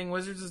a new thing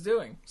Wizards is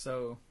doing.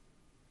 So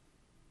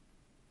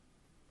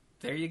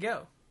there you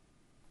go.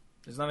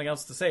 There's nothing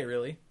else to say,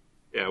 really.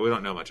 Yeah, we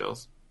don't know much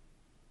else.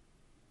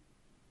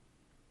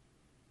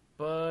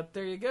 But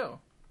there you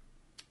go.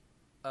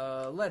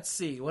 Let's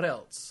see. What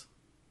else?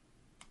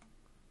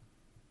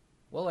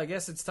 Well, I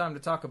guess it's time to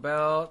talk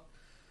about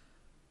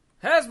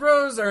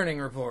Hasbro's earning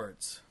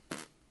reports.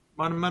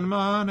 Money, money,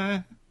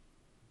 money.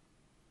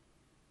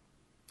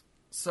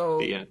 So,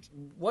 The end.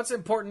 what's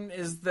important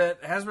is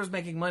that Hasbro's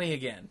making money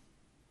again.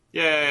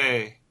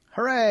 Yay.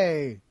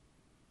 Hooray!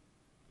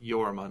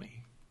 Your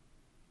money.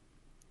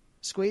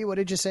 Squee, what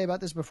did you say about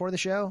this before the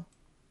show?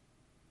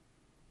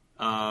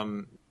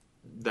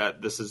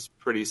 That this is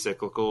pretty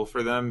cyclical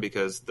for them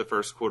because the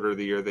first quarter of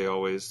the year they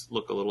always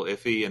look a little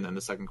iffy, and then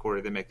the second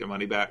quarter they make their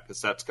money back because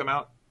sets come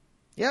out.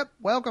 Yep,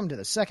 welcome to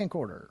the second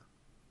quarter.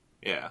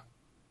 Yeah.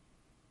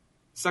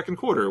 Second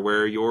quarter,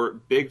 where your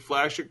big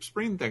flagship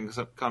spring thing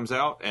comes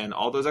out, and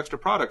all those extra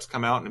products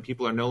come out, and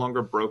people are no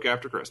longer broke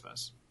after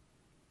Christmas.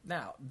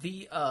 Now,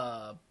 the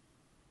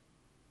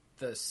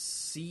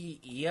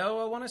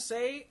CEO, I want to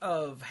say,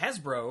 of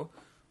Hasbro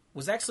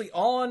was actually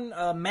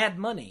on Mad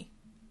Money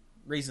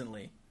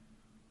recently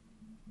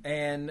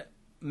and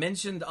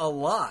mentioned a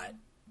lot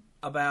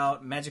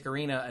about Magic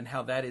Arena and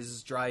how that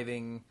is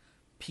driving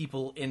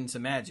people into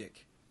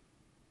Magic.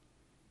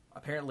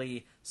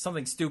 Apparently,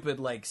 something stupid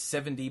like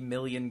 70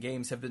 million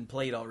games have been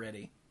played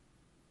already.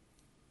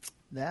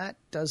 That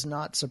does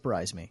not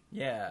surprise me.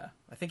 Yeah,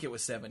 I think it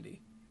was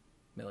 70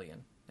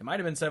 million. It might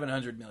have been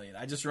 700 million.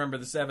 I just remember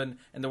the 7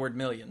 and the word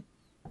million.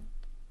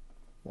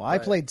 Well, I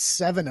played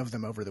 7 of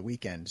them over the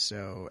weekend,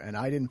 and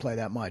I didn't play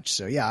that much.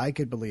 So, yeah, I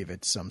could believe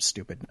it's some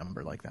stupid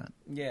number like that.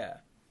 Yeah.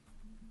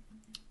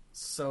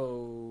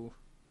 So,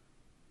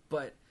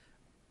 but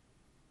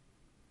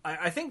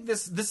I think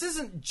this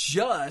isn't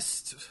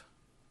just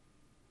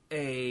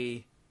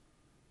a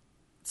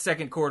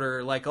second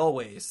quarter like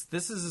always.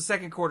 This is a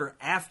second quarter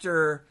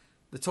after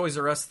the Toys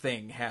R Us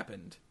thing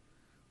happened,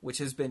 which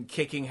has been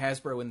kicking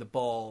Hasbro in the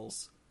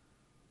balls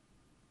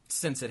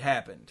since it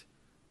happened.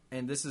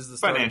 And this is the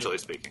start Financially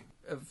speaking.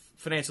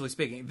 financially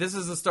speaking. This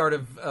is the start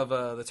of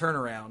the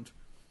turnaround,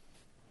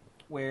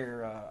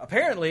 where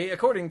apparently,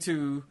 according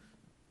to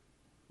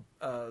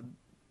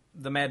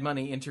the Mad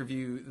Money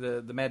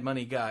interview, the Mad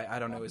Money guy, I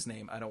don't know his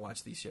name, I don't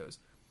watch these shows.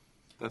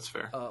 That's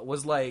fair.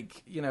 Was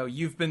like,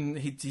 you've been,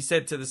 he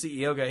said to the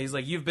CEO guy, he's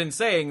like, you've been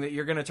saying that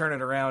you're going to turn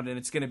it around and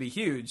it's going to be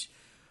huge,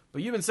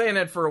 but you've been saying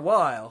that for a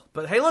while.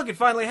 But hey, look, it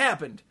finally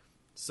happened.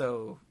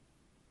 So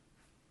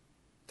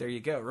there you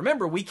go.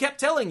 Remember, we kept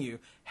telling you,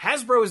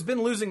 Hasbro has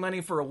been losing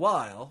money for a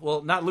while.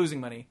 Well, not losing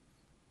money,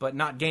 but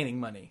not gaining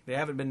money. They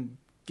haven't been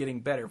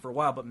getting better for a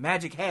while, but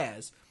Magic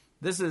has.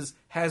 This is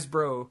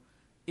Hasbro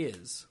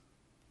is.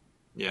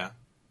 Yeah.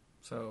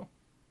 So,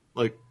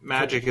 like,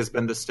 Magic has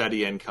been the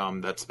steady income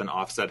that's been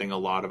offsetting a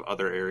lot of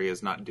other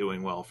areas not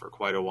doing well for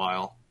quite a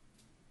while.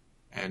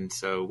 And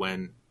so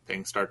when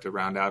things start to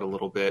round out a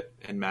little bit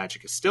and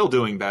Magic is still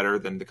doing better,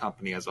 then the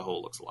company as a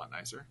whole looks a lot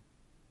nicer.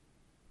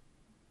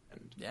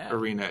 And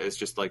Arena is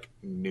just like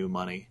new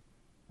money.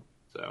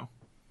 So,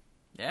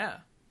 yeah.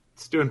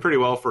 It's doing pretty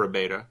well for a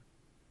beta.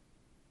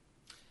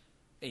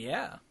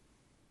 Yeah.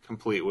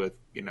 Complete with,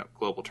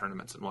 global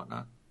tournaments and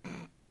whatnot.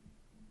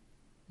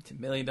 $2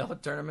 million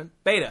tournament.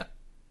 Beta.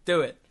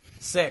 Do it.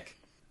 Sick.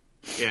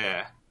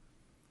 Yeah.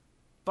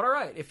 But all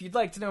right, if you'd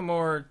like to know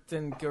more,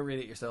 then go read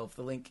it yourself.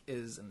 The link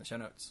is in the show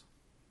notes.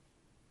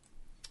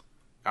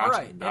 All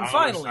right, and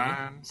finally,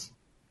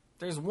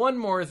 there's one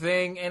more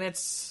thing, and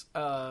it's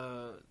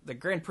the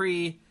Grand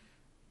Prix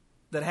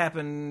that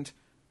happened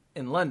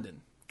in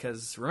London.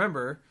 Because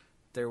remember,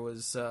 there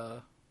was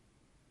the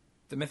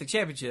Mythic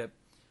Championship,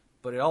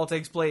 but it all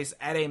takes place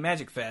at a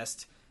Magic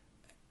Fest,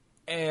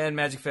 and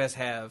Magic Fest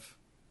have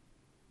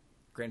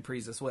Grand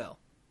Prix as well.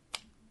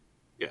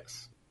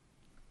 Yes.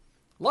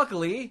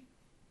 Luckily,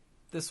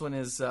 this one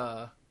is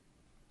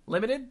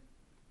limited.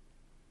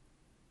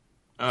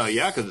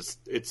 Yeah, because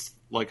it's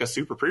like a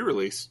super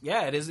pre-release.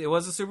 Yeah, it is. It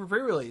was a super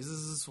pre-release. This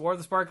is War of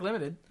the Spark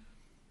Limited.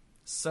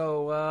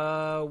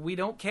 So we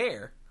don't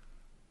care.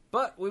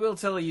 But we will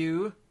tell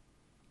you.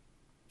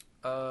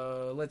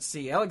 Let's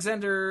see.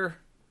 Alexander.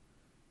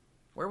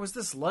 Where was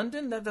this?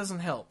 London? That doesn't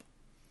help.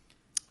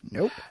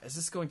 Nope. Is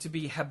this going to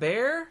be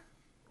Haber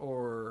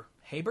or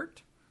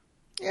Habert?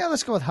 Yeah,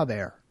 let's go with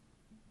Haber.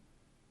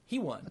 He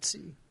won.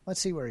 Let's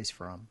see where he's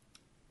from.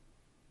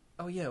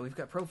 Oh, yeah, we've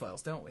got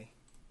profiles, don't we?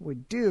 We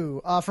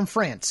do. From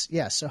France.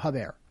 Yes, so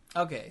Haber.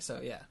 Okay,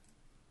 so yeah.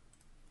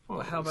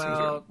 Well, how Oh,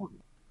 about...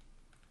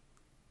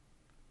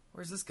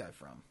 Where's this guy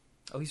from?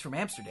 Oh, he's from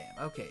Amsterdam.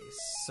 Okay,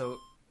 so...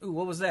 Ooh,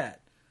 what was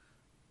that?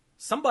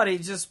 Somebody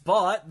just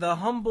bought the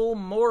Humble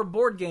More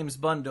Board Games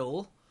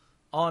bundle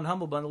on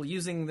Humble Bundle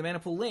using the Mana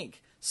Pool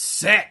link.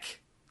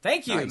 Sick!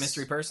 Thank you, Nice.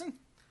 mystery person.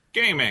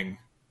 Gaming.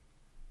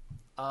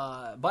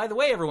 By the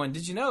way, everyone,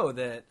 did you know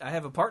that I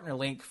have a partner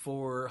link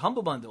for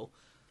Humble Bundle?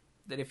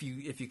 That if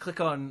you click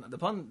on the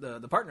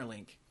partner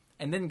link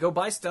and then go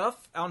buy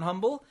stuff on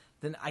Humble,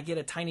 then I get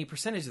a tiny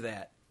percentage of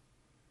that,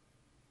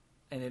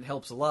 and it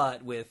helps a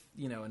lot with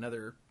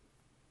another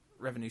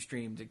revenue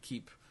stream to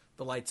keep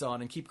the lights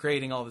on and keep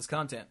creating all this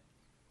content.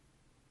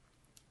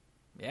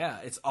 Yeah,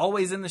 it's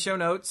always in the show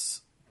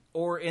notes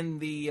or in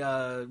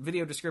the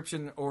video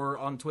description or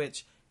on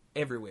Twitch,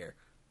 everywhere,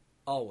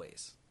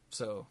 always.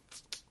 So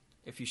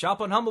if you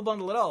shop on Humble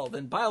Bundle at all,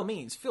 then by all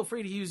means, feel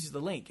free to use the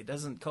link. It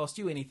doesn't cost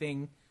you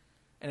anything,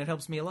 and it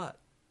helps me a lot.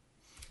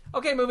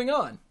 Okay, moving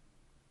on.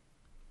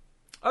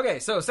 Okay,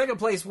 so second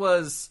place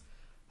was...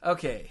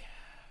 Okay.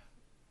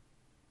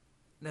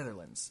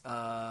 Netherlands.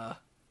 I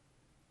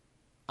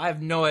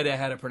have no idea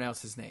how to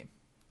pronounce his name.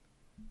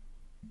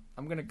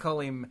 I'm going to call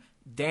him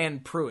Dan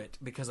Pruitt,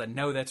 because I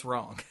know that's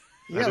wrong.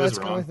 Yeah, let's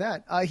go with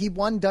that. He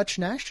won Dutch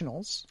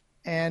Nationals,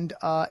 and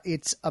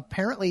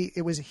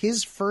it was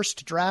his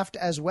first draft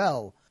as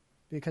well,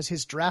 because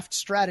his draft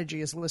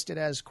strategy is listed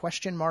as ?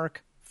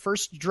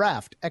 First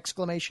draft !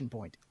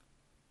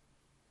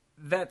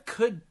 That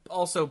could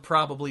also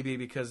probably be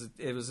because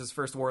it was his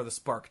first War of the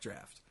Spark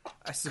draft.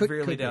 I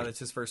severely doubt it's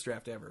his first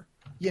draft ever.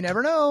 You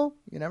never know.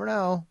 You never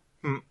know.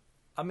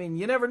 I mean,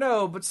 you never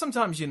know, but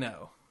sometimes you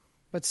know.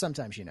 But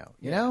sometimes you know.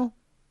 You know?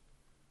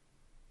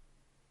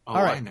 Oh,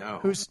 all right. I know.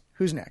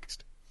 Who's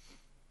next?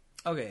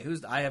 Okay,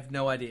 I have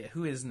no idea.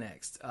 Who is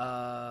next?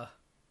 I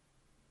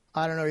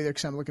don't know either,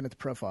 because I'm looking at the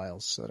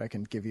profiles so that I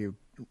can give you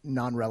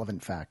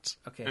non-relevant facts.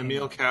 Okay.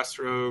 Emil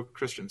Castro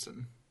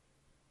Christensen.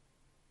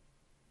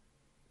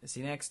 Is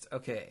he next?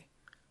 Okay.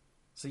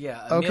 So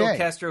yeah, Emil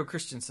Castro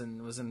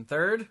Christensen was in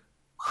third.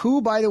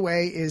 Who, by the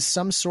way, is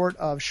some sort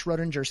of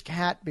Schrodinger's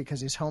cat, because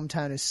his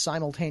hometown is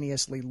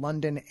simultaneously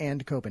London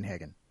and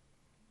Copenhagen.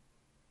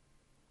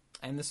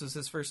 And this was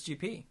his first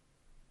GP.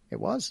 It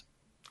was.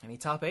 And he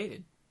top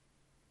 8'd.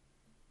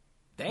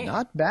 Damn.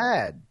 Not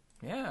bad.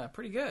 Yeah,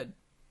 pretty good.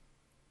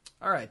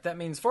 All right, that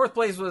means fourth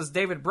place was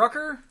David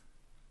Brucker.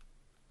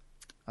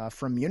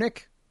 From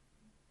Munich.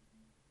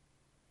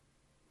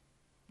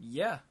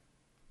 Yeah.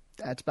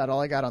 That's about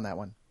all I got on that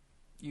one.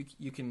 You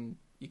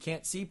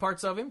can't see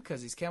parts of him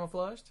because he's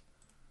camouflaged.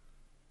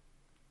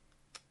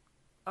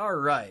 All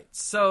right,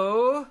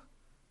 so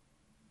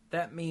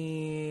That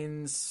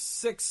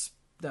means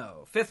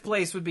fifth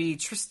place would be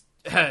Tristan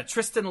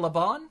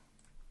LeBon.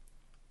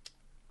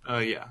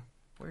 Yeah.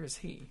 Where is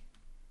he?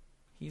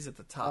 He's at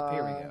the top.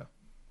 Here we go.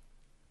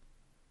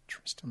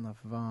 Tristan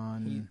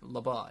LeBon.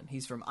 LeBon.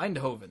 He's from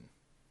Eindhoven.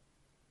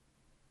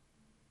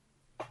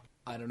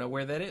 I don't know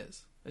where that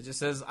is. It just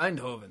says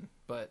Eindhoven,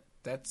 but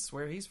that's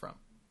where he's from.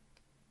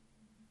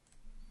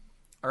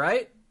 All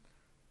right.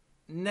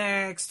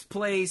 Next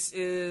place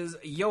is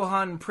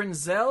Johan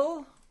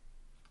Prinzel.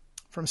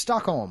 From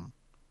Stockholm.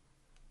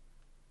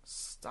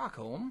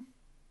 Stockholm?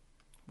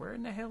 Where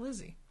in the hell is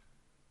he?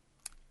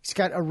 He's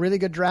got a really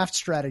good draft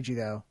strategy,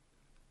 though.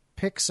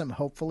 Pick some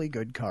hopefully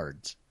good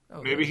cards.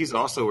 Oh, Maybe he's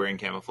also wearing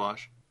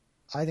camouflage.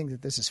 I think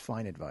that this is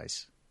fine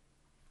advice.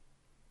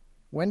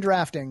 When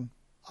drafting,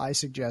 I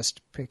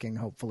suggest picking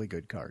hopefully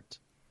good cards.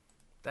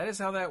 That is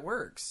how that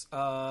works.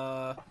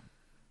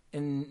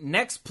 In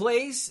next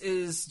place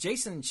is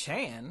Jason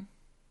Chan.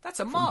 That's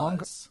a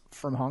Maz.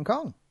 From Hong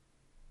Kong.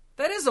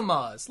 That is a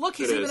Maz. Look,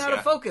 he's even out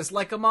of focus,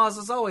 like a Maz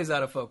is always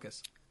out of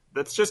focus.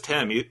 That's just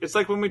him. It's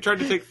like when we tried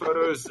to take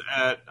photos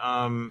at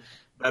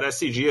that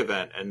SCG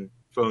event and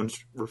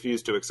phones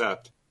refused to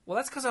accept. Well,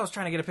 that's because I was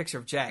trying to get a picture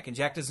of Jack, and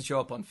Jack doesn't show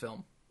up on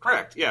film.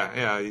 Correct.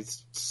 Yeah.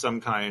 He's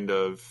some kind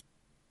of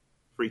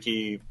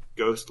freaky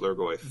ghost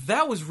Lurgoyf.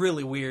 That was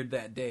really weird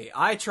that day.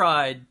 I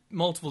tried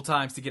multiple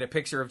times to get a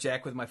picture of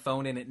Jack with my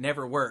phone, and it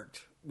never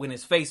worked when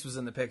his face was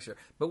in the picture.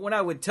 But when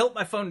I would tilt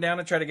my phone down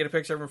and try to get a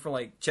picture of him from,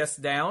 like,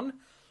 chest down,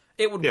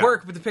 it would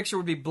work, but the picture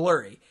would be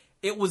blurry.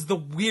 It was the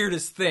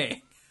weirdest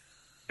thing.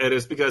 It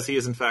is because he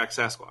is, in fact,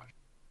 Sasquatch.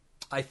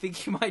 I think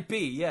he might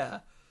be, yeah.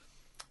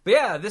 But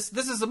yeah, this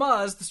is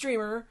Amaz, the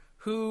streamer,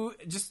 who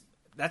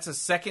that's a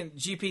second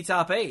GP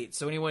top 8.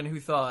 So anyone who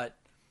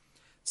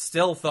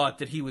still thought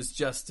that he was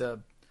just a,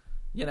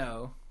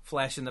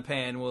 flash in the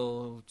pan,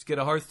 we'll get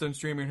a Hearthstone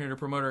streamer here to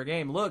promote our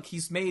game. Look,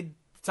 he's made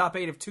the top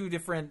 8 of 2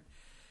 different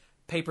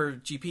paper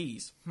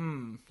GPs.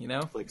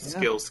 Like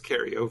skills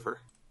carry over.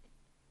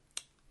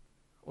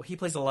 Well, he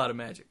plays a lot of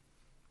Magic.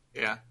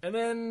 Yeah. And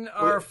then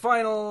our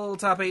final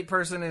top 8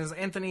 person is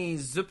Anthony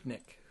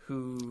Zupnik,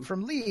 who's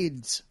from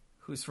Leeds.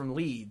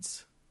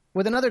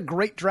 With another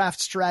great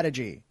draft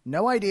strategy.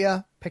 No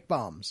idea, pick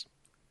bombs.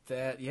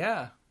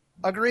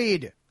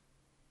 Agreed.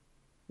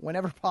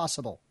 Whenever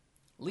possible.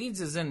 Leeds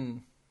is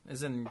in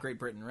Great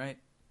Britain, right?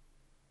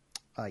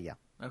 Yeah.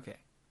 Okay.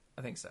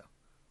 I think so.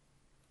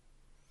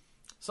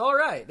 So all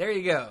right, there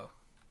you go.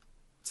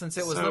 Since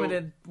it was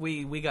limited,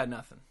 we got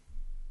nothing.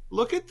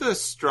 Look at the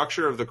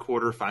structure of the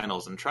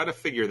quarterfinals and try to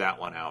figure that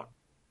one out.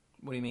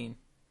 What do you mean?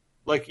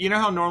 Like, you know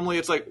how normally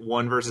it's like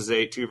 1 versus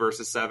 8, 2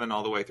 versus 7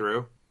 all the way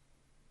through?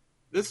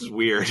 This is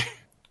weird.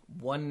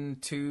 1,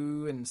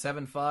 2, and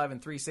 7, 5,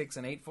 and 3, 6,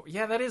 and 8, 4.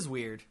 Yeah, that is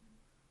weird.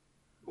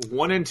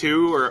 1 and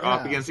 2 are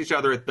up against each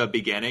other at the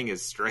beginning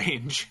is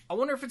strange. I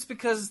wonder if it's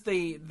because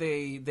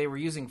they were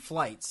using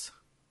flights.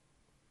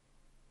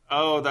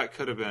 Oh, that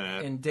could have been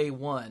it. In day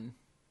 1.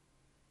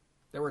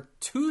 There were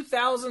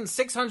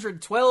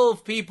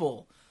 2,612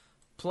 people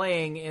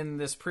playing in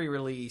this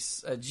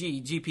pre-release,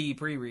 GP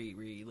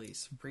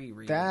pre-release.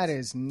 That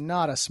is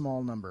not a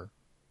small number.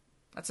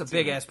 That's a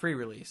big-ass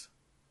pre-release.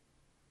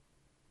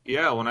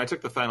 Yeah, when I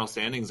took the final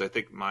standings, I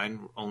think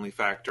mine only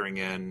factoring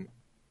in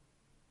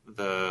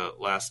the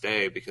last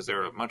day because they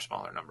were a much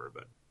smaller number.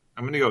 But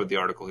I'm going to go with the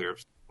article here of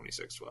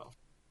 2612.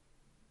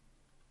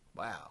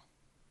 Wow.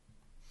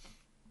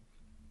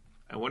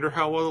 I wonder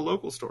how well the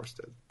local stores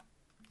did.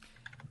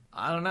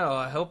 I don't know.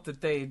 I hope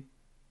that they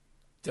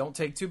don't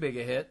take too big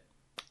a hit.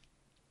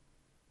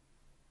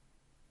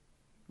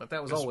 But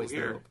that was always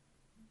the hope.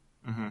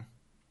 Mm-hmm.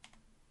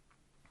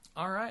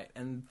 All right.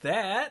 And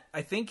that,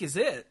 I think, is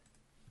it.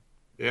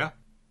 Yeah.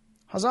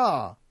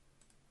 Huzzah!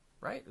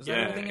 Right? Is that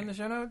everything in the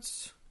show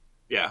notes?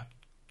 Yeah.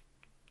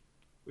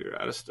 We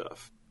were out of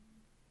stuff.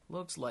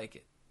 Looks like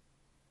it.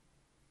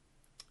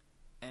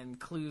 And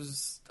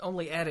Clues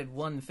only added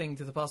one thing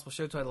to the possible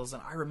show titles,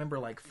 and I remember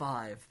like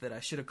 5 that I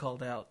should have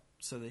called out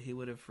so that he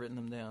would have written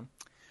them down.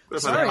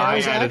 Sorry, I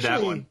added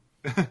that one.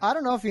 I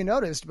don't know if you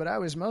noticed, but I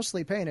was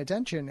mostly paying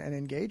attention and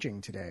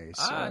engaging today.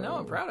 So... I know,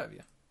 I'm proud of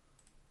you.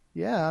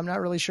 Yeah, I'm not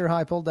really sure how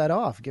I pulled that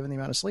off, given the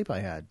amount of sleep I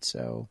had.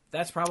 So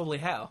that's probably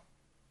how.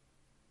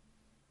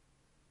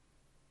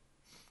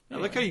 I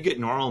like how you get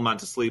normal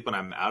amounts of sleep when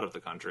I'm out of the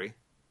country.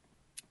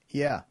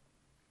 Yeah.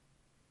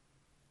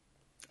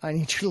 I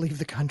need you to leave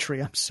the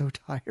country. I'm so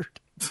tired.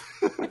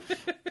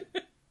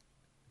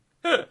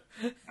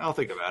 I'll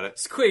think about it.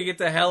 Squee, get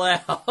the hell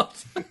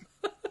out.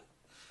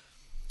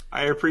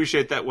 I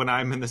appreciate that when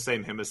I'm in the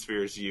same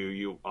hemisphere as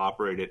you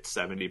operate at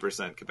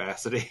 70%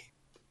 capacity.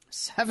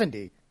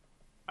 70?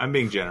 I'm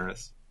being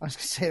generous. I was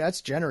going to say,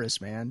 that's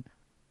generous, man.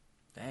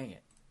 Dang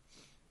it.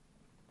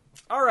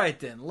 All right,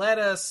 then. Let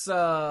us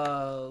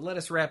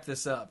wrap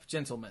this up,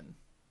 gentlemen.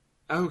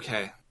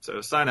 Okay,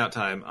 so sign out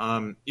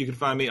time. You can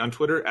find me on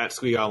Twitter at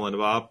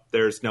SqueeGoblinBob.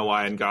 There's no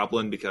I in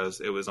Goblin because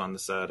it was on the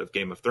set of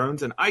Game of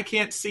Thrones, and I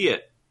can't see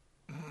it.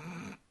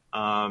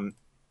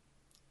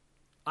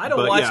 I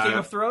don't watch Game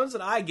of Thrones,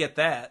 and I get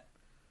that.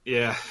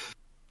 Yeah.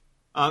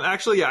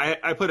 Actually, yeah,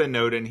 I put a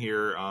note in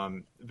here.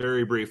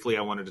 Very briefly,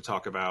 I wanted to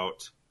talk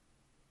about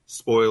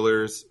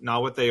spoilers,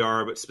 not what they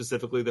are, but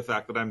specifically the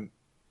fact that I'm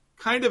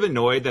kind of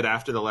annoyed that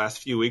after the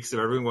last few weeks of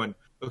everyone,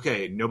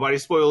 okay, nobody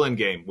spoil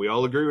Endgame. We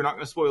all agree we're not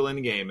going to spoil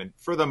Endgame, and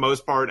for the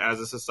most part, as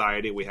a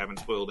society, we haven't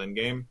spoiled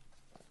Endgame.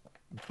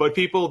 But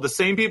the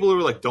same people who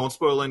are like, don't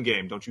spoil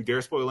Endgame, don't you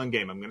dare spoil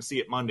Endgame. I'm going to see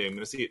it Monday. I'm going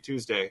to see it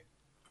Tuesday.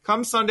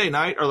 Come Sunday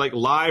night, are like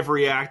live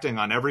reacting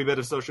on every bit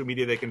of social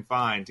media they can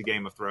find to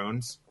Game of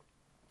Thrones,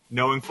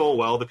 knowing full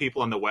well the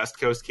people on the West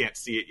Coast can't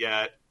see it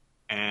yet,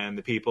 and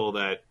the people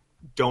that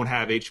don't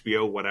have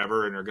HBO,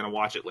 whatever, and are going to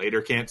watch it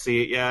later can't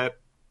see it yet.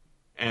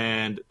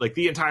 And like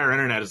the entire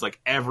internet is like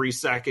every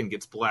second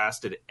gets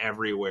blasted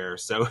everywhere.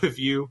 So if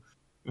you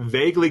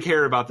vaguely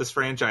care about this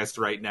franchise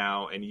right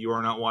now and you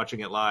are not watching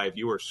it live,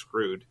 you are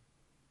screwed.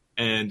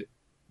 And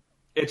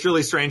it's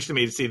really strange to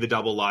me to see the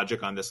double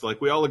logic on this.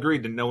 Like, we all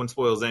agreed that no one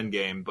spoils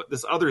Endgame, but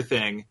this other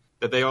thing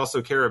that they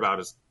also care about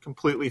is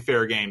completely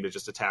fair game to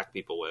just attack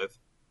people with.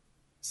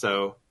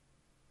 So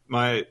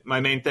my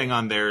main thing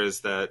on there is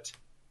that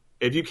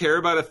if you care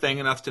about a thing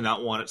enough to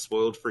not want it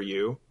spoiled for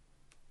you,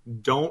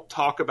 don't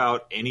talk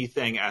about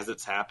anything as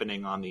it's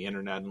happening on the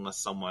internet unless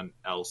someone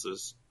else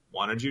has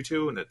wanted you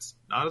to and it's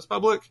not as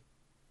public,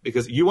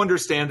 because you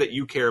understand that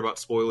you care about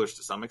spoilers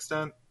to some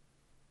extent,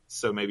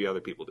 so maybe other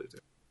people do too.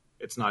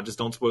 It's not just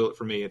don't spoil it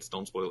for me, it's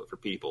don't spoil it for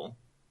people.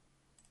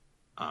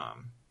 I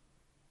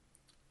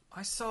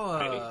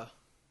saw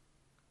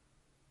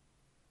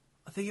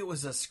I think it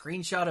was a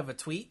screenshot of a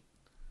tweet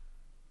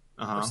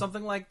or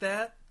something like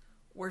that,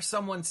 where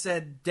someone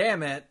said,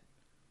 damn it,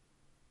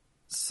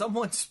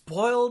 someone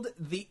spoiled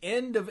the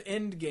end of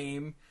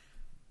Endgame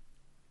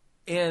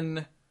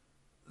in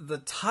the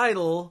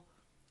title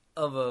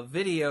of a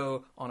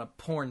video on a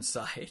porn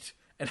site.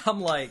 And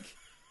I'm like...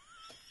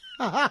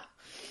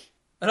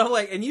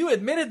 and you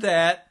admitted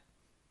that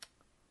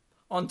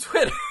on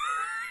Twitter.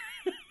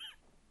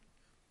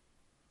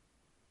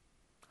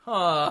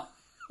 Huh.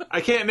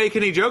 I can't make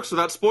any jokes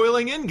without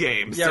spoiling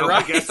Endgame, Yeah, so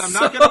right. I guess I'm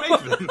not going to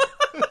make them.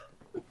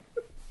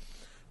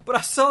 But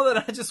I saw that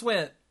and I just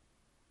went,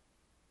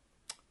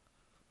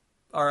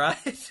 all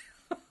right.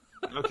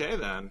 Okay,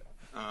 then.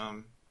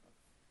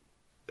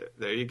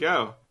 There you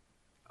go.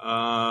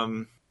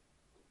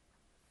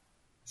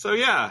 So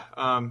yeah,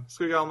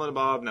 Squid Goblin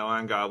Bob, no,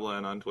 I'm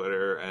Goblin on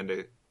Twitter,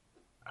 and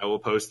I will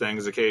post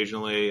things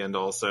occasionally, and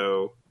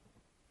also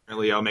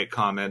apparently I'll make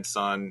comments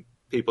on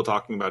people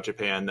talking about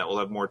Japan that will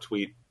have more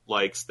tweet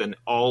likes than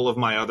all of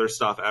my other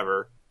stuff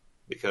ever,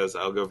 because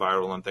I'll go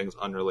viral on things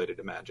unrelated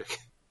to Magic.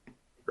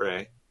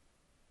 Hooray.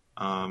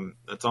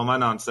 That's all my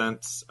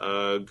nonsense.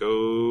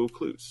 Go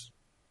Clues.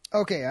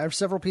 Okay, I have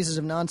several pieces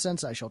of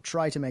nonsense. I shall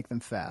try to make them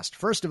fast.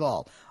 First of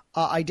all,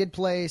 I did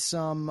play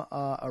some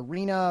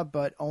Arena,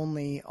 but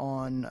only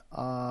on...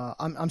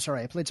 I'm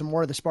sorry, I played some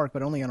War of the Spark,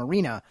 but only on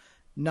Arena,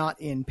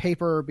 not in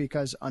paper,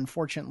 because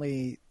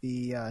unfortunately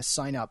the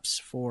sign-ups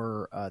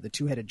for the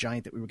Two-Headed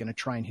Giant that we were going to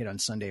try and hit on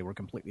Sunday were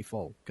completely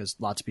full, because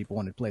lots of people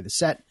wanted to play the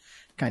set.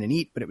 Kind of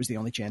neat, but it was the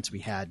only chance we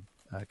had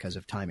because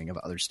of timing of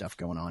other stuff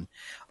going on.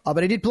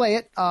 But I did play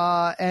it,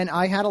 and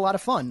I had a lot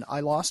of fun. I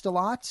lost a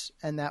lot,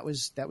 and that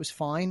was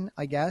fine,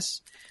 I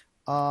guess.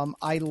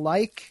 I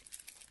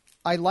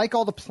like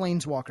all the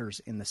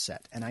Planeswalkers in the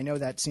set, and I know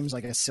that seems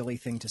like a silly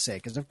thing to say,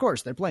 because of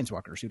course they're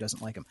Planeswalkers, who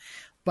doesn't like them?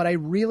 But I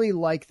really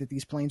like that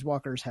these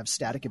Planeswalkers have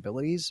static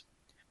abilities,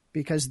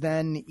 because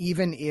then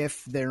even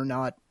if their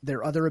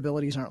other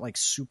abilities aren't like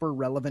super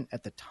relevant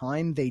at the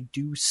time, they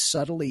do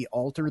subtly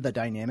alter the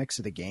dynamics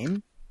of the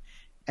game.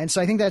 And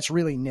so I think that's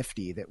really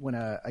nifty, that when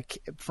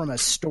from a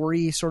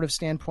story sort of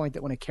standpoint,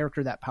 that when a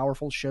character that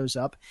powerful shows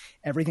up,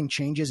 everything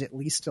changes at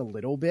least a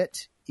little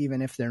bit,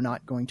 even if they're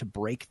not going to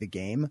break the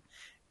game.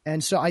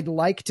 And so I'd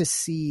like to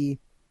see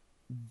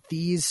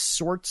these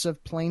sorts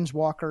of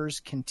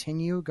Planeswalkers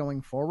continue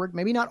going forward.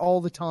 Maybe not all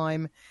the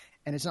time,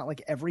 and it's not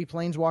like every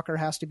Planeswalker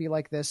has to be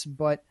like this,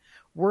 but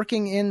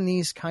working in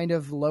these kind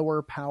of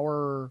lower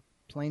power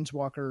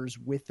Planeswalkers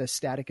with a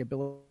static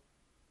ability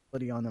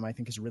on them, I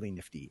think is really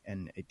nifty,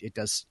 and it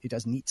does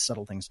neat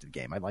subtle things to the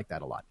game. I like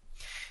that a lot.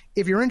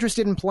 If you're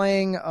interested in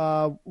playing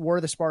War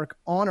of the Spark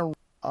on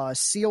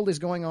Sealed is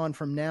going on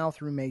from now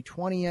through May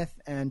 20th,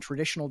 and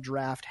Traditional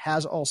Draft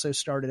has also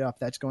started up.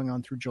 That's going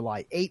on through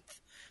July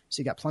 8th, so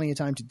you got plenty of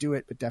time to do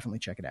it, but definitely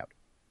check it out.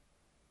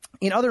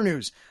 In other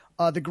news,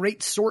 the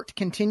Great Sort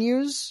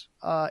continues.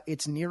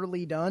 It's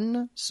nearly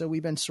done, so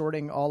we've been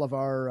sorting all of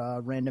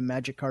our random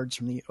Magic cards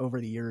from over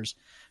the years,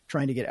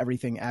 trying to get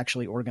everything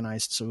actually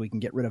organized so we can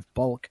get rid of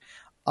bulk.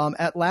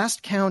 At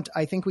last count,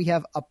 I think we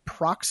have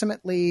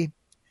approximately...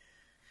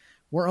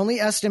 We're only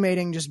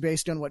estimating just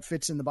based on what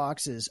fits in the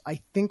boxes. I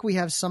think we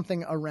have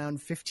something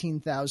around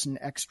 15,000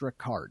 extra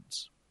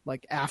cards.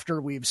 Like after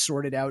we've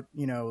sorted out,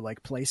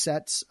 like play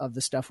sets of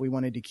the stuff we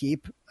wanted to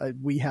keep,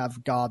 we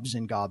have gobs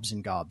and gobs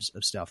and gobs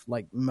of stuff.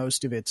 Like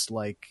most of it's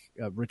like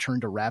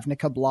Return to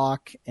Ravnica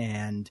block,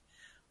 and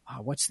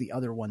what's the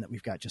other one that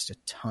we've got just a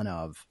ton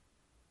of?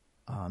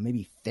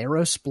 Maybe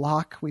Theros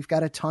block we've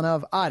got a ton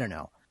of. I don't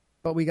know.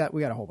 but we got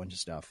a whole bunch of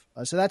stuff.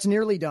 So that's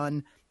nearly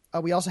done.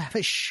 We also have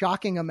a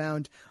shocking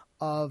amount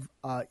of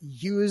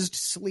used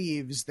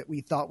sleeves that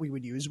we thought we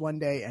would use one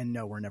day, and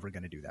no, we're never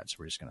going to do that. So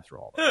we're just going to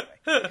throw all that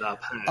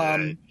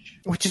away.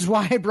 Which is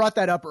why I brought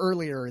that up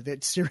earlier,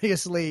 that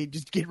seriously,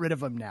 just get rid of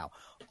them now.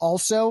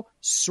 Also,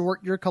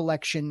 sort your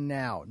collection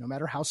now. No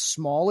matter how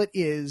small it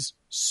is,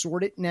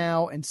 sort it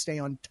now and stay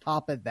on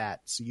top of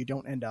that so you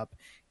don't end up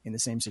in the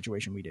same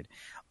situation we did.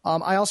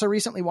 I also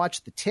recently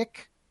watched The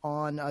Tick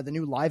on the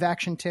new live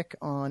action Tick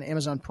on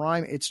Amazon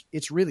Prime.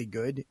 It's really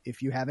good.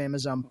 If you have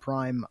Amazon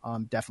Prime,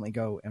 definitely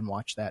go and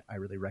watch that. I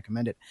really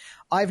recommend it.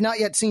 I've not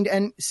yet seen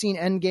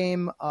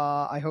Endgame.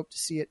 I hope to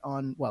see it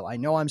I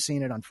know I'm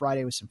seeing it on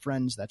Friday with some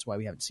friends. That's why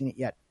we haven't seen it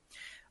yet.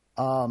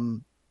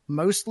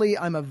 Mostly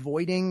I'm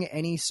avoiding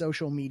any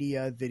social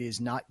media that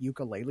is not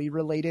ukulele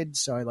related.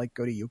 So I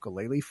go to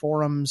ukulele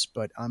forums,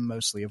 but I'm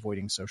mostly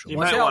avoiding social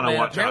media. You might want to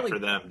watch out for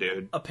them,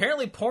 dude.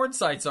 Apparently porn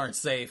sites aren't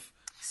safe.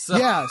 So.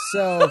 Yeah,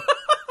 so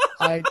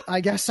I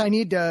guess I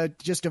need to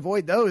just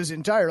avoid those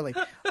entirely.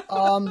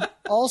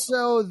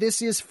 Also,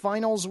 this is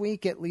finals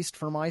week, at least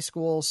for my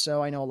school.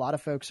 So I know a lot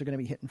of folks are going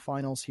to be hitting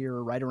finals here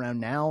right around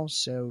now.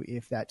 So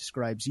if that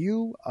describes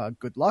you,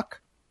 good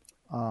luck.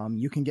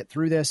 You can get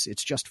through this.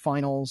 It's just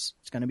finals.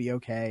 It's going to be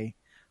okay.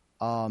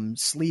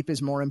 Sleep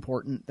is more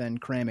important than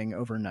cramming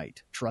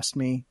overnight. Trust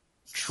me.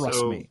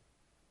 Trust me.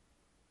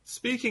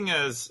 Speaking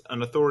as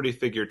an authority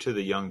figure to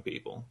the young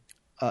people.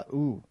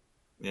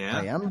 Yeah,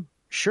 I am.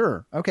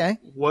 Sure. Okay.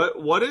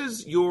 What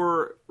is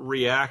your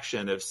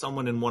reaction if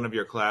someone in one of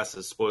your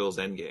classes spoils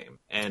Endgame?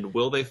 And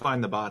will they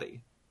find the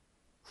body?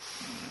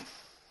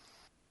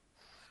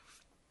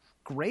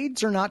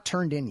 Grades are not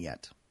turned in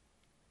yet.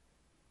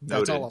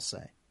 That's all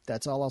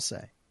I'll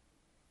say.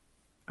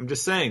 I'm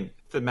just saying,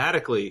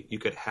 thematically, you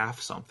could have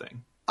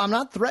something. I'm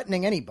not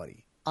threatening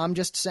anybody. I'm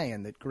just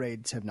saying that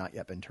grades have not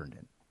yet been turned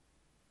in.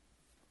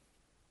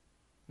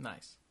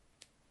 Nice.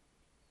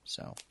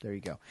 So there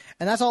you go.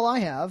 And that's all I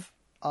have.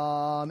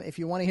 If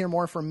you want to hear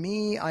more from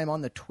me, I'm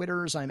on the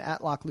Twitters. I'm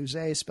at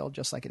Locke-Luze, spelled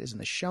just like it is in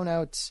the show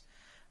notes.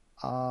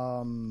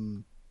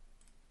 Over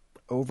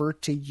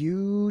to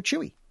you,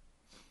 Chewy.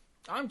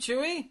 I'm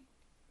Chewy.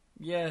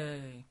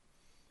 Yay.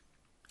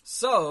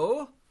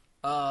 So,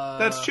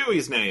 that's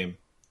Chewy's name.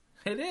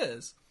 It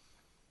is.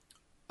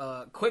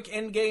 Quick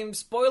Endgame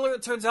spoiler,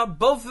 it turns out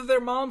both of their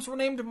moms were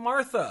named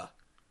Martha.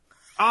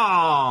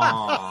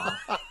 Oh,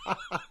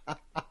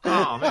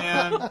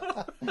 man.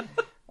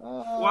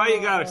 Why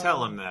you gotta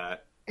tell him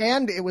that?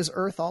 And it was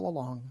Earth all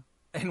along.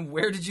 And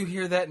where did you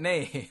hear that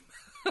name?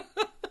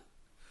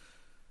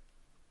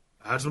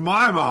 That's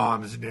my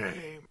mom's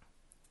name.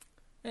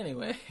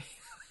 Anyway.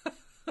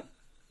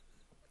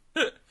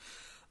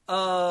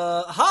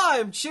 Hi,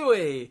 I'm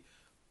Chewy.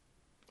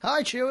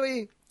 Hi,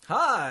 Chewy.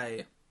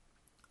 Hi.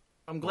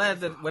 I'm glad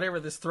that whatever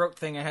this throat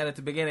thing I had at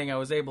the beginning, I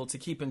was able to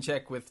keep in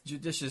check with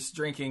judicious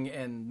drinking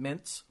and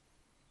mints.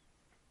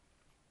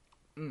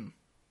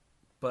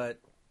 But,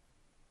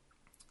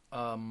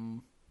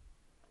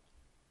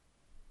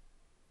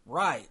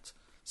 right.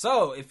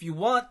 So, if you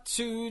want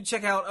to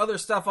check out other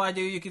stuff I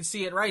do, you can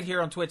see it right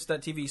here on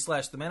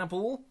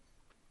twitch.tv/themanapool,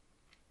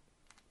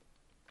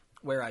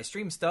 where I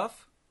stream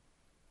stuff.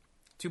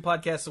 2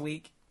 podcasts a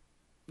week,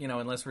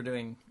 unless we're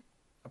doing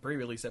a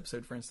pre-release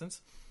episode, for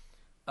instance.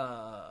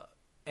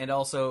 And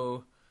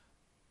also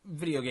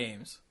video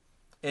games.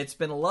 It's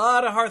been a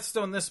lot of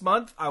Hearthstone this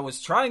month. I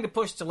was trying to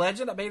push to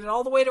Legend. I made it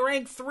all the way to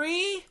rank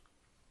 3.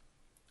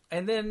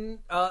 And then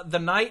the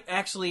night,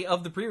 actually,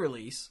 of the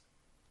pre-release,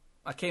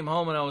 I came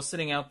home and I was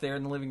sitting out there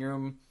in the living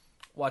room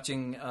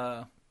watching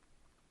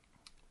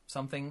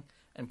something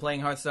and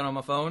playing Hearthstone on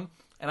my phone.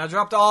 And I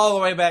dropped all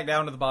the way back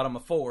down to the bottom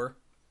of 4.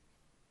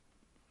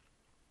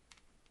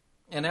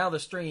 And now the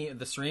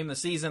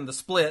season, the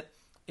split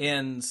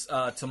ends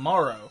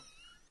tomorrow.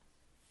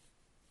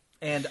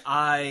 And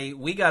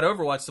we got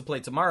Overwatch to play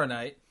tomorrow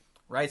night.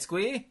 Right,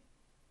 Squee?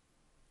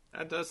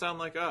 That does sound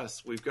like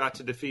us. We've got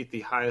to defeat the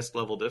highest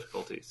level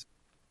difficulties.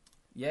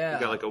 Yeah.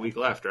 We've got a week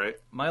left, right?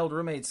 My old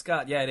roommate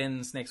Scott, it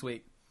ends next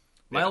week.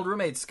 My old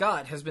roommate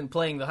Scott has been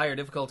playing the higher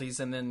difficulties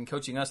and then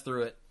coaching us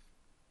through it.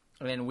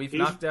 And we've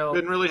knocked out...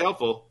 been really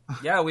helpful.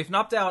 Yeah, we've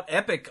knocked out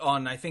Epic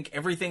on, I think,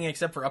 everything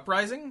except for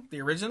Uprising, the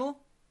original.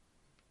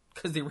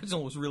 Because the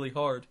original was really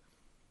hard.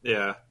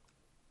 Yeah.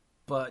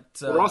 But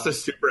we're also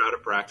super out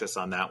of practice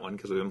on that one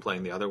because we've been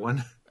playing the other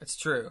one. It's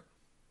true.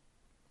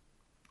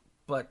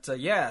 But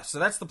yeah, so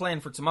that's the plan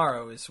for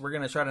tomorrow. Is we're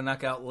going to try to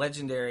knock out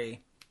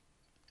Legendary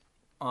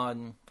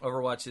on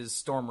Overwatch's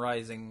Storm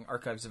Rising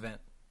Archives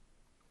event.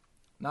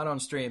 Not on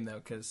stream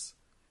though, because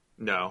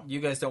you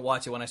guys don't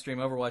watch it when I stream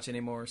Overwatch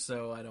anymore,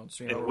 so I don't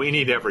stream. And Overwatch. We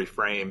need every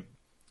frame.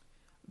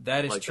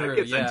 That is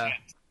true. Yeah.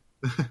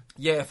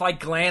 Yeah. If I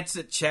glance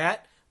at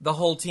chat, the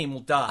whole team will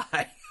die.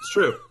 It's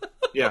true.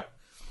 Yeah.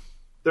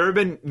 There have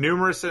been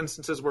numerous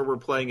instances where we're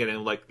playing it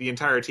and the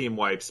entire team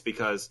wipes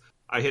because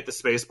I hit the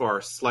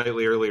spacebar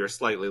slightly early or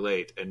slightly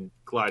late and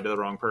collide to the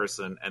wrong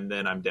person, and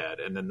then I'm dead,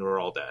 and then we're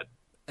all dead.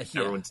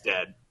 Yeah. Everyone's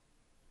dead.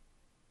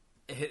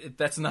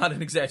 That's not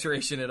an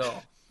exaggeration at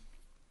all.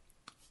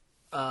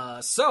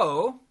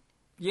 So,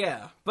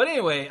 yeah. But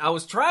anyway, I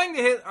was trying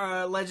to hit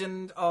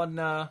Legend on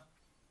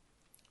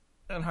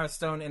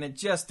Hearthstone, and it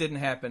just didn't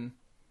happen.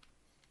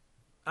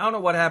 I don't know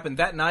what happened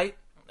that night,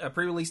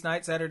 pre-release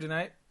night, Saturday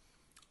night.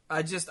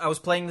 I was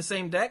playing the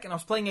same deck, and I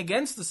was playing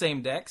against the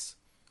same decks,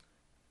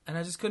 and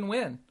I just couldn't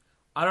win.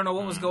 I don't know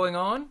what was going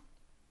on.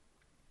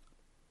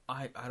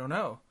 I don't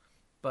know.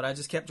 But I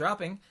just kept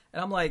dropping,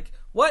 and I'm like,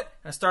 what?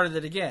 And I started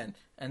it again,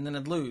 and then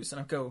I'd lose,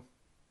 and I'd go,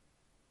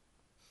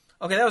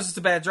 okay, that was just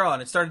a bad draw,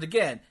 and it started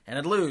again, and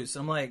I'd lose.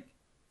 And I'm like,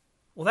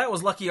 well, that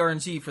was lucky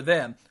RNG for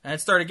them. And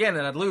I'd start again,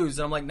 and I'd lose,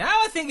 and I'm like,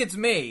 now I think it's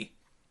me.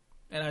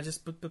 And I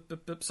just,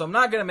 so I'm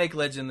not going to make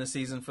Legend this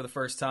season for the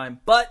first time,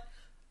 but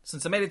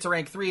since I made it to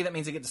rank 3, that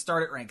means I get to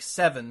start at rank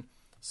 7.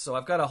 So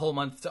I've got a whole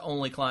month to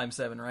only climb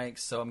 7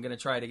 ranks, so I'm going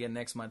to try it again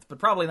next month. But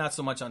probably not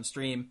so much on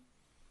stream.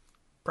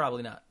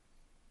 Probably not.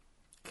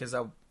 Because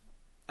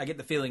I get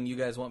the feeling you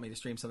guys want me to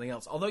stream something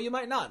else. Although you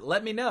might not.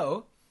 Let me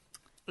know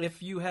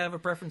if you have a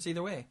preference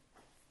either way.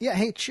 Yeah,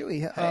 hey,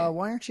 Chewy,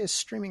 why aren't you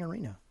streaming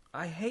Arena?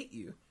 I hate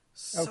you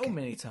so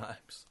many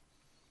times.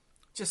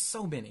 Just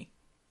so many.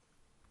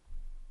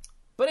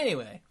 But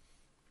anyway,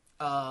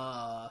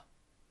 over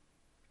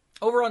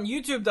on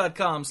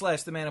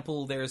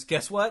youtube.com/themanapool, there's,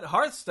 guess what?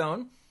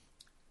 Hearthstone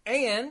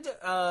and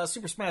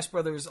Super Smash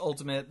Bros.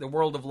 Ultimate, the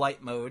World of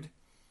Light mode.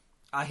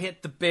 I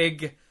hit the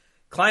big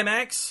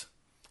climax,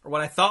 or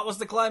what I thought was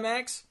the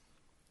climax.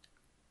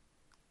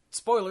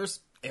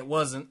 Spoilers, it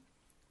wasn't.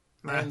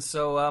 And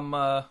so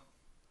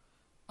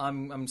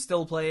I'm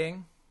still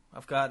playing.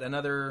 I've got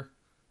another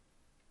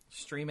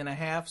stream and a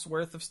half's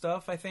worth of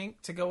stuff, I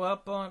think, to go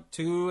up on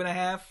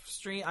 2.5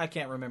 stream. I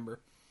can't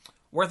remember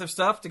worth of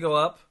stuff to go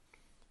up,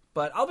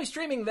 but I'll be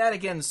streaming that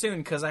again soon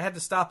because I had to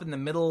stop in the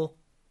middle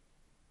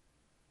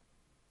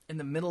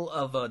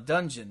of a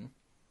dungeon.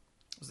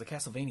 It was the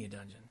Castlevania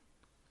dungeon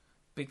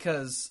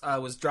because I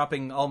was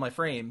dropping all my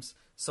frames,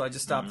 so I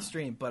just stopped the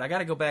stream. But I got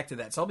to go back to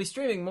that, so I'll be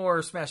streaming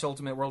more Smash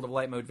Ultimate World of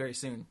Light mode very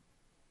soon.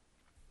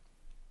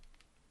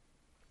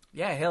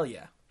 Yeah, hell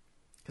yeah.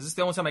 Because it's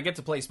the only time I get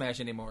to play Smash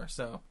anymore,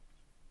 so.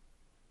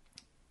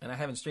 And I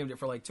haven't streamed it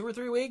for like 2 or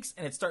 3 weeks,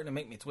 and it's starting to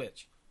make me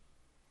twitch.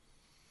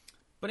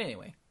 But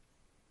anyway.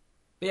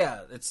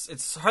 Yeah,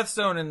 it's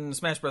Hearthstone and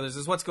Smash Brothers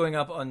is what's going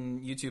up on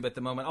YouTube at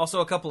the moment. Also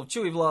a couple of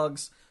Chewy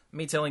vlogs,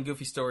 me telling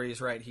goofy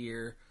stories right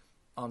here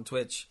on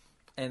Twitch.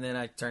 And then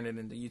I turned it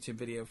into YouTube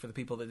video for the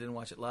people that didn't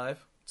watch it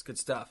live. It's good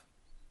stuff.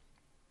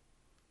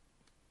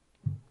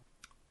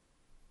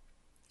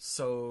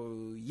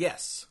 So,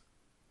 yes.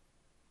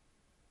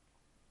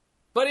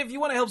 But if you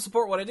want to help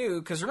support what I do,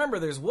 because remember,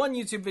 there's 1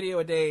 YouTube video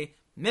a day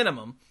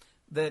minimum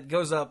that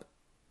goes up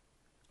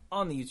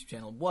on the YouTube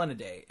channel. 1 a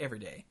day, every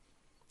day.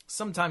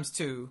 Sometimes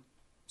 2.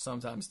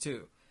 Sometimes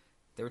 2.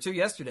 There were 2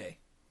 yesterday.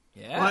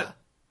 Yeah. What?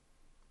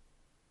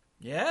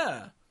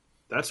 Yeah.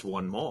 That's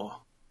 1 more.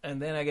 And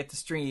then I get to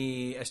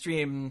stream. I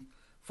stream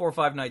 4 or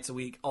 5 nights a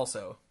week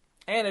also.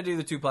 And I do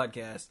the 2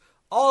 podcasts.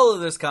 All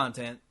of this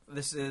content.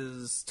 This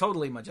is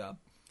totally my job.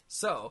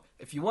 So,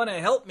 if you want to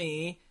help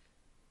me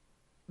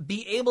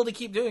be able to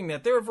keep doing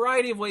that, there are a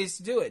variety of ways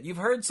to do it. You've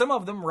heard some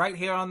of them right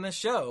here on this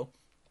show.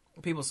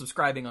 People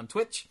subscribing on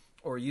Twitch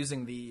or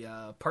using the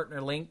partner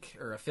link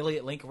or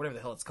affiliate link or whatever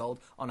the hell it's called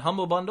on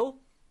Humble Bundle.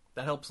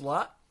 That helps a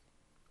lot.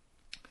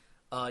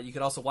 You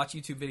could also watch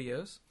YouTube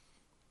videos.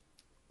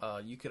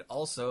 You could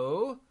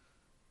also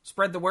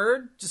spread the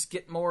word. Just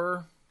get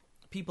more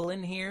people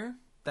in here.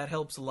 That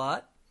helps a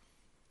lot.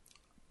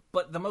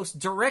 But the most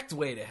direct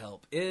way to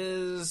help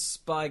is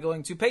by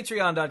going to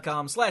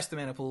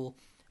patreon.com/themanapool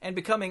and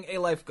becoming a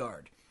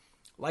lifeguard.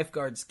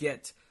 Lifeguards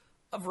get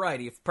a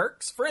variety of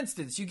perks. For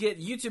instance, you get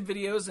YouTube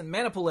videos and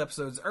Manapool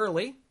episodes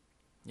early.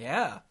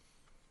 Yeah.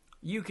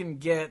 You can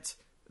get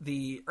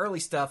the early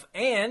stuff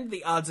and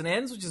the odds and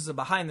ends, which is a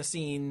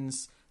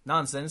behind-the-scenes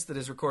nonsense that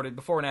is recorded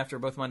before and after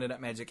both Monday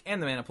Night Magic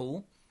and the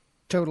Manapool.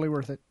 Totally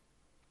worth it.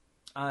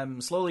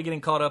 I'm slowly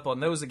getting caught up on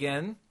those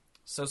again.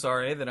 So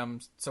sorry that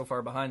I'm so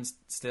far behind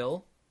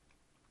still.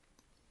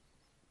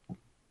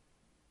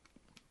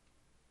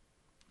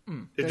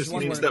 It just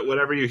means that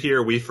whatever you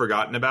hear we've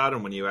forgotten about,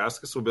 and when you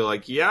ask us, we'll be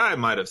like, yeah, I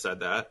might have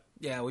said that.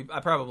 Yeah, I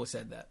probably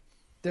said that.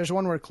 There's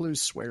one where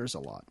Clues swears a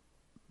lot.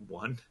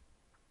 One?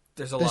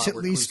 There's at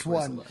least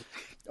one.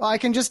 I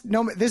can just...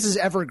 this is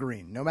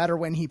evergreen. No matter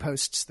when he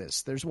posts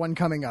this, there's one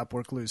coming up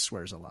where Clues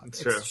swears a lot.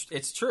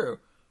 It's true.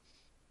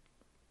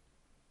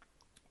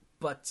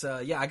 But,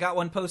 yeah, I got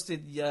one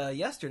posted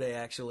yesterday,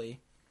 actually,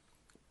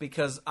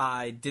 because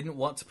I didn't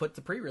want to put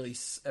the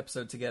pre-release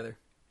episode together.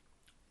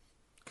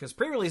 Because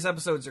pre-release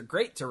episodes are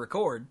great to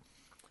record.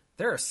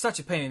 They're such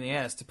a pain in the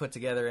ass to put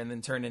together and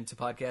then turn into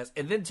podcasts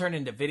and then turn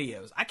into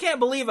videos. I can't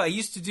believe I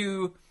used to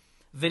do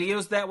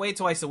videos that way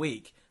twice a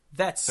week.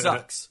 That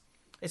sucks.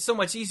 It's so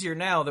much easier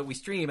now that we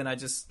stream and I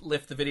just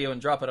lift the video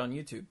and drop it on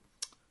YouTube.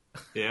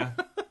 Yeah.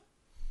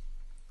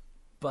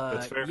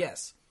 But,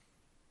 yes.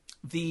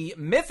 The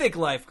Mythic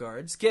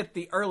Lifeguards get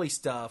the early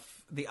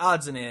stuff, the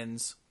odds and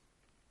ends.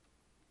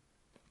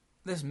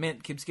 This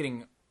mint keeps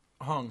getting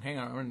hung. Hang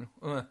on.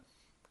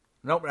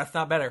 Nope, that's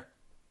not better.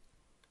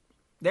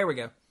 There we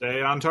go.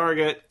 Stay on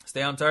target.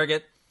 Stay on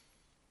target.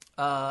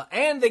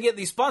 And they get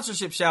the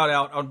sponsorship shout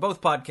out on both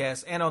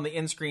podcasts and on the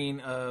end screen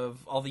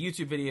of all the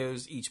YouTube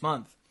videos each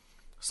month.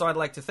 So I'd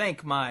like to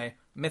thank my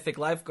Mythic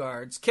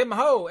Lifeguards, Kim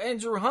Ho,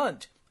 Andrew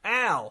Hunt,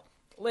 Al,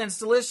 Lance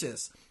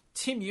Delicious,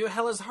 Tim Yu,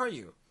 Hellas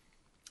Haryu,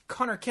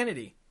 Connor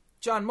Kennedy,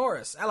 John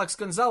Morris, Alex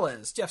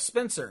Gonzalez, Jeff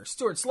Spencer,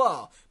 Stuart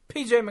Slaw,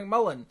 PJ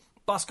McMullen,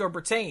 Bosco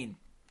Bertain,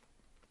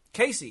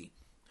 Casey,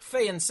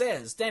 Faye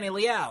Says, Danny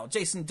Liao,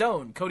 Jason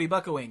Doan, Cody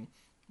Buckowing,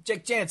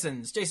 Jake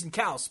Jansons, Jason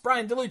Kaus,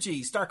 Brian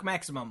DeLucci, Stark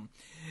Maximum,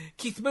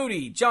 Keith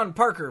Moody, John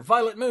Parker,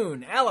 Violet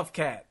Moon, Aleph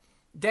Cat,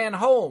 Dan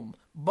Holm,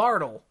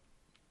 Bartle,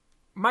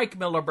 Mike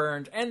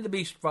Millerburn, and the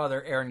Beast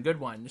Father, Aaron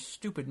Goodwine. This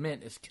stupid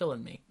mint is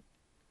killing me.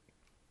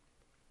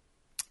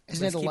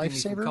 Isn't it a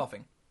lifesaver?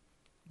 Coughing.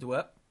 Do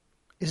what?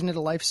 Isn't it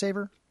a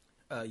lifesaver?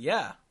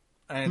 Yeah.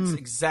 And it's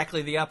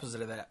exactly the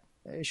opposite of that.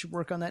 You should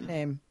work on that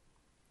name.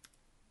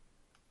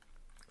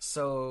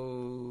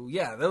 So,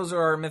 yeah, those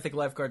are our Mythic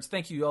Lifeguards.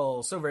 Thank you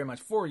all so very much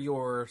for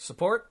your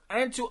support.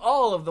 And to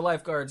all of the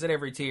lifeguards at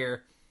every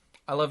tier,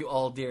 I love you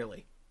all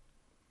dearly.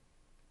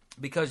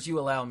 Because you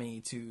allow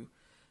me to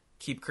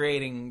keep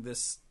creating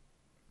this.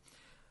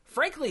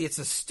 Frankly, it's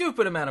a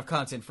stupid amount of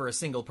content for a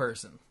single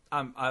person.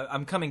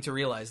 I'm coming to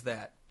realize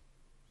that.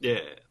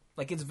 Yeah.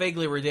 Like, it's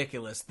vaguely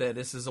ridiculous that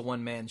this is a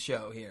one-man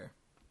show here.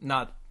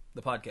 Not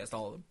the podcast,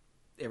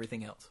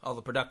 everything else. All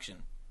the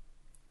production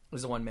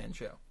is a one-man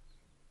show.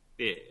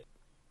 Yeah.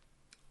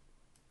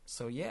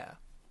 So, yeah.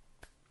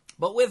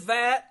 But with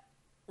that,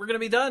 we're going to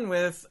be done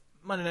with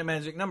Monday Night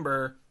Magic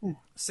number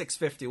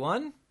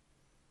 651.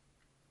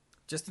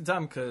 Just in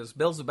time, because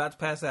Bill's about to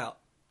pass out.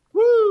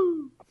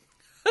 Woo!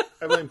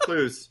 I blame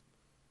Clues.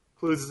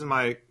 Clues is in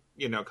my,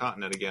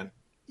 continent again.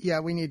 Yeah,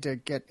 we need to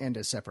get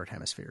into separate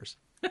hemispheres.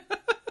 Yeah.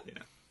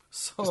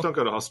 So, just don't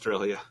go to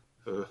Australia.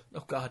 Ugh.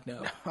 Oh, God,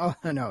 no. Oh,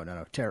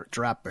 no.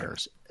 Drop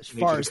bears. As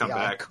far as the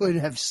eye could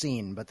have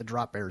seen, but the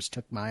drop bears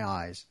took my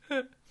eyes.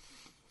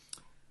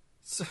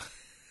 So,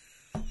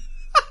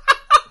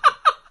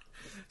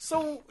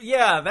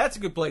 yeah, that's a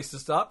good place to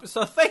stop.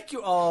 So, thank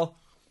you all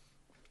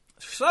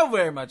so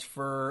very much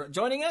for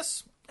joining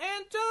us,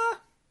 and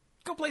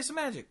go play some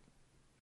Magic.